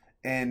pulse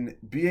and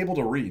be able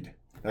to read.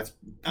 That's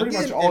pretty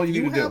much all you need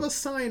to do. If you have a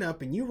sign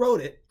up and you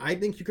wrote it, I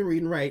think you can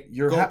read and write.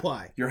 Go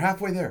apply. You're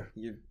halfway there.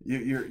 You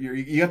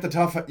got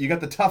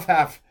the tough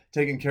half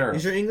taken care of.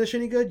 Is your English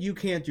any good? You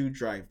can't do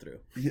drive-through.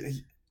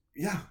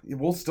 Yeah,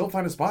 we'll still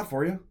find a spot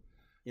for you.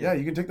 Yeah,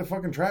 you can take the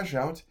fucking trash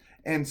out.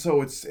 And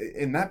so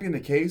in that being the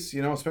case,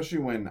 especially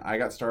when I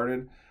got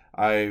started,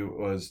 I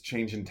was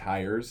changing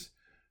tires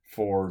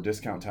for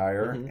Discount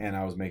Tire, and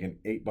I was making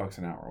 $8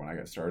 an hour when I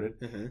got started.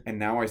 Mm-hmm. And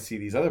now I see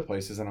these other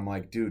places, and I'm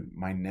like, dude,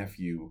 my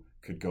nephew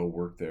could go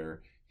work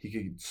there. He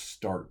could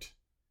start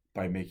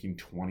by making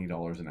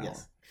 $20 an hour.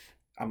 Yes.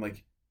 I'm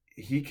like,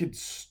 he could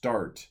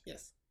start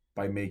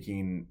by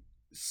making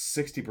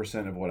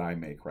 60% of what I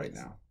make right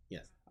now.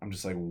 Yes. I'm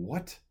just like,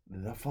 what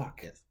the fuck?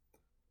 Yes.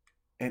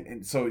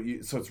 And so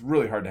it's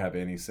really hard to have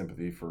any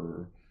sympathy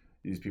for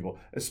these people.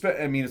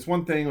 I mean, it's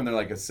one thing when they're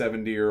like a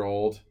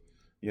 70-year-old,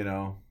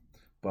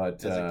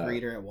 but as a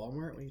greeter at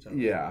Walmart. What are you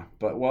talking about?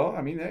 But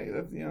I mean, hey,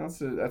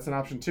 that's an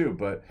option too.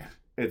 But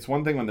it's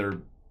one thing when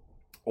they're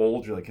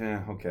old, you're like,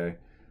 okay.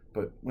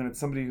 But when it's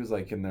somebody who's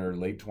like in their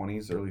late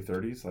 20s, early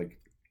 30s, like,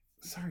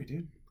 sorry,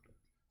 dude,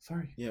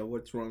 sorry. Yeah,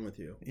 what's wrong with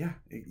you? Yeah,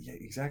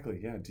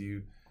 exactly. Yeah,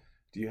 do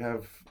you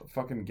have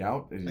fucking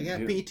gout? I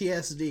got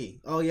PTSD.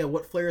 Oh, yeah,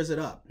 what flares it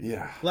up?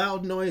 Yeah.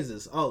 Loud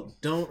noises. Oh,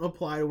 don't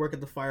apply to work at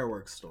the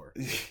fireworks store.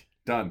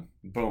 Done.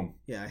 Boom.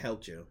 Yeah, I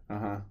helped you.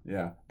 Uh-huh.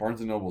 Yeah. Barnes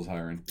 & Noble's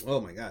hiring.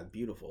 Oh, my God.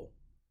 Beautiful.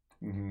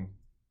 Mm-hmm.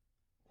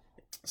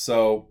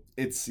 So,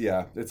 it's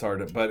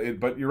hard.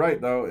 But you're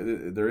right, though.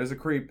 There is a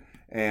creep.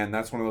 And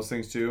that's one of those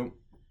things, too.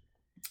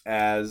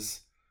 As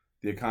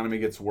the economy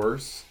gets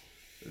worse,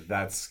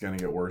 that's going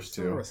to get worse It's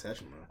not too. a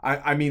recession, though.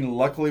 I mean,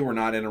 luckily we're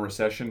not in a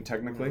recession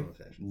technically. Not a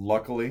recession.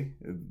 Luckily,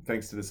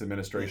 thanks to this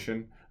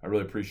administration, I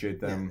really appreciate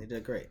Yeah, them. they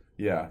did great.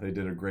 Yeah, they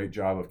did a great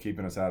job of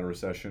keeping us out of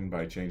recession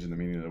by changing the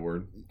meaning of the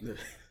word.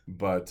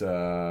 But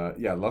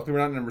yeah, luckily we're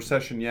not in a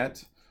recession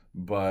yet.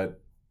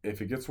 But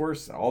if it gets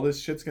worse, all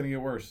this shit's gonna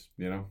get worse.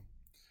 You know,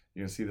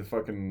 you're gonna see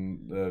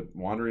the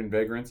wandering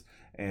vagrants,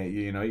 and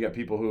you know you got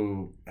people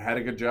who had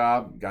a good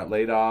job, got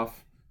laid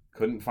off,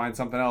 couldn't find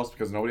something else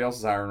because nobody else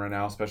is hiring right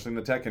now, especially in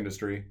the tech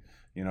industry.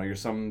 You know, you're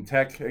some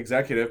tech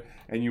executive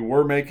and you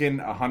were making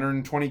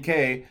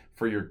 $120K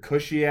for your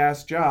cushy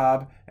ass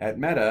job at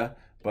Meta,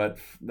 but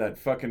that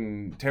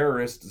fucking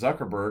terrorist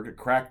Zuckerberg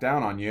cracked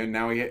down on you, and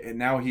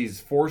now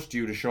he's forced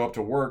you to show up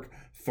to work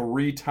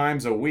 3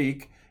 times a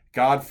week,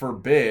 God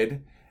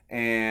forbid,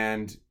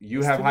 and you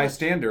It's have too high much.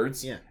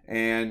 standards, Yeah.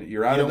 and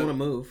you're You out don't of want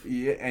to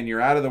move. and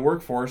you're out of the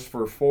workforce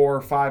for 4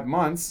 or 5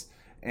 months,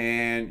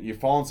 and you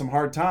fall in some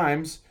hard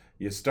times.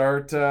 You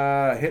start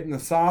hitting the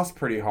sauce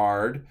pretty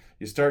hard.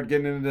 You start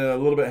getting into a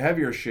little bit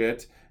heavier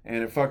shit,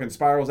 and it fucking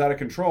spirals out of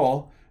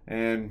control.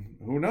 And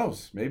who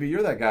knows? Maybe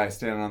you're that guy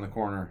standing on the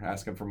corner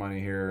asking for money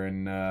here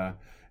in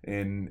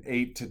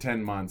 8 to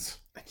 10 months.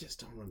 I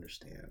just don't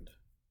understand.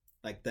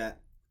 Like that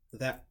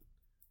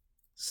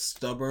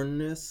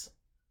stubbornness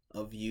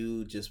of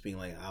you just being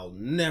like, I'll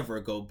never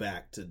go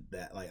back to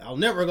that. Like, I'll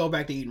never go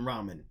back to eating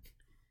ramen.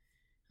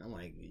 I'm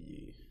like,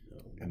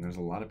 And there's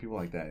a lot of people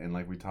like that. And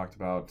like we talked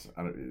about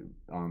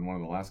on one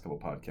of the last couple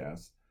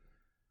podcasts,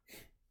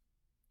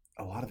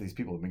 a lot of these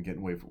people have been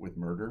getting away with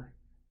murder,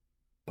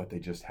 but they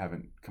just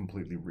haven't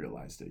completely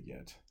realized it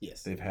yet.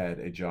 yes. They've had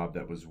a job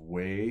that was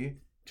way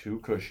too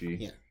cushy,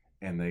 Yeah.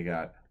 and they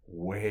got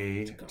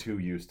way too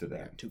used to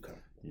that. Too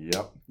comfortable.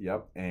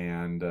 Yep.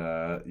 And,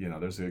 you know,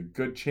 there's a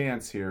good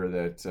chance here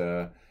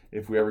that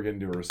if we ever get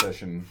into a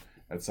recession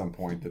at some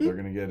point, that they're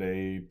going to get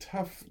a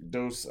tough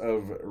dose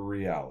of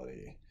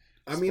reality.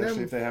 I mean,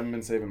 Especially if they haven't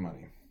been saving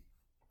money.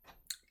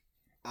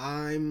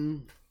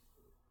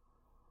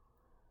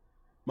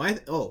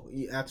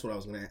 That's what I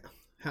was going to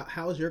ask.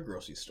 How's your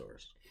grocery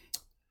stores?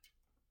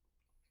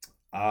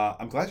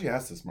 I'm glad you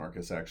asked this,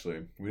 Marcus,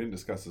 actually. We didn't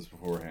discuss this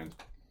beforehand.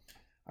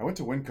 I went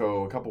to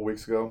Winco a couple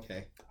weeks ago.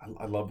 Okay.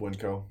 I love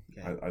Winco.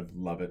 Okay. I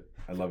love it.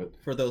 I love it.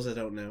 For those that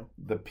don't know.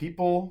 The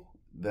people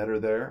that are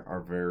there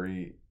are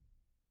very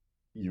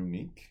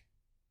unique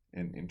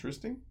and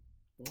interesting.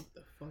 What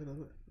the fuck?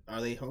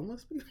 Are they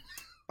homeless people?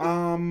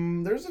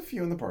 There's a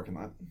few in the parking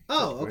lot.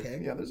 Oh, typically.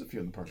 okay. Yeah, there's a few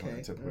in the parking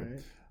lot typically.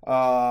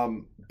 All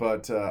right.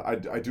 But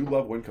I do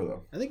love Winco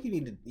though. I think you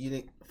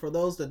need for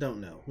those that don't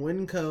know,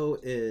 Winco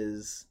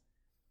is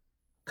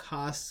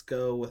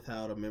Costco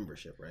without a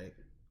membership, right?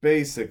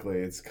 Basically,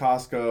 it's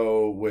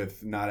Costco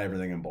with not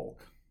everything in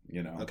bulk.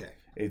 You know. Okay.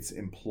 It's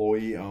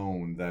employee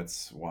owned.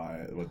 That's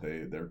why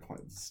their claim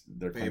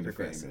to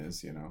progressive. fame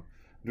is. You know.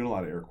 I'm doing a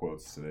lot of air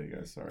quotes today,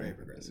 guys. Sorry Very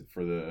progressive.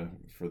 for the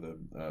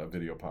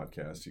video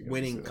podcast. You guys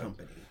Winning will see that.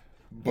 company.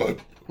 But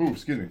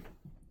excuse me.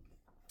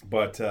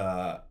 But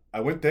I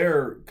went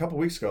there a couple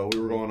weeks ago. We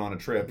were going on a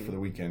trip for the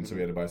weekend, so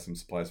we had to buy some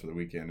supplies for the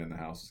weekend, and the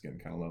house was getting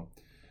kind of low.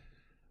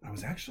 I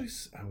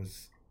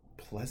was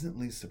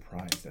pleasantly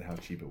surprised at how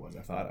cheap it was.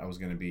 I thought I was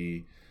going to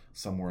be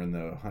somewhere in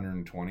the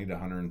 $120 to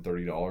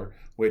 $130,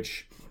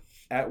 which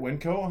at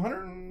Winco,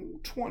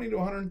 $120 to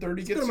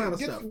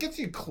 $130 gets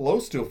you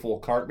close to a full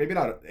cart. Maybe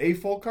not a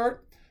full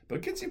cart, but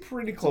it gets you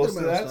pretty close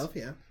to that. Stuff,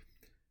 yeah.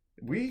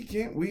 We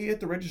hit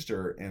the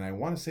register, and I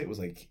want to say it was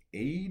like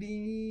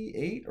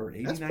 $88 or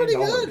 $89. That's pretty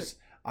good.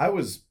 I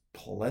was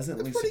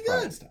pleasantly That's pretty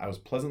surprised. I was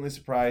pleasantly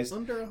surprised.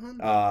 Under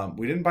 100.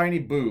 We didn't buy any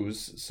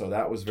booze, so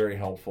that was very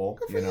helpful.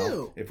 Good for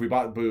you. If we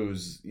bought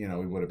booze, we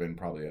would have been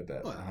probably at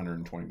that Well,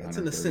 120 to That's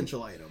an 130.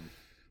 essential item.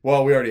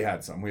 Well, we already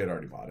had some. We had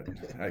already bought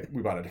it.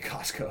 We bought it at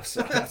Costco,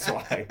 so that's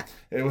why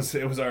it was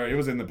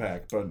in the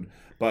pack.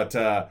 But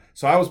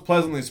so I was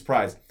pleasantly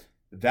surprised.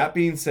 That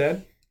being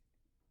said,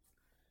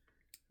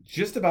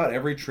 just about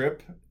every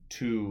trip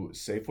to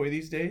Safeway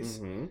these days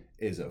Mm-hmm.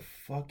 is a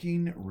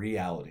fucking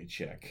reality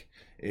check.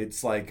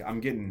 It's like I'm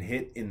getting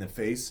hit in the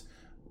face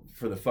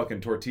for the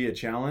fucking tortilla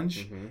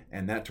challenge, Mm-hmm.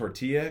 and that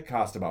tortilla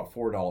cost about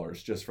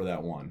 $4 just for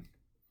that one.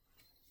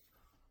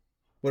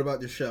 What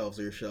about your shelves?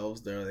 Are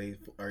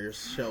your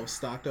shelves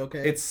stocked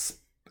okay?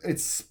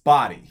 It's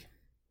spotty.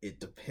 It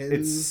depends.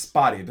 It's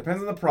spotty. It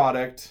depends on the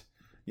product.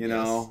 You Yes.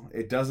 know,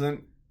 it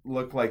doesn't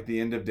look like the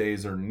end of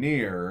days are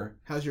near,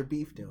 How's your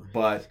beef doing?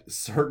 but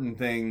certain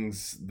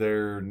things,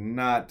 they're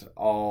not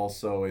all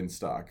so in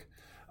stock.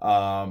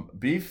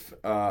 Beef,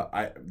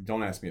 I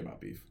don't ask me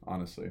about beef,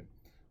 honestly.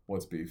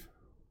 What's beef?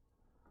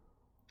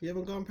 You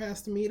haven't gone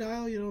past the meat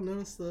aisle? You don't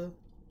notice the...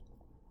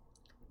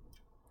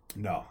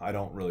 No, I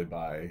don't really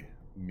buy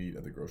meat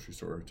at the grocery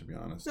store, to be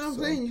honest. No, I'm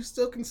So- saying you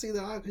still can see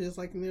the aisle because it's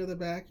like near the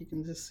back. You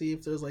can just see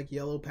if there's like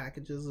yellow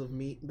packages of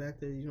meat back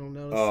there. You don't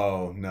notice.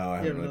 Oh, no, I You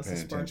haven't don't really notice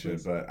paid the attention.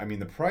 sparklers? But, I mean,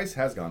 the price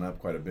has gone up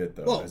quite a bit,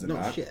 though. Well, Has it no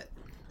not? shit.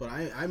 But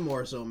I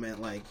more so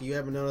meant like you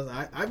haven't noticed.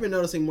 I've been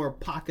noticing more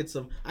pockets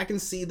of. I can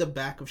see the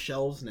back of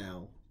shelves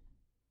now.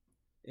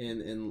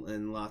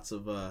 In lots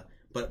of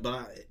But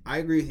I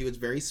agree with you. It's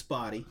very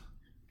spotty.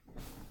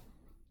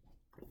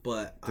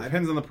 But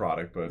Depends on the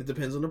product, but it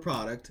depends on the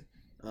product.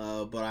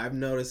 But I'm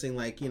noticing,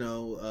 like,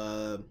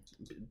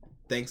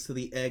 thanks to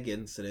the egg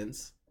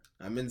incidents,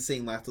 I've been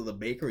seeing lots of the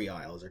bakery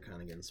aisles are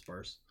kind of getting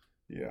sparse.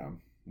 yeah.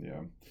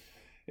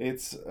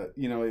 It's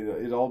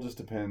it all just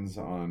depends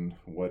on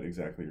what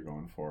exactly you're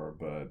going for,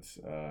 but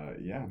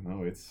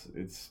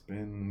it's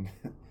been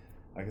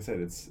like I said,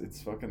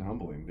 it's fucking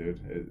humbling, dude,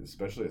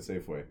 especially at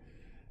Safeway.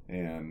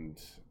 And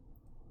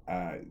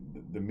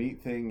the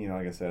meat thing,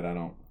 like I said, I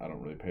don't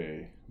really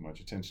pay much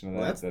attention to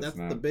that. Well, that's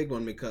not the big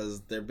one,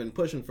 because they've been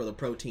pushing for the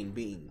protein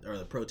bean or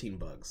the protein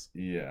bugs.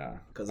 Yeah,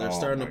 because they're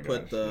starting to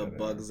put the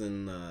bugs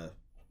in.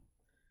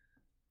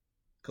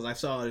 Because I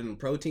saw it in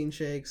protein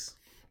shakes,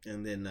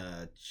 and then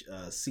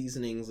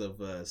seasonings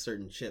of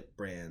certain chip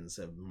brands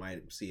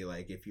might see,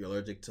 like, if you're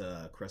allergic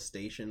to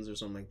crustaceans or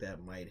something like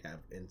that, might have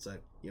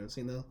insect. You haven't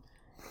seen those?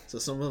 So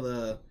some of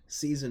the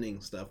seasoning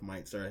stuff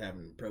might start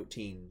having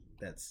protein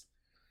that's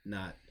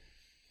not.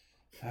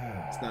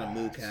 It's not a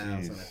moo cow.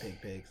 It's not a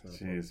pig.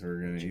 Jeez,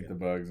 we're gonna eat the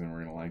bugs and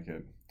we're gonna like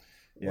it.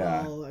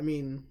 Yeah. Well, I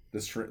mean, the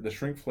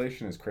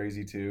shrinkflation is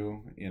crazy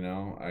too.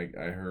 I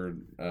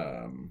heard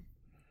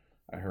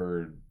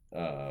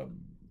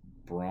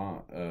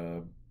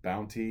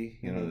Bounty,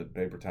 the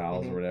paper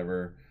towels or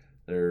whatever,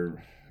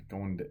 they're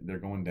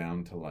going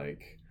down to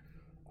like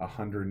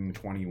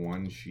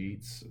 121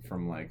 sheets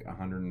from like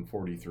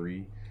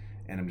 143,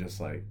 and I'm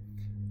just like,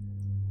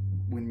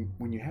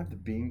 when you have the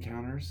bean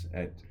counters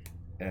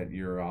at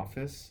your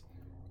office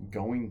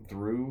going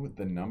through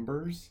the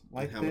numbers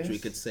like how much we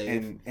could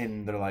save,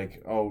 and they're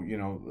like,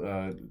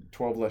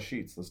 12 less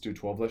sheets, let's do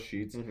 12 less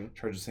sheets,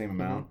 charge the same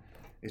amount.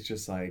 It's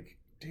just like,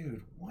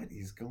 dude, what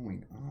is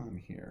going on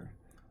here?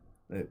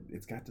 That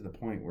it's got to the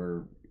point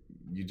where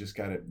you just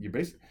got to, you're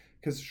basically,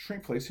 because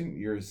shrinkflation,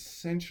 you're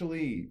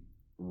essentially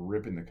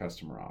ripping the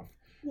customer off.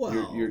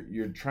 Well,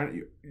 you're trying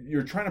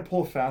to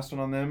pull a fast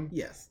one on them.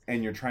 Yes,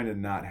 and you're trying to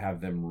not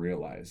have them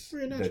realize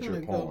that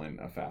you're pulling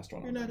a fast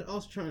one on them.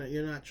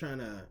 You're not trying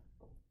to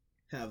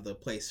have the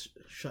place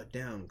shut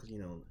down, because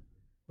we're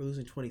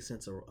losing 20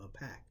 cents a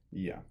pack.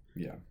 Yeah.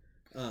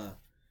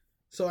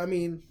 So I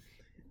mean,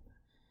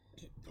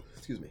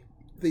 excuse me.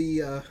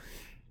 The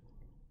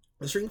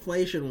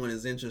shrinkflation one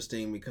is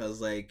interesting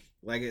because I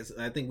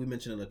think we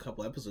mentioned it a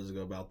couple episodes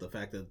ago about the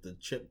fact that the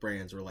chip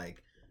brands were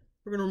like,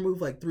 we're gonna remove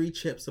like 3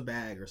 chips a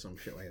bag or some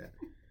shit like that.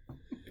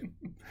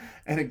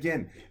 And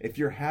again, if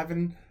you're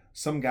having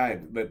some guy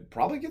that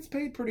probably gets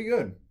paid pretty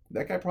good,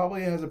 that guy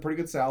probably has a pretty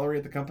good salary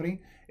at the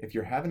company. If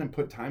you're having him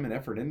put time and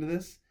effort into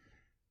this,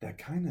 that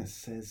kind of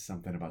says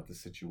something about the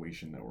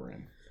situation that we're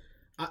in.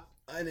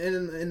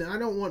 And I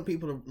don't want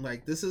people to,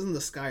 like, this isn't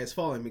the sky is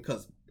falling,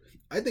 because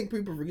I think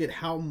people forget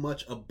how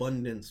much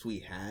abundance we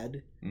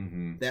had.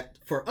 That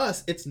for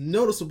us, it's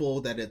noticeable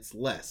that it's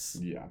less.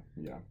 Yeah.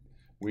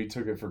 We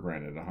took it for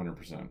granted,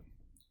 100%.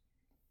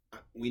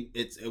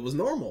 It was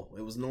normal.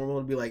 It was normal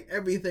to be like,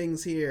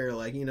 everything's here.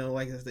 Like,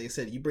 like as they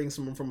said, you bring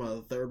someone from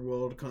a third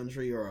world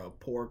country or a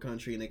poor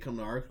country and they come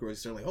to our grocery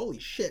store, like, holy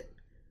shit.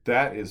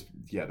 That is,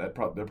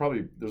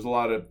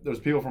 there's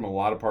people from a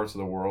lot of parts of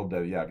the world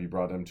that, if you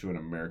brought them to an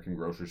American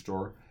grocery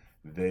store,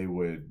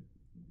 their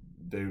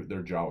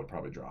jaw would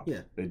probably drop.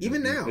 Yeah.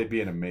 Even now. They'd be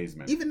in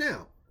amazement. Even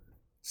now.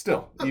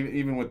 Still,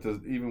 even with the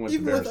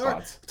bare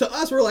spots. To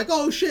us, we're like,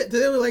 oh shit. To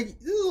them, we're like,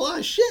 this is a lot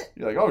of shit.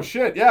 You're like, oh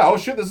shit, yeah, oh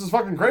shit, this is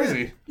fucking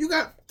crazy. Yeah. You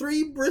got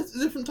 3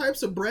 different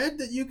types of bread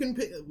that you can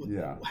pick.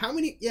 Yeah. How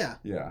many? Yeah.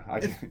 Yeah.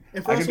 I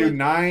can do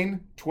 9,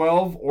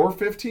 12, or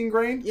 15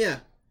 grain. Yeah.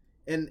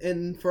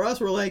 And for us,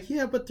 we're like,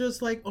 yeah, but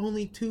there's like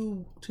only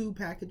two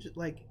packages,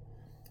 like.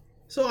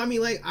 So I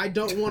mean, like, I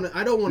don't want to.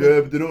 Yeah,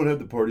 but they don't have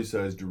the party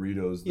size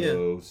Doritos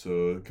though,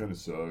 so it kind of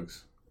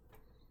sucks.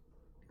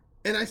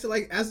 And I said,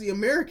 like, as the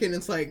American,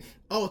 it's like,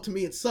 oh, to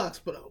me it sucks,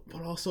 but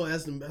also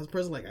as a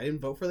person, like, I didn't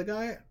vote for the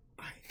guy.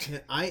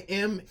 I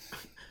am.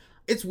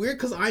 It's weird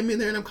because I'm in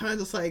there and I'm kind of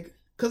just like,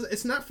 because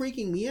it's not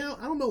freaking me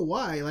out. I don't know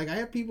why. Like, I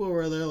have people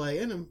where they're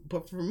like,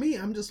 but for me,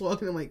 I'm just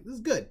walking. I'm like, this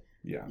is good.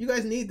 Yeah. You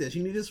guys need this.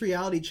 You need this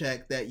reality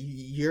check that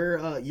your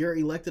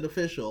elected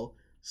official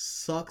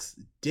sucks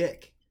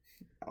dick.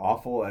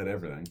 Awful at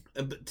everything.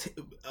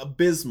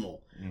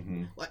 Abysmal.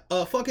 Like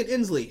fucking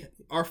Inslee.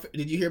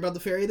 Did you hear about the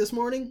ferry this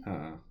morning?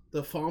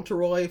 The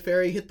Fauntleroy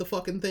ferry hit the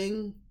fucking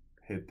thing.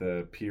 Hit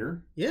the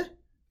pier? Yeah.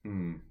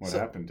 What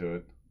happened to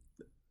it?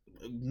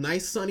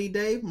 Nice sunny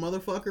day.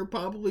 Motherfucker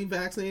probably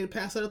vaccinated,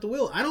 passed out at the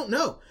wheel. I don't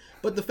know.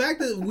 But the fact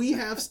that we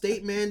have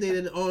state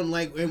mandated on,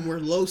 like, and we're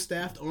low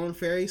staffed on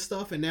ferry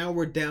stuff, and now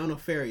we're down a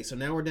ferry. So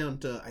now we're down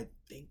to, I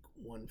think,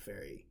 1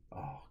 ferry.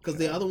 Oh, because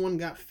the other one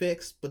got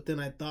fixed, but then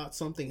I thought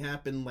something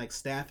happened, like,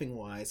 staffing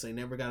wise. So I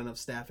never got enough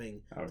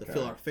staffing to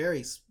fill our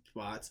ferry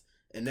spots.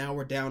 And now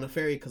we're down a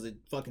ferry because it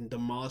fucking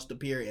demolished the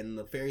pier and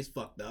the ferry's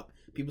fucked up.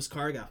 People's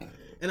car got...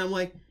 And I'm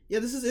like, yeah,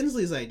 this is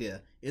Inslee's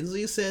idea.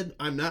 Inslee said,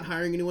 I'm not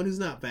hiring anyone who's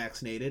not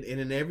vaccinated.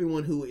 And in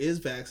everyone who is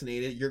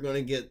vaccinated, you're going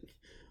to get...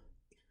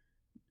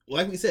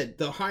 like we said,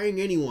 they're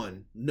hiring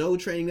anyone, no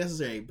training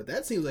necessary, but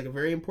that seems like a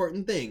very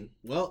important thing.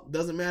 Well,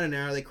 doesn't matter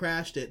now. They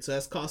crashed it, so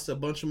that's cost a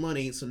bunch of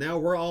money. So now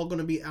we're all going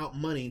to be out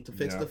money to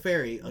fix the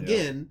ferry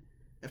again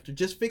after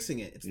just fixing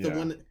it. It's the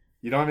one that,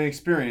 you don't have any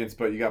experience,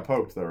 but you got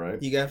poked though,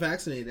 right? you got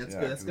vaccinated. That's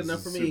good. That's good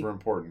enough for me. Super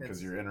important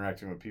because you're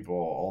interacting with people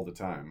all the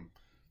time.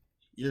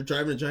 You're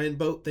driving a giant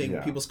boat thing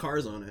with people's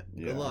cars on it.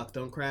 Good luck.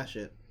 Don't crash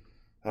it.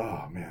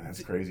 Oh man,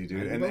 that's crazy,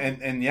 dude.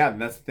 And yeah,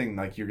 that's the thing.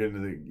 Like you're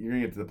gonna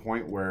get to the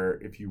point where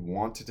if you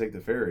want to take the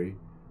ferry,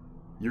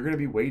 you're gonna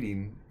be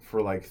waiting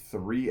for like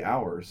 3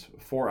 hours,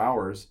 4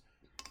 hours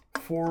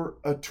for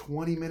a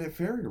 20-minute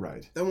ferry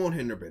ride. That won't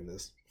hinder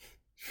business.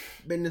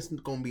 Business is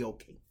gonna be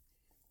okay.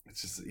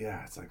 It's just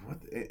it's like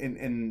what,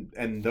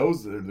 and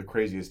those are the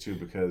craziest too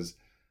because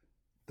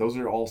those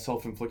are all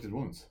self-inflicted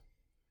wounds.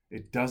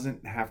 It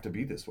doesn't have to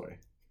be this way.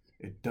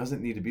 It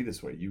doesn't need to be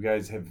this way. You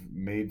guys have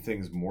made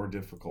things more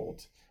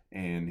difficult,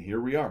 and here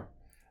we are.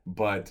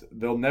 But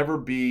there'll never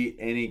be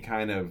any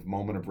kind of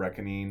moment of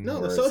reckoning. No,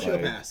 the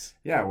sociopaths.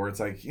 Like, where it's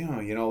like,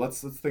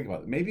 let's think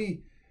about it.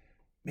 Maybe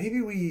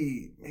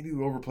we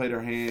overplayed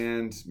our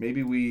hand.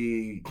 Maybe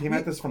we came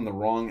at this from the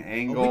wrong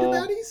angle. Are we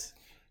the baddies?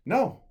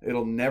 No,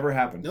 it'll never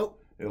happen. Nope.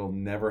 It'll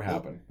never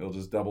happen. Nope. It'll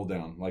just double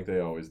down like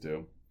they always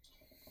do.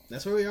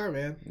 That's where we are,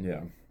 man.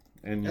 Yeah.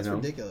 And that's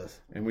ridiculous.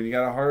 And when you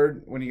got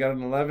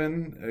an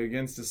 11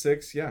 against a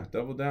 6,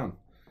 double down.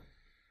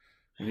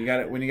 When you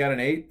got an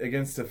 8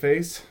 against a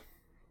face,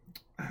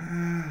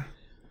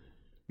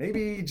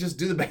 maybe just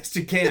do the best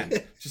you can.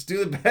 Just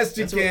do the best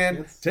you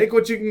can. Take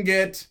what you can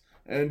get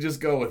and just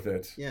go with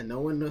it. Yeah, no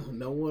one to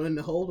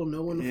hold them,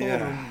 no one to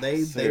fold them.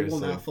 They will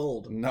not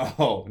fold.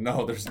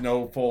 No, there's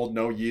no fold,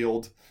 no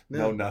yield,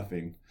 no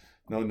nothing.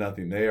 No,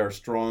 nothing. They are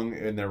strong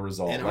in their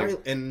resolve.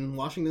 And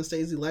Washington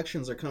State's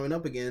elections are coming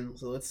up again,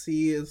 so let's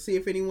see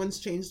if anyone's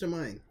changed their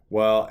mind.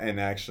 Well, and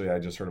actually, I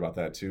just heard about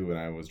that too when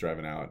I was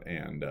driving out,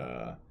 and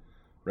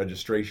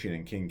registration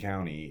in King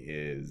County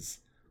is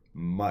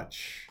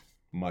much,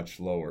 much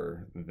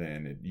lower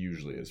than it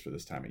usually is for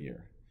this time of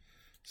year.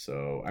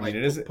 So, I mean,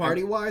 it is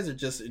party-wise or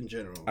just in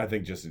general? I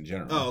think just in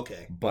general. Oh,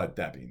 okay. But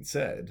that being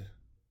said,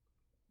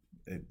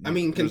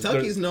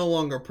 Kentucky's no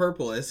longer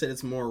purple. I said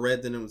it's more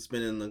red than it's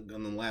been in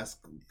the last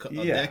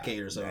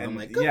decade or so. And I'm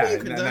like, good for you,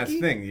 Kentucky. And that's the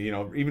thing.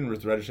 Even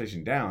with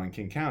registration down in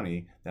King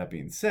County, that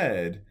being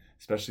said,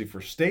 especially for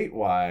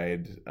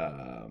statewide,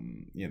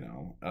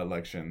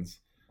 elections,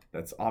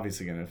 that's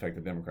obviously going to affect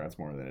the Democrats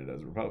more than it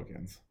does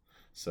Republicans.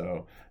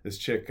 So this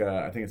chick,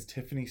 I think it's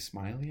Tiffany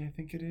Smiley, I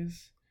think it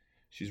is.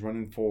 She's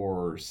running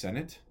for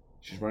Senate.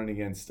 She's running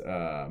against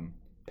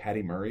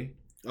Patty Murray.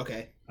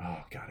 Okay.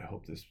 Oh, God, I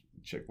hope this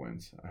chick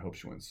wins. I hope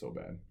she wins so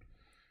bad.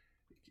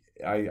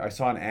 I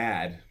saw an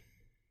ad.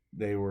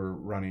 They were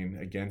running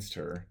against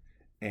her,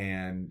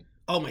 and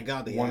oh my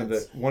God, one of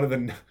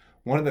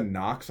the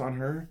knocks on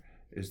her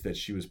is that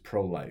she was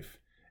pro-life,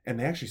 and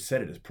they actually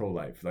said it as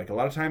pro-life. Like a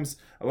lot of times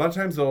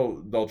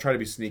they'll try to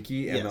be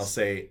sneaky and they'll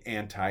say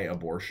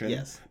anti-abortion.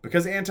 Yes,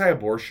 because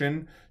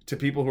anti-abortion to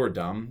people who are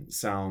dumb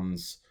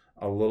sounds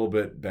a little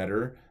bit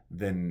better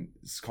than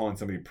calling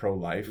somebody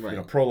pro-life.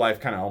 Right. Pro-life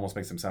kind of almost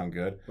makes them sound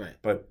good. Right.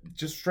 But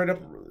just straight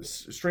up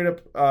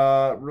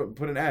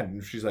put an ad,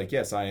 and she's like,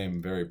 "Yes, I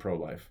am very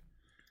pro-life."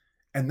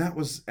 And that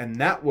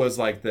was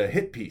like the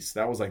hit piece.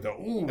 That was like the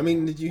ooh. I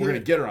mean, we're gonna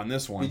get her on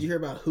this one. Did you hear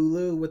about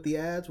Hulu with the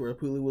ads where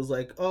Hulu was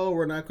like, "Oh,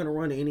 we're not going to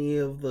run any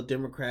of the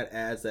Democrat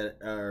ads that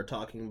are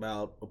talking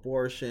about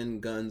abortion,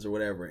 guns, or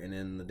whatever," and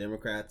then the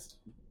Democrats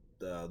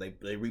they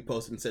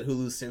reposted and said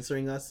Hulu's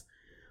censoring us.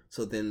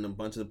 So then a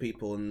bunch of the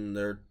people in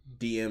their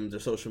DMs, their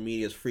social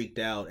medias freaked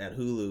out at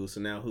Hulu. So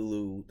now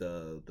Hulu,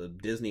 the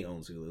Disney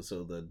owns Hulu.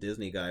 So the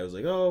Disney guy was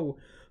like, "Oh,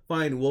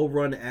 fine, we'll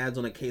run ads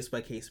on a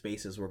case-by-case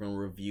basis. We're going to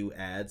review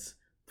ads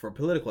for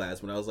political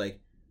ads." When I was like,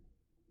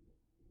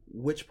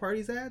 which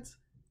party's ads?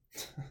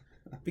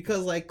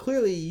 Because like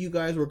clearly you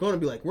guys were going to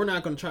be like, we're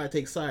not going to try to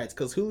take sides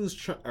because Hulu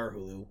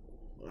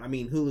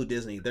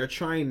Disney. They're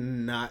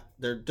trying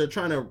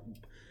to.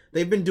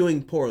 They've been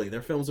doing poorly.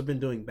 Their films have been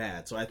doing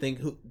bad. So I think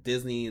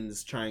Disney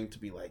is trying to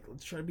be like,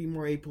 let's try to be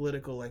more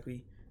apolitical. Like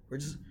we're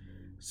just.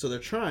 So they're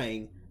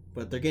trying,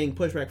 but they're getting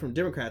pushback from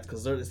Democrats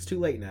because it's too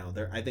late now.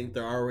 I think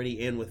they're already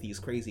in with these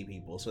crazy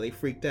people. So they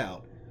freaked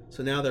out.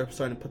 So now they're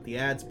starting to put the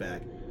ads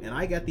back. And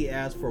I got the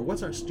ads for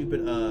what's our stupid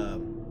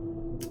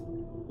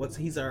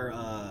he's our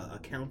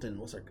accountant.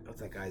 What's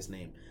that guy's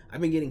name?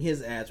 I've been getting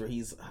his ads where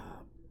he's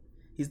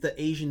the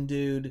Asian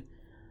dude.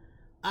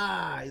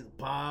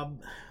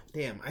 Bob.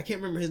 Damn, I can't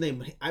remember his name,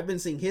 but I've been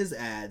seeing his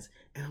ads,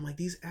 and I'm like,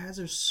 these ads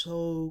are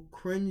so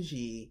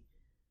cringy.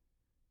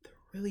 They're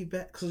really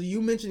bad. Because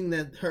you mentioning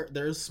that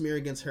their smear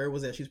against her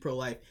was that she's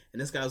pro-life, and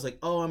this guy was like,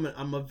 "Oh,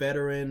 I'm a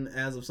veteran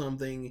as of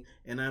something,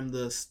 and I'm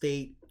the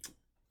state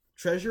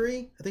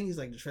treasury." I think he's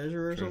like the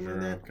treasurer or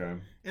something like that.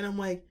 Okay. And I'm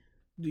like,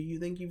 do you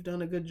think you've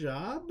done a good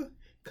job?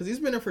 Because he's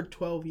been there for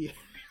 12 years.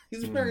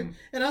 He's been,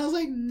 and I was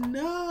like,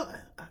 no,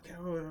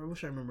 I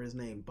wish I remember his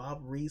name.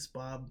 Bob Reese.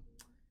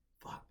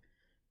 Fuck.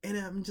 And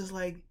I'm just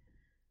like,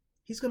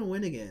 he's gonna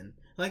win again.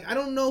 Like, I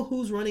don't know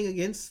who's running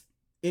against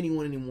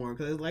anyone anymore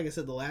because, like I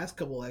said, the last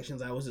couple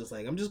elections, I was just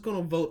like, I'm just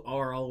gonna vote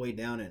R all the way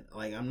down it.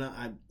 Like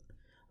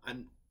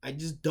I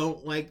just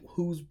don't like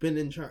who's been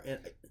in charge.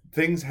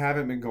 Things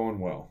haven't been going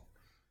well.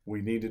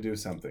 We need to do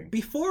something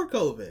Before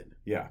COVID.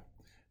 Yeah.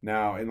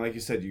 Now, and like you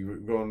said,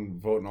 you go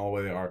and vote in all the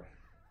way they are.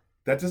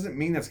 That doesn't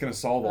mean that's going to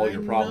solve all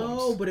your problems.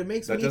 No, but it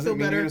makes me feel better. That doesn't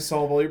mean you're going to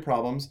solve all your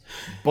problems,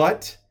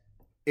 but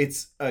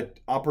it's an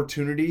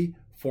opportunity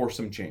for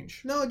some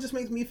change. No, it just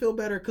makes me feel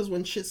better because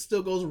when shit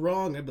still goes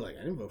wrong, I'd be like,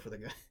 I didn't vote for the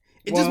guy.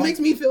 It just makes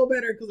me feel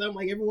better because I'm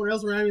like, everyone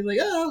else around me is like,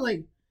 oh, I'm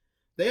like,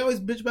 they always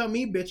bitch about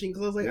me bitching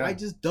because I was like, I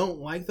just don't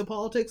like the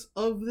politics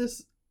of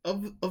this,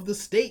 of the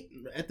state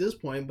at this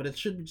point, but it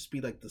should just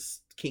be like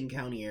this King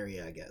County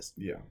area, I guess.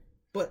 Yeah.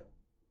 But,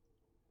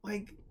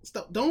 like,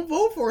 don't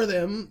vote for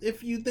them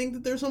if you think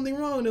that there's something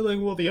wrong. And they're like,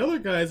 well, the other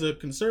guy's a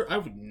conservative. I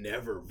would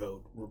never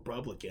vote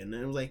Republican.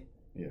 And I was like,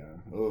 yeah.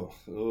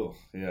 Ugh.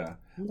 Yeah.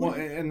 Well,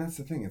 and that's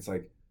the thing. It's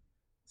like,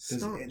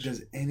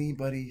 does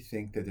anybody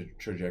think that the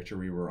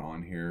trajectory we're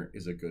on here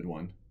is a good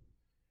one?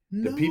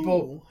 No. The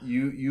people,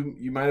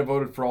 you might have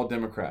voted for all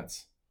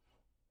Democrats.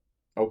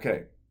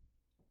 Okay.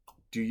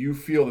 Do you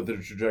feel that the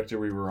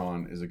trajectory we're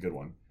on is a good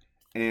one?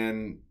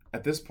 And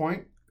at this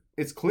point,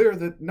 it's clear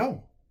that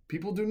no,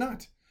 people do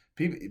not.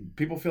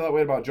 People feel that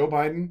way about Joe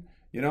Biden.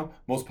 You know,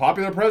 most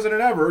popular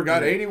president ever,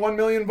 got 81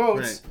 million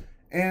votes. Right.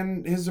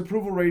 And his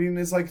approval rating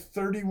is like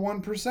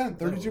 31%, 32%.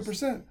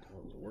 That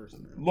was worse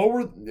than that.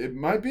 Lower, it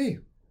might be.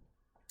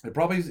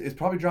 It's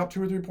probably dropped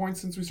 2 or 3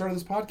 points since we started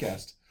this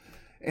podcast.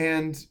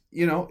 And,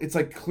 you know, it's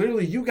like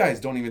clearly you guys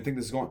don't even think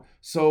this is going.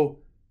 So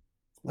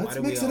let's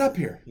mix it up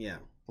here. Yeah.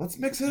 Let's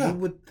mix it up. You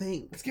would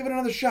think. Let's give it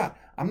another shot.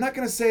 I'm not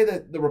going to say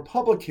that the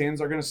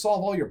Republicans are going to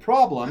solve all your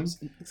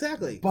problems.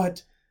 Exactly.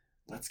 But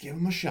let's give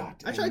them a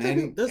shot.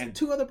 Actually, there's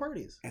 2 other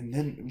parties. And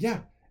then,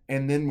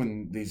 And then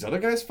when these other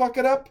guys fuck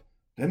it up,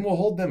 then we'll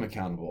hold them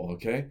accountable,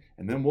 okay?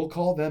 And then we'll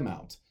call them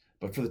out.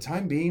 But for the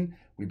time being,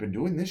 we've been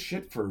doing this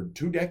shit for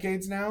 2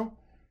 decades now.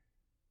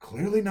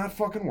 Clearly not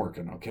fucking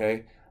working,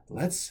 okay?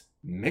 Let's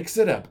mix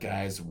it up,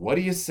 guys. What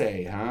do you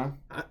say, huh?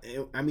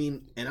 I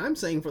mean, and I'm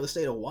saying for the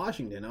state of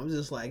Washington, I'm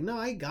just like, no,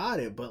 I got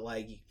it. But,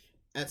 like,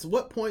 at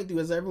what point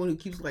does everyone who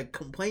keeps, like,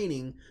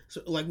 complaining,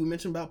 so, like we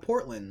mentioned about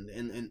Portland,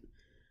 and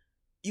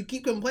you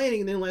keep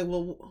complaining, and then, like,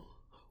 well,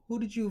 who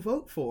did you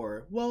vote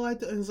for? Well, I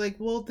was like,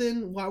 well,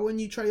 then why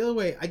wouldn't you try the other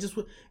way? I just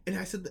would, and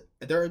I said,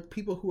 there are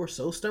people who are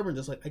so stubborn,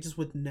 just like, I just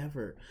would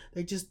never.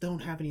 They just don't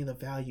have any of the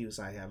values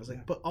I have. It's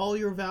like, but all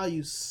your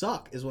values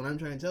suck, is what I'm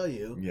trying to tell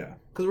you. Yeah.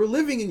 Because we're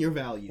living in your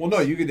values. Well, no,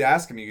 you could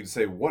ask them, you could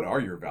say, what are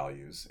your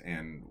values?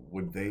 And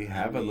would they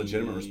have a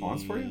legitimate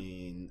response for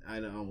you? I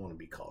don't want to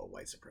be called a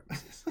white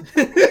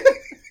supremacist.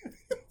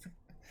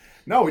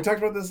 No, we talked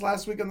about this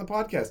last week on the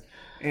podcast.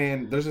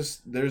 And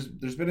there's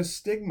been a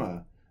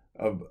stigma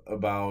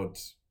about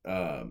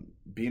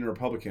being a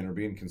Republican or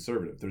being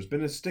conservative. There's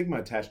been a stigma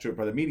attached to it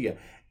by the media.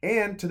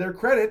 And to their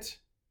credit,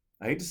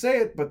 I hate to say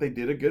it, but they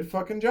did a good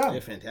fucking job.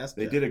 They're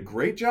fantastic. They did a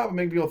great job of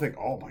making people think,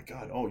 oh my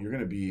God, you're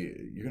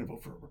gonna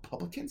vote for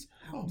Republicans?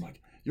 Oh my,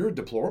 you're a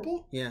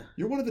deplorable? Yeah.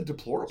 You're one of the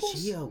deplorables?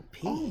 GOP.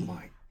 Oh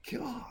my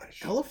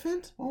gosh.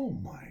 Elephant? Oh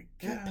my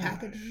gosh.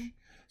 Packaging?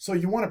 So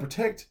you want to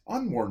protect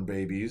unborn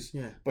babies,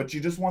 but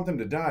you just want them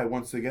to die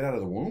once they get out of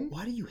the womb?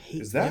 Why do you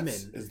hate women?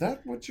 Is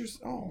that what you're...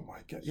 Oh, my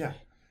God. Yeah.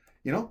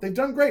 You know, they've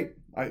done great.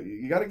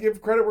 You got to give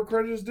credit where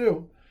credit is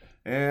due.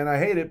 And I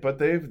hate it, but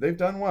they've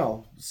done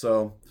well.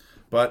 So,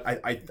 but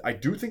I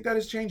do think that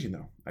is changing,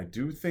 though. I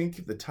do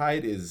think the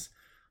tide is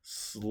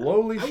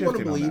slowly shifting. I want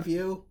to believe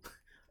you.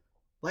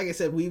 Like I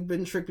said, we've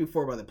been tricked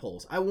before by the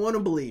polls. I want to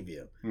believe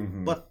you.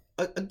 Mm-hmm. But,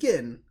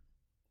 again...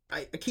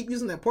 I keep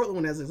using that Portland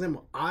one as an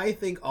example. I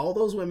think all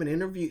those women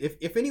interviewed,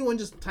 if anyone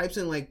just types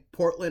in like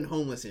Portland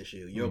homeless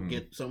issue, you'll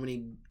get so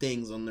many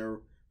things on their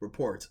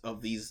reports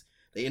of these.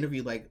 They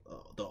interviewed like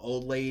the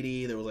old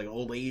lady, there was like an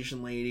old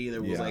Asian lady,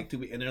 there was like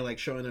 2, and they're like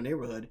showing their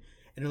neighborhood,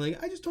 and they're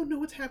like, I just don't know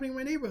what's happening in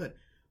my neighborhood.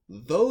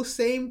 Those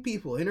same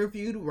people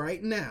interviewed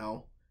right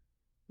now,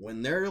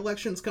 when their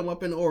elections come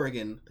up in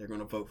Oregon, they're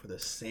going to vote for the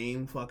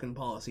same fucking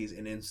policies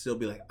and then still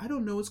be like, I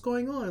don't know what's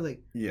going on.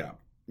 Like, yeah.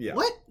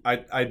 What?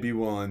 I'd be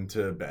willing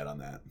to bet on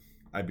that.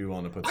 I'd be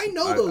willing to put. I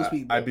know those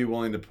people. I'd be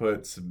willing to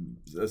put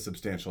a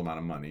substantial amount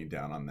of money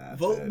down on that.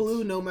 Vote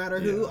blue, no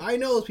matter who. I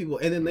know those people,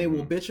 and then they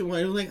will bitch and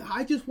whine like,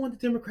 "I just want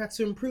the Democrats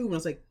to improve." And I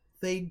was like,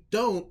 they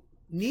don't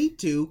need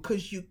to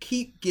because you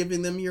keep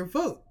giving them your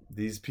vote.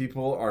 These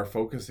people are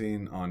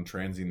focusing on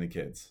transing the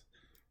kids.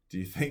 Do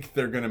you think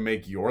they're going to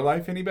make your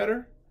life any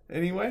better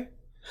anyway?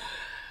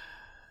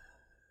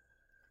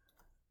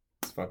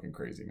 It's fucking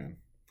crazy, man.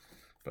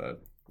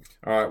 But.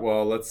 All right,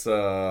 well, let's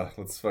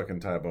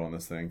fucking tie a bow on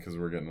this thing because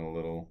we're getting a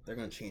little... They're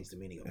going to change the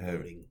meaning of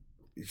voting.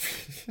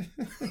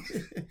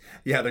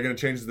 Yeah, they're going to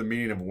change the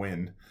meaning of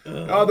win.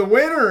 The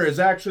winner is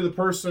actually the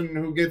person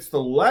who gets the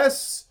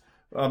less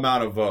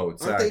amount of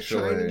votes. Aren't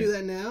actually, they trying to do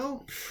that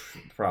now?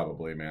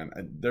 Probably, man.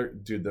 They're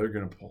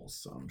gonna pull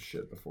some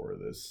shit before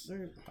this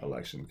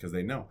election because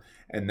they know,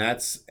 and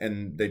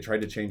they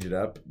tried to change it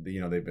up.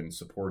 They've been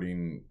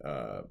supporting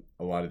a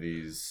lot of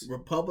these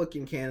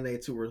Republican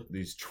candidates who were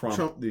these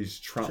Trump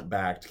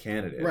backed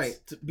candidates, right?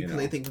 Because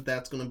they think that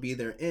that's going to be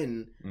their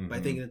end by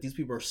thinking that these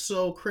people are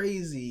so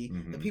crazy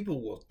that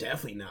people will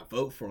definitely not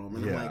vote for them.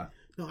 And I'm like,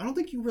 no, I don't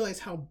think you realize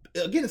how.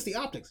 Again, it's the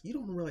optics. You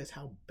don't realize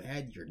how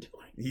bad you're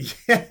doing.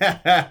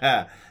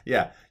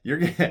 Yeah,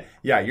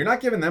 you're not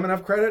giving them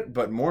enough credit,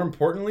 but more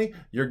importantly,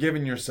 you're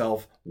giving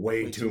yourself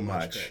way too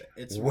much.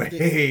 It's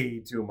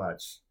way too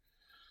much.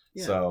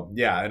 Yeah. So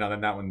I know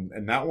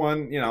that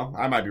one,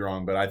 I might be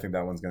wrong, but I think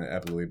that one's going to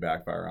epically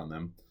backfire on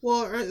them.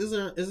 Well,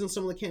 isn't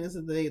some of the candidates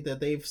that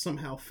they've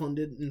somehow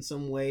funded in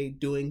some way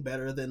doing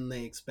better than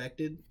they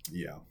expected?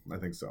 Yeah, I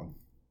think so.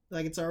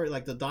 Like it's already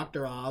like the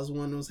Dr. Oz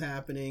one was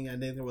happening. I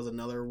think there was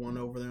another one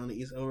over there on the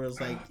east. Over, it was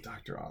like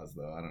Dr. Oz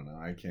though. I don't know.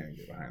 I can't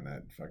get behind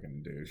that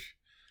fucking douche.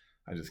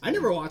 I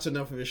never watched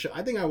enough of his show.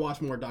 I think I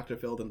watched more Dr.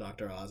 Phil than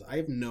Dr. Oz. I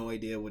have no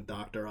idea what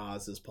Dr.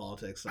 Oz's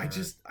politics are. He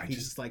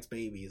just likes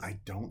babies. I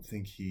don't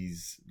think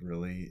he's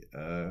really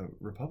a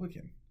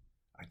Republican.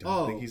 I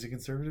don't think he's a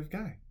conservative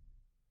guy.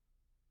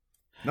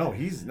 No,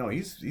 he's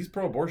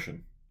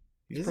pro-abortion.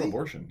 He's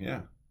pro-abortion.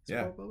 Yeah.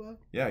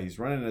 Yeah, he's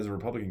running as a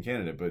Republican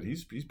candidate, but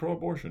he's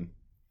pro-abortion.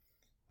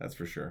 That's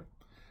for sure.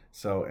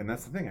 So, and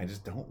that's the thing. I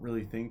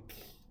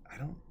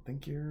don't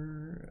think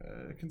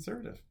you're a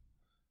conservative.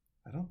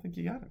 I don't think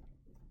you got it.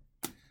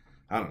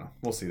 I don't know.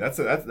 We'll see. That's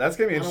gonna be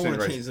interesting. I don't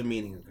want to change the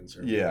meaning of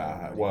conservative.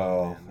 Yeah.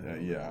 Well,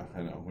 yeah.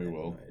 I know we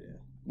will.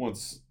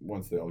 Once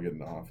they all get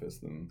into office,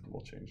 then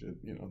we'll change it.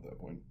 At that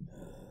point.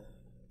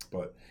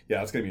 But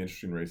yeah, it's gonna be an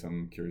interesting race.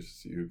 I'm curious to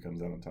see who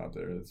comes out on top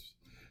there. It's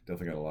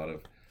definitely got a lot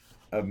of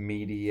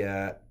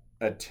media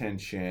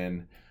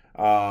attention.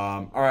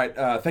 All right.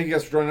 Thank you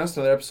guys for joining us.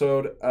 Another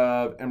episode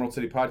of Emerald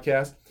City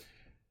Podcast.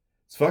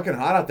 It's fucking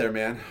hot out there,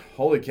 man.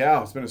 Holy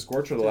cow. It's been a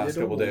scorcher the last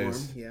couple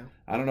days. Yeah.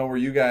 I don't know where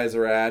you guys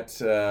are at.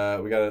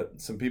 We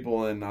got some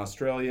people in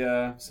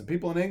Australia, some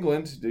people in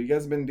England. You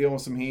guys have been dealing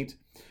with some heat.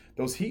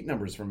 Those heat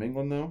numbers from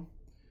England, though,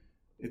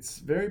 it's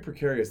very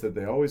precarious that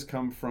they always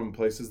come from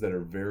places that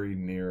are very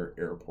near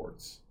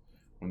airports.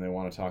 When they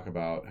want to talk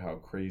about how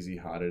crazy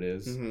hot it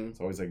is, It's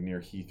always like near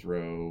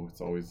Heathrow.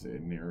 It's always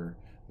near.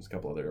 There's a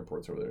couple other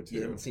airports over there too.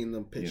 You haven't seen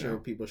the picture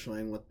of people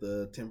showing what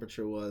the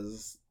temperature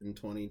was in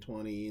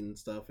 2020 and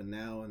stuff, and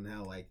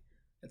now like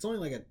it's only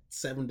like a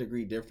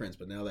 7-degree difference,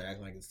 but now they're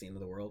acting like it's the end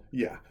of the world.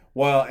 Yeah,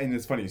 well, and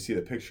it's funny. You see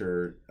the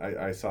picture.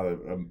 I saw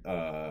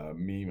a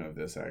meme of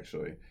this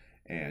actually.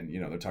 And,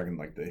 they're talking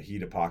like the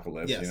heat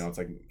apocalypse, yes. It's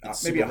like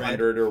maybe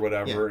 100 or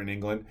whatever in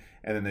England.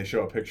 And then they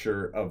show a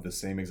picture of the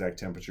same exact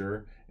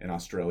temperature in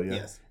Australia.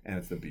 Yes. And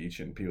it's the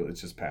beach and people,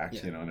 it's just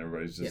packed, and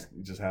everybody's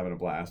just having a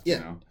blast,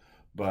 Yeah.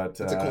 But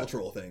it's a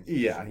cultural thing.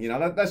 Yeah.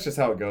 That's just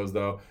how it goes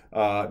though.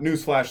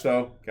 Newsflash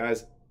though,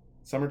 guys,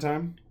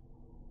 summertime,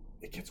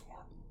 it gets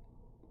warm.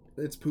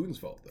 It's Putin's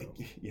fault though.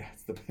 Yeah.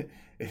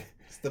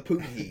 It's the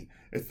Putin heat.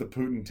 It's the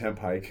Putin temp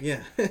hike.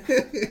 Yeah.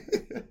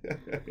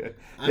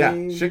 I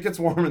mean, shit gets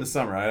warm in the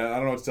summer. I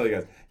don't know what to tell you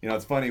guys.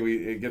 It's funny.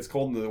 It gets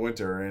cold in the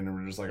winter, and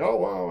we're just like, oh,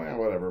 well, yeah,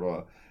 whatever.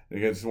 But it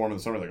gets warm in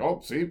the summer. Like,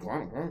 oh, see,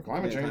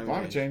 climate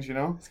change.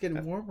 It's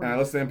getting warmer. And I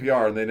listen to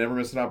NPR, and they never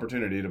miss an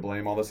opportunity to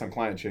blame all this on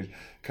climate change.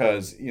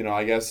 Because,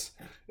 I guess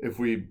if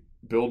we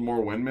build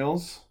more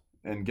windmills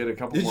and get a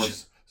couple more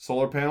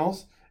solar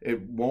panels,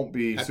 it won't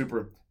be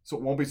super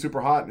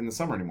hot in the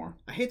summer anymore.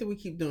 I hate that we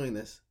keep doing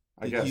this.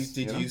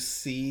 Did you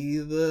see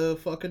the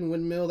fucking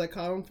windmill that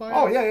caught on fire?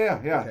 Oh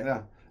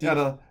yeah.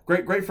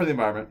 Great for the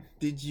environment.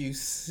 Did you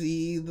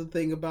see the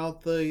thing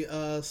about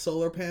the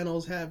solar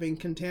panels having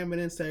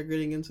contaminants that are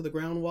getting into the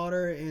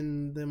groundwater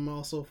and them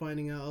also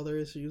finding out other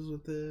issues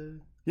with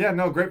the? Yeah,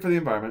 no, great for the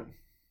environment.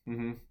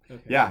 Mm-hmm.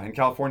 Okay. Yeah, and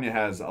California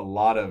has a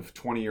lot of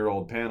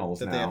 20-year-old panels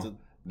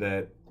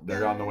that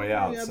they're on the way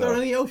out. Yeah, they're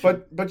in the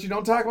ocean. But you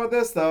don't talk about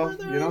this though.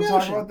 You don't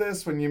talk about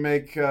this when you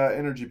make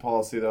energy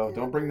policy though. Yeah,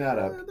 don't bring that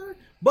up.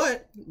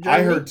 But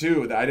I heard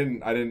too that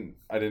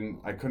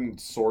I couldn't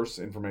source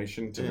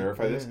information to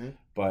verify this,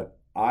 but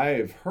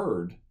I've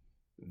heard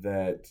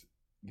that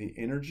the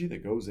energy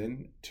that goes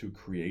into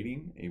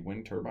creating a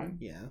wind turbine,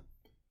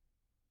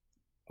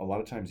 a lot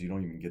of times you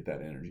don't even get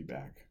that energy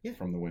back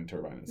from the wind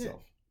turbine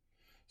itself.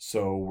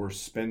 So we're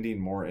spending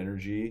more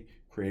energy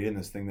creating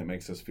this thing that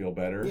makes us feel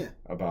better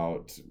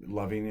about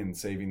loving and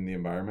saving the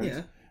environment.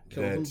 Yeah.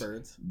 Kills some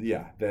birds.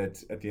 Yeah,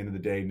 that at the end of the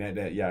day,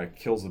 net,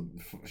 kills a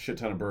shit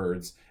ton of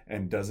birds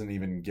and doesn't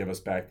even give us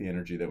back the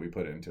energy that we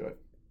put into it.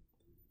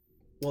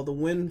 Well,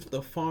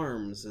 the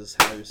farms is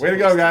how you're supposed Way to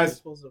go, guys. You're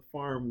supposed to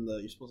farm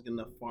you're supposed to get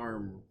enough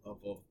farm of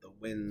the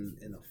wind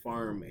in the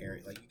farm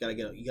area. Like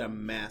you gotta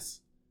mass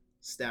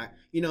stack.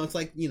 It's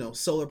like,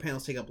 solar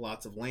panels take up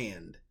lots of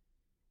land.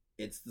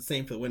 It's the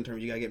same for the wind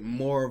turbines. You gotta get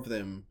more of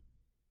them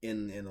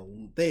in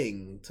a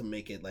thing to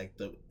make it like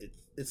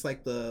it's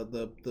like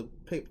the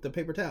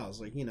paper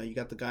towels. Like, you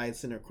got the guy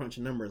sitting there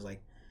crunching numbers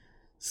like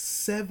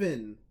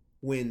 7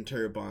 wind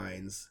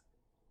turbines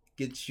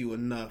gets you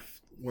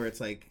enough where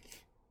it's like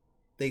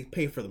they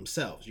pay for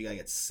themselves. You gotta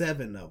get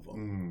 7 of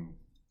them.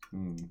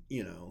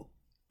 You know,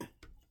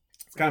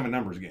 it's kind of a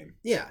numbers game.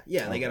 Yeah,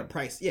 they Okay. got a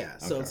price. Yeah,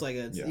 so Okay. it's like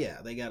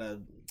they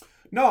gotta.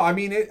 No, I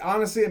mean,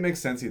 honestly, it makes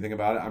sense. You think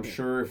about it. I'm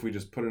sure if we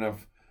just put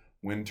enough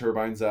wind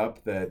turbines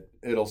up, that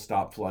it'll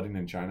stop flooding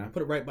in China.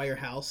 Put it right by your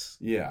house.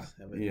 Yeah,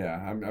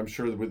 I'm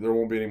sure that there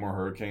won't be any more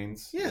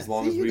hurricanes. Yeah, as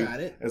long see, as you we got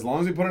it. as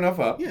long as we put enough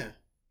up. Yeah.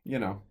 You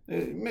know,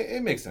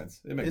 it makes sense.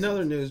 It makes In sense.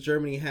 other news,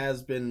 Germany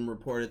has been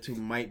reported to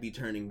might be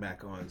turning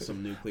back on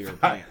some nuclear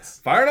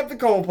plants. Firing up the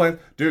coal plant,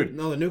 dude.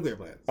 No, the nuclear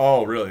plants.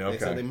 Oh, really? Okay.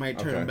 They said they might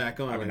turn them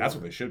back on. I mean, that's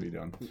what they should be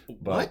doing.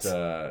 But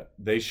What?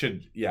 they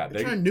should. Yeah,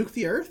 They're trying to nuke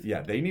the Earth?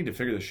 Yeah, they need to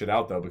figure this shit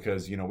out though,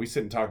 because we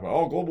sit and talk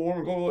about global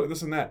warming,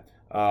 this and that.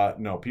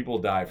 No, people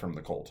die from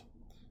the cold.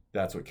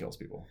 That's what kills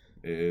people.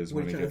 Is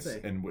What when are you it trying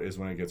gets to say? is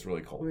when it gets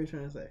really cold. What are you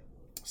trying to say?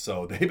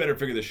 So they better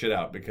figure this shit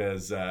out,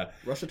 because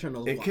Russia turned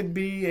those. it could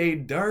be a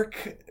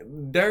dark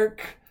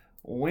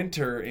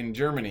winter in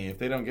Germany if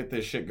they don't get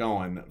this shit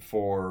going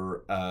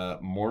for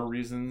more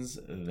reasons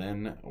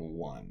than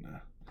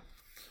one.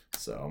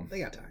 So They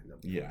got time.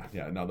 yeah,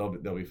 no,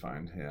 they'll be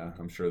fine. Yeah,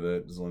 I'm sure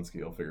that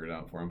Zelensky will figure it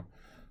out for them.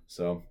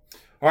 So,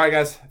 all right,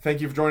 guys,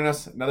 thank you for joining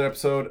us. Another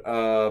episode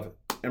of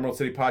Emerald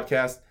City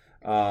Podcast.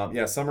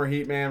 Summer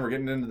heat, man. We're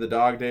getting into the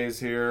dog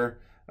days here.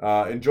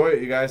 Enjoy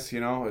it, you guys.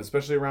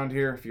 Especially around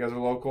here. If you guys are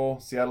local,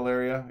 Seattle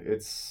area,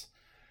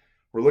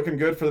 we're looking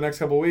good for the next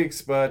couple of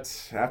weeks.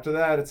 But after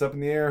that, it's up in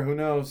the air. Who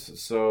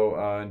knows? So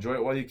enjoy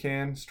it while you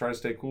can. Just try to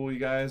stay cool, you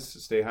guys.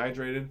 Stay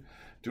hydrated.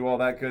 Do all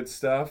that good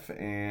stuff,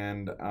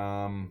 and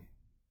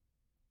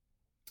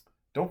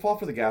don't fall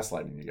for the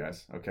gaslighting, you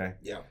guys. Okay?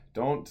 Yeah.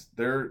 Don't.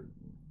 They're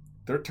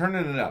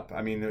turning it up.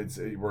 I mean,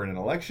 we're in an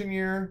election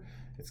year.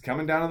 It's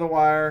coming down to the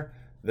wire.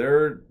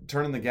 They're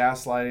turning the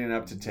gaslighting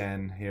up to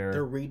 10 here.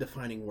 They're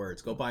redefining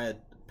words. Go buy a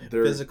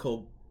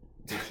physical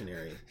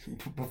dictionary.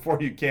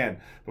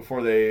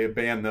 before they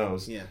ban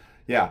those.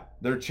 Yeah,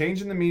 they're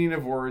changing the meaning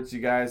of words,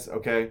 you guys.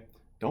 Okay,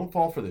 don't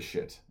fall for this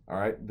shit. All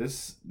right,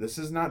 this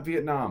is not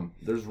Vietnam.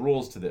 There's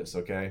rules to this.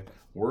 Okay,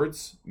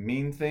 words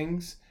mean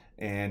things,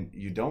 and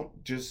you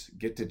don't just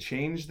get to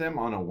change them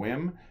on a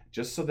whim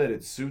just so that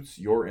it suits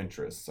your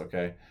interests.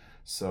 Okay,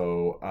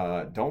 so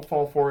don't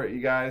fall for it,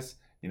 you guys.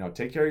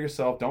 Take care of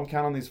yourself. Don't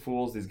count on these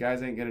fools. These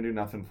guys ain't gonna do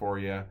nothing for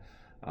you.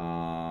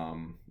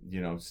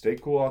 Stay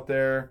cool out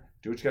there.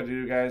 Do what you got to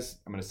do, guys.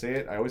 I'm gonna say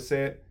it. I always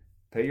say it.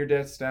 Pay your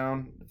debts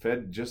down. The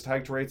Fed just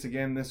hiked rates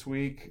again this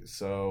week,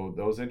 so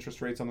those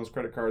interest rates on those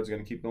credit cards are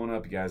gonna keep going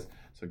up, you guys.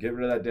 So get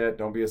rid of that debt.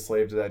 Don't be a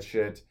slave to that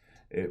shit.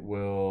 It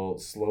will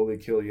slowly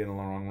kill you in the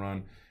long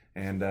run.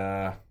 And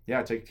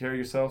take care of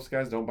yourselves,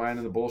 guys. Don't buy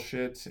into the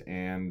bullshit,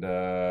 and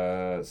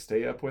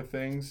stay up with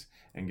things,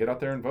 and get out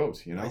there and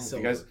vote.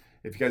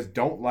 If you guys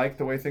don't like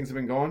the way things have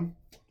been going,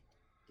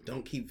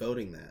 don't keep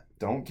voting that.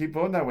 Don't keep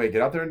voting that way.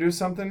 Get out there and do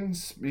something.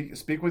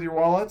 Speak with your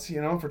wallet,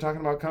 if we're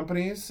talking about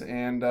companies.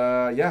 And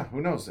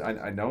who knows?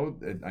 I know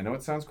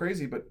it sounds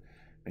crazy, but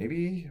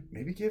maybe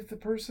give the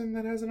person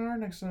that has an R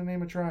next to the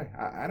name a try.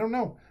 I don't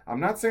know. I'm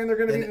not saying they're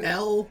going to be an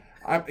L.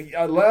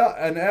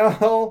 An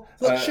L.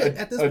 Look, shit.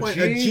 At this point,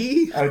 a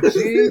G. A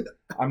G.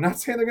 I'm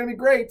not saying they're going to be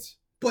great.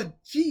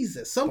 But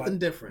Jesus, something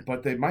different.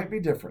 But they might be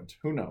different.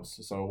 Who knows?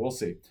 So we'll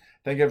see.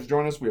 Thank you guys for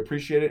joining us. We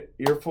appreciate it.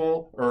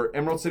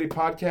 Emerald City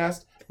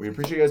Podcast. We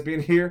appreciate you guys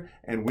being here,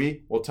 and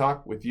we will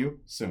talk with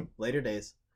you soon. Later days.